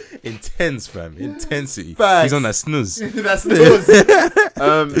 Intense, fam. Intensity. Facts. He's on that snooze. That's snooze.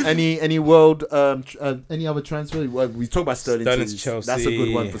 Any world any other transfer? well, we talk about Sterling too. Chelsea. That's a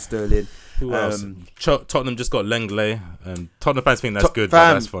good one for Sterling. Who else? Tottenham just got Lenglet. Tottenham fans think that's good,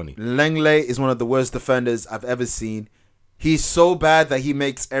 but that's funny. Lenglet is one of the worst defenders I've ever seen. He's so bad that he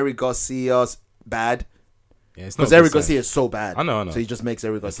makes Eric Garcia bad. Yeah, because Eric Garcia is so bad. I know. So he just makes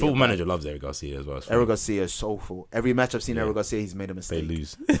Eric Garcia. Full manager loves Eric Garcia as well. Eric Garcia is so full. Every match I've seen Eric Garcia, he's made a mistake. They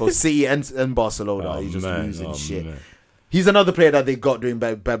lose. For City and Barcelona, he just losing shit. He's another player that they got during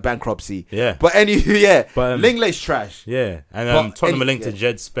bankruptcy. Yeah. But Linglay's trash. Yeah. And Tottenham are linked to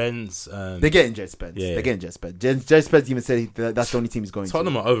Jed Spence. They're getting Jed Spence. Yeah. They're getting Jed Spence. Jed Spence even said that's the only team he's going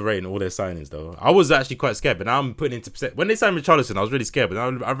Tottenham to. are overrating all their signings, though. I was actually quite scared, but now I'm putting into percent. When they signed Richarlison, I was really scared, but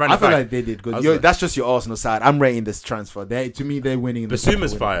now I feel like they did good. That's just your Arsenal side. I'm rating this transfer. To me, they're winning.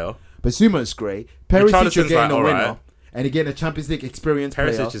 Basuma's fire. Basuma's great. Perisic, you're getting a winner. Right. And again, a Champions League experience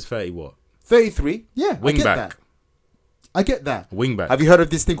player. Perisic is 30 what? 33. Yeah, Wing back. I get that. Wing back. Have you heard of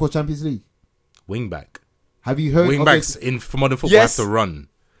this thing called Champions League? Wing back. Have you heard wing backs for modern football have to run?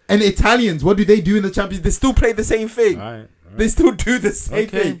 And Italians, what do they do in the Champions? They still play the same thing. All right. They still do the same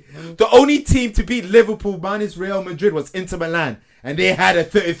thing. The only team to beat Liverpool minus Real Madrid was Inter Milan, and they had a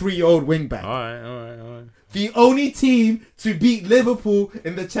 33-year-old wing back. All right. The only team to beat Liverpool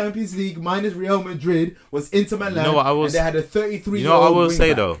in the Champions League minus Real Madrid was Inter Milan, and they had a 33-year-old wing back. You know what I will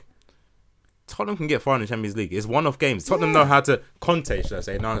say though? Tottenham can get far in the Champions League. It's one-off games. Tottenham know how to should I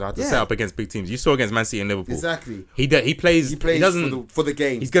say? Know how to set up against big teams. You saw against Man City and Liverpool. Exactly. He plays. He doesn't for the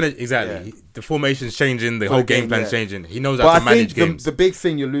game. He's gonna the formation's changing. The whole game plan's changing. He knows how to manage games. The big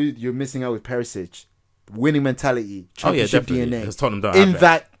thing you're missing out with Perisic, winning mentality, championship DNA. Because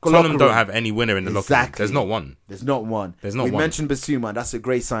Tottenham don't have any winner in the locker room. There's not one. We mentioned Basuma. That's a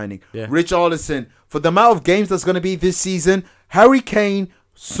great signing. Yeah. Richarlison, for the amount of games that's going to be this season, Harry Kane,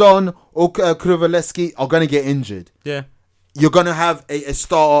 Son, or Kulusevski are going to get injured. Yeah. You're going to have a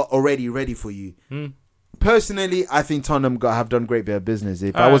starter already ready for you. Personally, I think Tottenham have done great bit of business.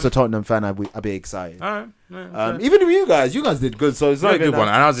 If I was a Tottenham fan, I'd be excited. Even with you guys did good. So it's not a good one.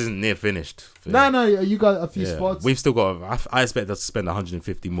 And ours isn't near finished. No, you got a few spots. We've still got. I expect us to spend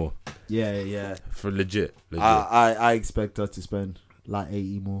 150 more. Yeah. For legit. I expect us to spend like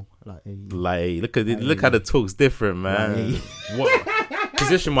 80 more. Like 80. Look how the talk's different, man.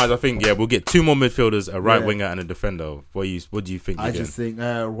 Position wise, I think we'll get 2 more midfielders, a right winger and a defender. What do you think? I just think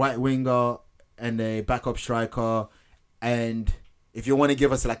right winger and a backup striker, and if you want to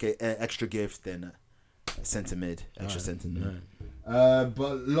give us like an extra gift, then a centre mid, centre mid.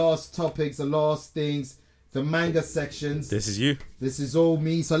 But last topics, the last things, the manga sections. This is you. This is all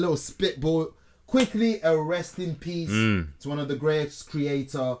me. So a little spitball. Quickly, a rest in peace to one of the greatest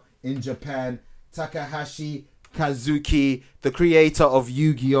creator in Japan, Takahashi Kazuki, the creator of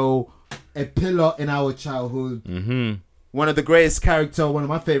Yu-Gi-Oh, a pillar in our childhood. One of the greatest character, one of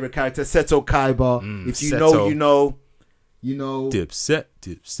my favorite characters, Seto Kaiba. If you know, you know. You know.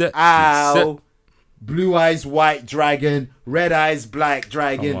 Dipset. Ow. Blue Eyes White Dragon, Red Eyes Black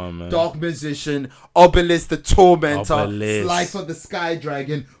Dragon, Dark Musician, Obelisk the Tormentor, Slifer the Sky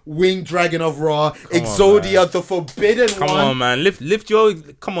Dragon, Winged Dragon of Ra, Exodia the Forbidden One. Come on, man. Lift your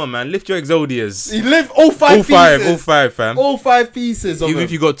Exodias. You lift all five pieces. All five, fam. All 5 pieces. Even if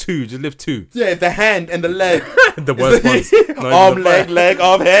you got 2, just lift 2. Yeah, the hand and the leg. The worst ones. Arm, leg,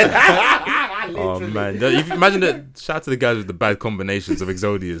 arm, head. Oh man! Imagine that. Shout out to the guys with the bad combinations of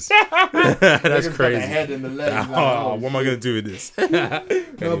Exodias. That's crazy. The head and the leg. What am I gonna do with this?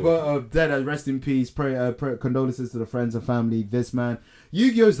 No, but dead. Rest in peace. Condolences to the friends and family. This man,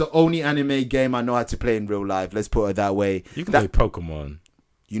 Yu-Gi-Oh is the only anime game I know how to play in real life. Let's put it that way. You can play Pokemon.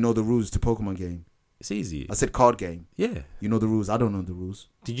 You know the rules to Pokemon game. It's easy. I said card game. Yeah. You know the rules. I don't know the rules.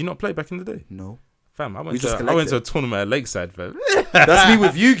 Did you not play back in the day? No. Fam, I went to a tournament at Lakeside, fam. That's me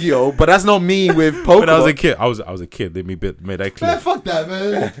with Yu-Gi-Oh, but that's not me with Pokemon. When I was a kid, I was a kid. They made that clear. Man, fuck that,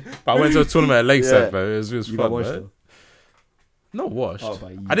 man. But I went to a tournament at Lakeside, fam. It was fun, got washed, man. Not washed.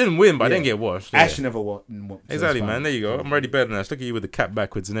 I didn't win, but I didn't get washed. Ash never won. Exactly, man. There you go. I'm already better than Ash. Look at you with the cap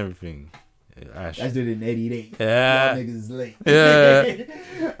backwards and everything. Ash. Ash did it in 88. Yeah. Y'all niggas is late.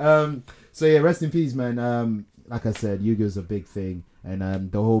 Yeah. So yeah, rest in peace, man. Like I said, Yu-Gi-Oh's a big thing.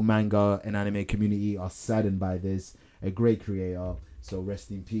 And the whole manga and anime community are saddened by this. A great creator. So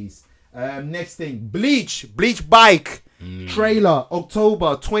rest in peace. Next thing, Bleach Bike trailer,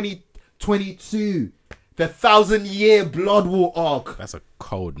 October 2022. The 1,000-year Blood War arc. That's a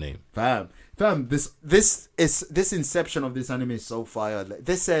cold name, fam. This inception of this anime is so fire. Like,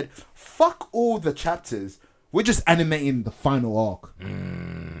 they said, fuck all the chapters. We're just animating the final arc.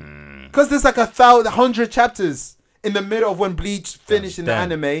 Because there's like 100 chapters in the middle of when Bleach finished in the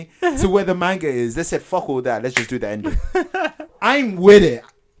anime to where the manga is. They said, fuck all that. Let's just do the ending. I'm with it.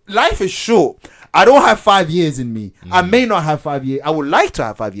 Life is short. I don't have 5 years in me. I may not have 5 years. I would like to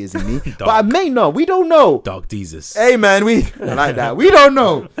have 5 years in me, but I may not. We don't know. Dark Jesus. Hey, man, I like that. We don't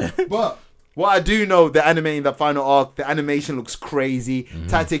know. But what I do know, the anime in the final arc, the animation looks crazy.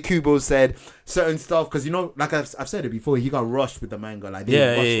 Tate Kubo said certain stuff, because, you know, like I've said it before, he got rushed with the manga. Like, they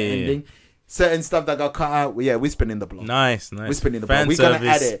didn't rush the ending. Certain stuff that got cut out, we're spinning the block. Nice. We're spinning the block. We're going to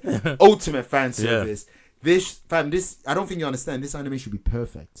add it. Ultimate fan service. This I don't think you understand. This anime should be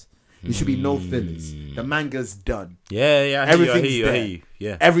perfect. It should be no fillers. The manga's done. Yeah. I hear you.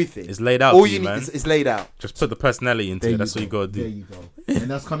 Yeah. Everything. It's laid out. All for you need man. is laid out. Just put the personality into it. That's what you gotta do. There you go. And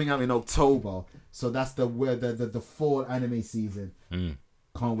that's coming out in October. So that's the fall anime season.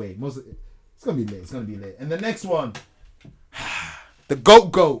 Can't wait. It's gonna be lit. And the next one, The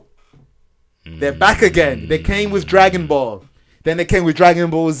Goat. They're back again. They came with Dragon Ball. Then they came with Dragon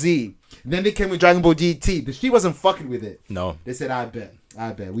Ball Z. Then they came with Dragon Ball GT. The street wasn't fucking with it. No. they said, I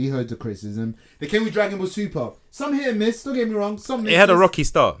bet. We heard the criticism. They came with Dragon Ball Super. Some hit and miss. Don't get me wrong. Some It had a rocky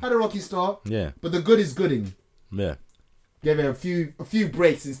start. Yeah. But the good is gooding. Yeah. Gave it a few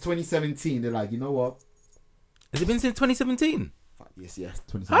breaks since 2017. They're like, you know what? Has it been since 2017? Yes.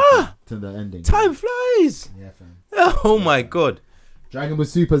 2017 to the ending. Time flies. Yeah, fam. Oh my god. Dragon Ball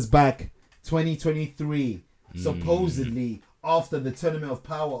Super's back 2023. Supposedly after the Tournament of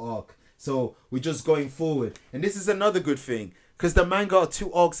Power arc. So we're just going forward. And this is another good thing. Because the manga are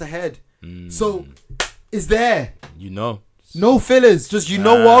 2 arcs ahead. So it's there. You know. No fillers. Just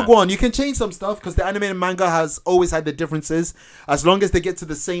Wagwan. You can change some stuff. Because the anime and manga has always had the differences. As long as they get to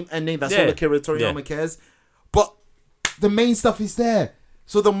the same ending. That's all Akira Toriyama cares. But the main stuff is there.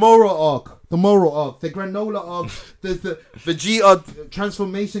 So the Moro arc, the Granola arc, the Vegeta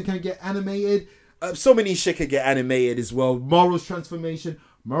transformation can get animated. So many shit can get animated as well. Moro's transformation.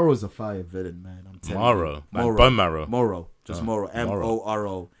 Moro's a fire villain, man. I'm telling you. Like bone marrow. Moro. Just Moro.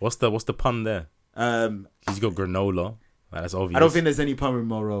 Moro. What's the pun there? He's got granola. That's obvious. I don't think there's any pun with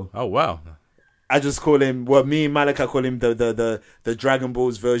Moro. Oh wow. I just call him. Well, me and Malika call him the Dragon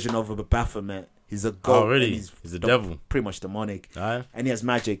Ball's version of a Baphomet. He's a god. Oh really? He's the devil. Pretty much demonic. Aye. And he has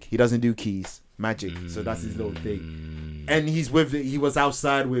magic. He doesn't do keys. Magic. So that's his little thing. And he was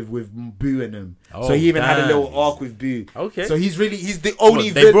outside with Boo and him. So he even had a little arc with Boo. Okay. So he's the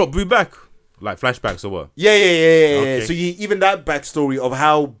only they brought Boo back. Like flashbacks or what? Yeah. Okay. So even that backstory of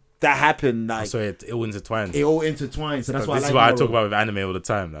how that happened, like so it all intertwines. So that's why this is what I talk about with anime all the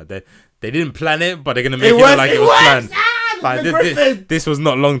time. Like they didn't plan it, but they're gonna make it look like it was planned. Like this was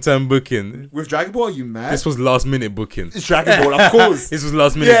not long-term booking. With Dragon Ball, you mad? This was last-minute booking. It's Dragon Ball, of course. This was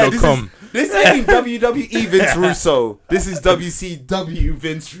lastminute.com. This ain't WWE Vince Russo. This is WCW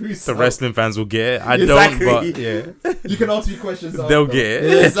Vince Russo. The wrestling fans will get it. I Exactly. don't, but yeah. You can ask me questions. They'll get it.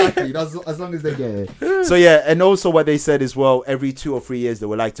 Yeah, exactly. That's, as long as they get it. So yeah, and also what they said as well, every 2 or 3 years they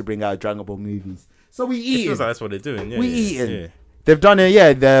would like to bring out Dragon Ball movies. So we It eating. feels like that's what they're doing. Yeah, We yeah, eating. Yeah. They've done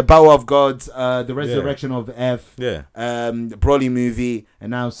it, the Battle of Gods, the Resurrection of F, Yeah. the Broly movie, and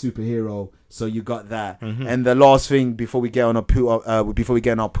now Superhero. So you got that. And the last thing before we get on our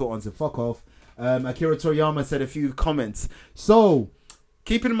put-ons and fuck off, Akira Toriyama said a few comments. So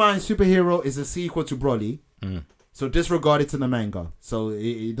keep in mind, Superhero is a sequel to Broly. So disregard it to the manga. So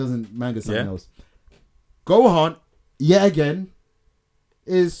it doesn't manga something else. Gohan, yet again,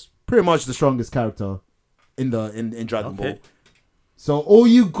 is pretty much the strongest character in Dragon Ball. So all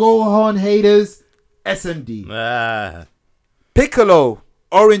you Gohan haters, SMD. Piccolo,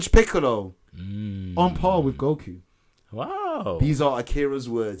 Orange Piccolo, on par with Goku. Wow. These are Akira's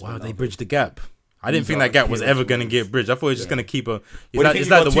words. Wow, man. they bridged the gap. I didn't These think are that gap was Akira's ever going to words. get bridged. I thought it was just going to keep a. What do you think you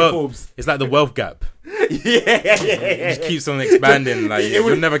got two Forbes? It's like the wealth gap. yeah. It just keeps on expanding. Like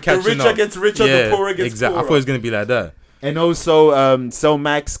you're never catching the richer up. gets richer, the poorer gets exactly. poorer. I thought it was going to be like that. And also Cell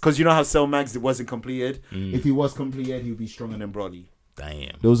Max, because you know how Cell Max it wasn't completed. If he was completed, he would be stronger than Broly.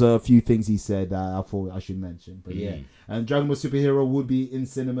 Damn. Those are a few things he said that I thought I should mention. But yeah. And Dragon Ball Superhero would be in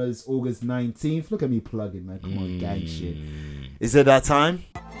cinemas August 19th. Look at me plugging, man. Come on, gang shit. Is it that time?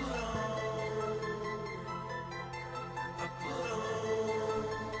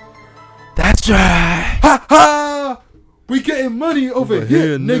 That's right. Ha ha! We getting money over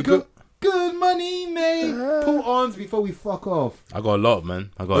here, nigga. nigga. Good money, mate. Pull ons before we fuck off. I got a lot, man.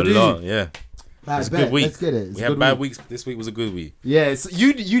 I got Oh, a did lot. you? Yeah. It's It's a good week. Let's get it. It's We a had good bad week. weeks. This week was a good week. Yeah, so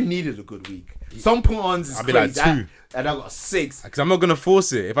you needed a good week. Some pull-ons is I'll be crazy. like 2. And I got 6. Because I'm not gonna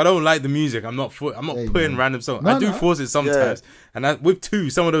force it. If I don't like the music, I'm not Hey, putting man. random songs. No, I do no. force it sometimes, and with 2,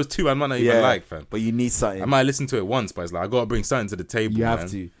 some of those 2 I might not even like, fam. But you need something. I might listen to it once, but it's like I gotta bring something to the table. You man. have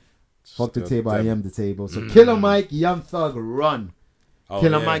to. Fuck the Just table, I them. am the table. So Killer Mike, Young Thug, Run. Oh,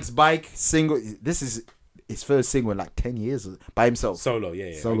 Killer yeah. Mike's bike single. This is his first single in like 10 years by himself. Solo,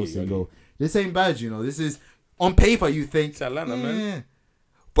 yeah. Solo I get you. single. This ain't bad, you know. This is on paper you think, It's Atlanta, man.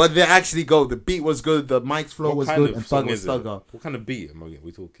 but they actually go. The beat was good. The Mike's flow What was kind good, of and song Thug was is it? Thugger. What kind of beat am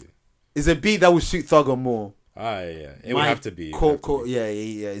we talking? It's a beat that would suit Thugger more. Ah, yeah. It would have to be. Yeah,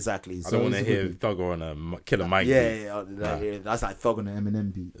 exactly. I don't want to it's a hear good Thugger on a Killer Mike Yeah, beat. yeah, that's like Thug On on the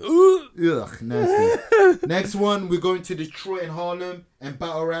Eminem beat. it. Ugh, nasty. Next one, we're going to Detroit and Harlem and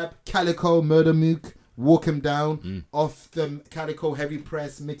battle rap. Calico, Murder Mook, Walk 'Em Down off the Calico Heavy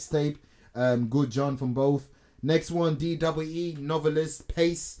Press mixtape. Good John from both. Next one, DWE, Novelist,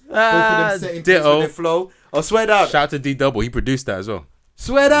 Pace. Both of them setting pace with their flow. Oh, swear down. Shout out to D-Double. He produced that as well.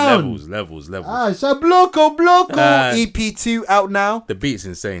 Swear down. Levels. Bloco. EP2 out now. The beat's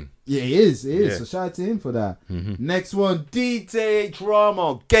insane. Yeah, it is. Yeah. So shout out to him for that. Next one, DJ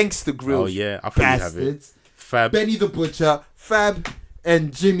Drama, Gangsta Grill. Oh, yeah. I think we have it. Bastards. Fab. Benny the Butcher, Fab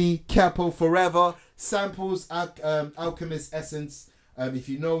and Jimmy, Capo Forever. Samples, Alchemist Essence. If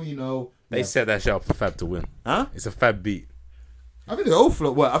you know, you know. They set that shit up for Fab to win. Huh? It's a Fab beat. I think they all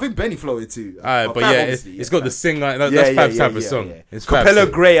float. Well, I think Benny floated too. But yeah, it's got the sing like that's Fab's type of song. It's Capella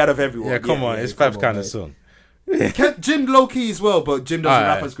Grey out of everyone. Yeah, come on, it's Fab's kind of song. Kept Jim low key as well, but Jim doesn't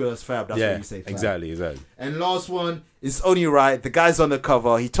rap as good as Fab. That's what you say. Fab. Exactly. And last one is only right. The guy's on the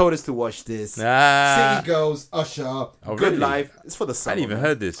cover. He told us to watch this. City Girls, Usher, Good really? Life. It's for the summer. I hadn't even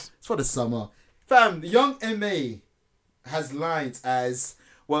heard this. It's for the summer. Fam, Young M.A. has lines as,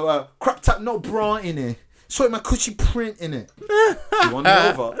 crop top, no bra in it. Show my coochie print in it. You want me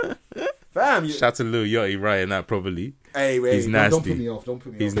over? Fam, Shout out to Lil Yachty writing that probably. Hey, he's nasty. Don't put me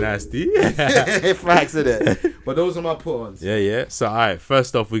off. He's nasty. Facts in it. But those are my put-ons. Yeah. So, all right.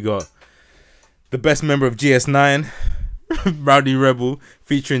 First off, we got the best member of GS9, Rowdy Rebel,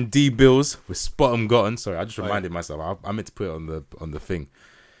 featuring D Bills with Spot 'Em Gotten. Sorry, I just reminded myself. I meant to put it on the thing.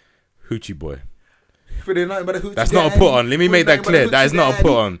 Hoochie Boy. That's not a put-on. Let me make that clear. That is not a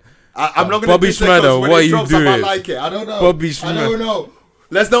put-on. I'm not going to Bobby Schmurder, what are you doing? I like it. I don't know. Bobby Schmurder. I don't know.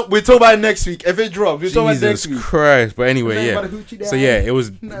 Let's not. We'll talk about it next week. If it drops, we'll talk about it next week. Jesus Christ. But anyway, yeah. So yeah, it was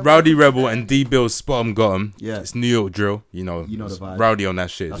Rowdy Rebel and D Bill's Spot 'Em Got 'Em. Yeah. It's New York drill. You know the vibe. Rowdy on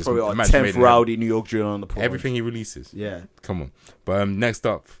that shit. That's Just probably our imagine 10th Rowdy New York drill on the pod. everything he releases. Yeah. Come on. But next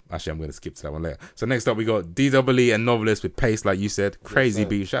up, actually, I'm going to skip to that one later. So next up, we got DWE and Novelist with Pace, like you said. Crazy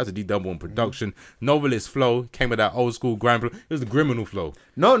beat. Shout out to D-Double on production. Novelist flow came with that old school grind flow. It was the criminal flow.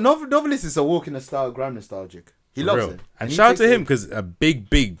 No, Novelist is a walk in the style, gram nostalgic. He loves it. And shout out to him because a big,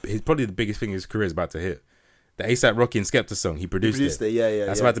 he's probably the biggest thing in his career is about to hit. The ASAP Rocky and Skepta song, he produced it. Yeah.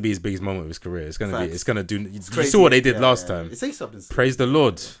 That's about to be his biggest moment of his career. It's gonna do. You crazy. saw what they did last time. It's ASAP. Praise the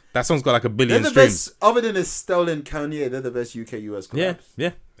Lord. That song's got like 1 billion They're the streams. best, other than Estelle and Kanye, they're the best UK US collabs.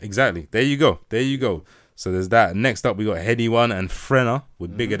 Yeah, exactly. There you go. So there's that. Next up, we got Heady One and Frenna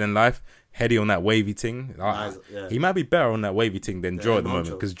with Bigger Than Life. Heady on that wavy thing. He might be better on that wavy thing than Drill at the moment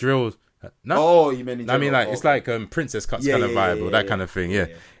because Drill. No. Oh, you mean? I mean, like it's like Princess Cuts kind of vibe or that kind of thing. Yeah.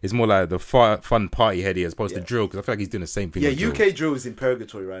 It's more like the fun party Heady as opposed to Drill because I feel like he's doing the same thing. Yeah, UK Drill is in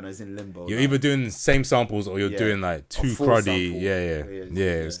purgatory right now. He's in limbo. You're either doing the same samples or you're doing like too cruddy.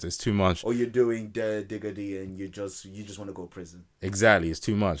 Yeah. It's too much. Or you're doing Digger D and you just want to go to prison. Exactly, it's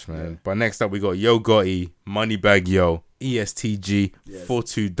too much, man. Yeah. But next up we got Yo Gotti, Moneybag Yo, ESTG,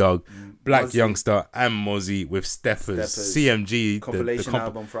 42 Doug, Black Mozzie. Youngster, and Mozzie with Steppers. CMG compilation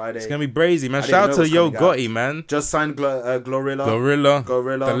album Friday. It's gonna be brazy, man. Shout out to Yo Gotti, man. Just signed Glorilla.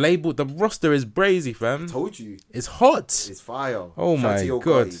 The label, the roster is brazy, fam. I told you, it's hot. It's fire. Oh my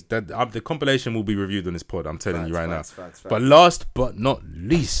god, the compilation will be reviewed on this pod. I'm telling you right now. But last but not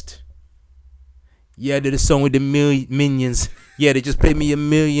least, I did a song with the Minions. Yeah, they just paid me $1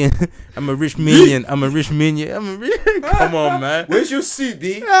 million. I'm a rich minion. Come on, man. Where's your suit,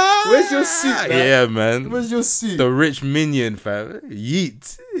 B? Where's your suit, man? Yeah, man. Where's your suit? The rich minion, fam.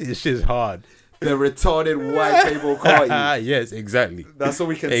 Yeet. This shit's hard. The retarded white table Carti. Yes, exactly. That's what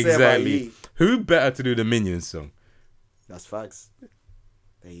we can say about Yeet. Who better to do the Minions song? That's facts.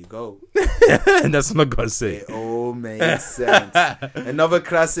 There you go. And that's what I gotta say. It all makes sense. Another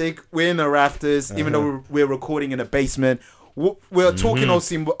classic. We're in the rafters, even though we're recording in a basement. We're talking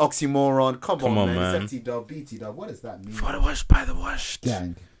oxymoron. Come on, man. It's DUB BT DUB. What does that mean? For the wash, by the wash.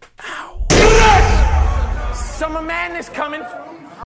 Gang. Summer madness coming.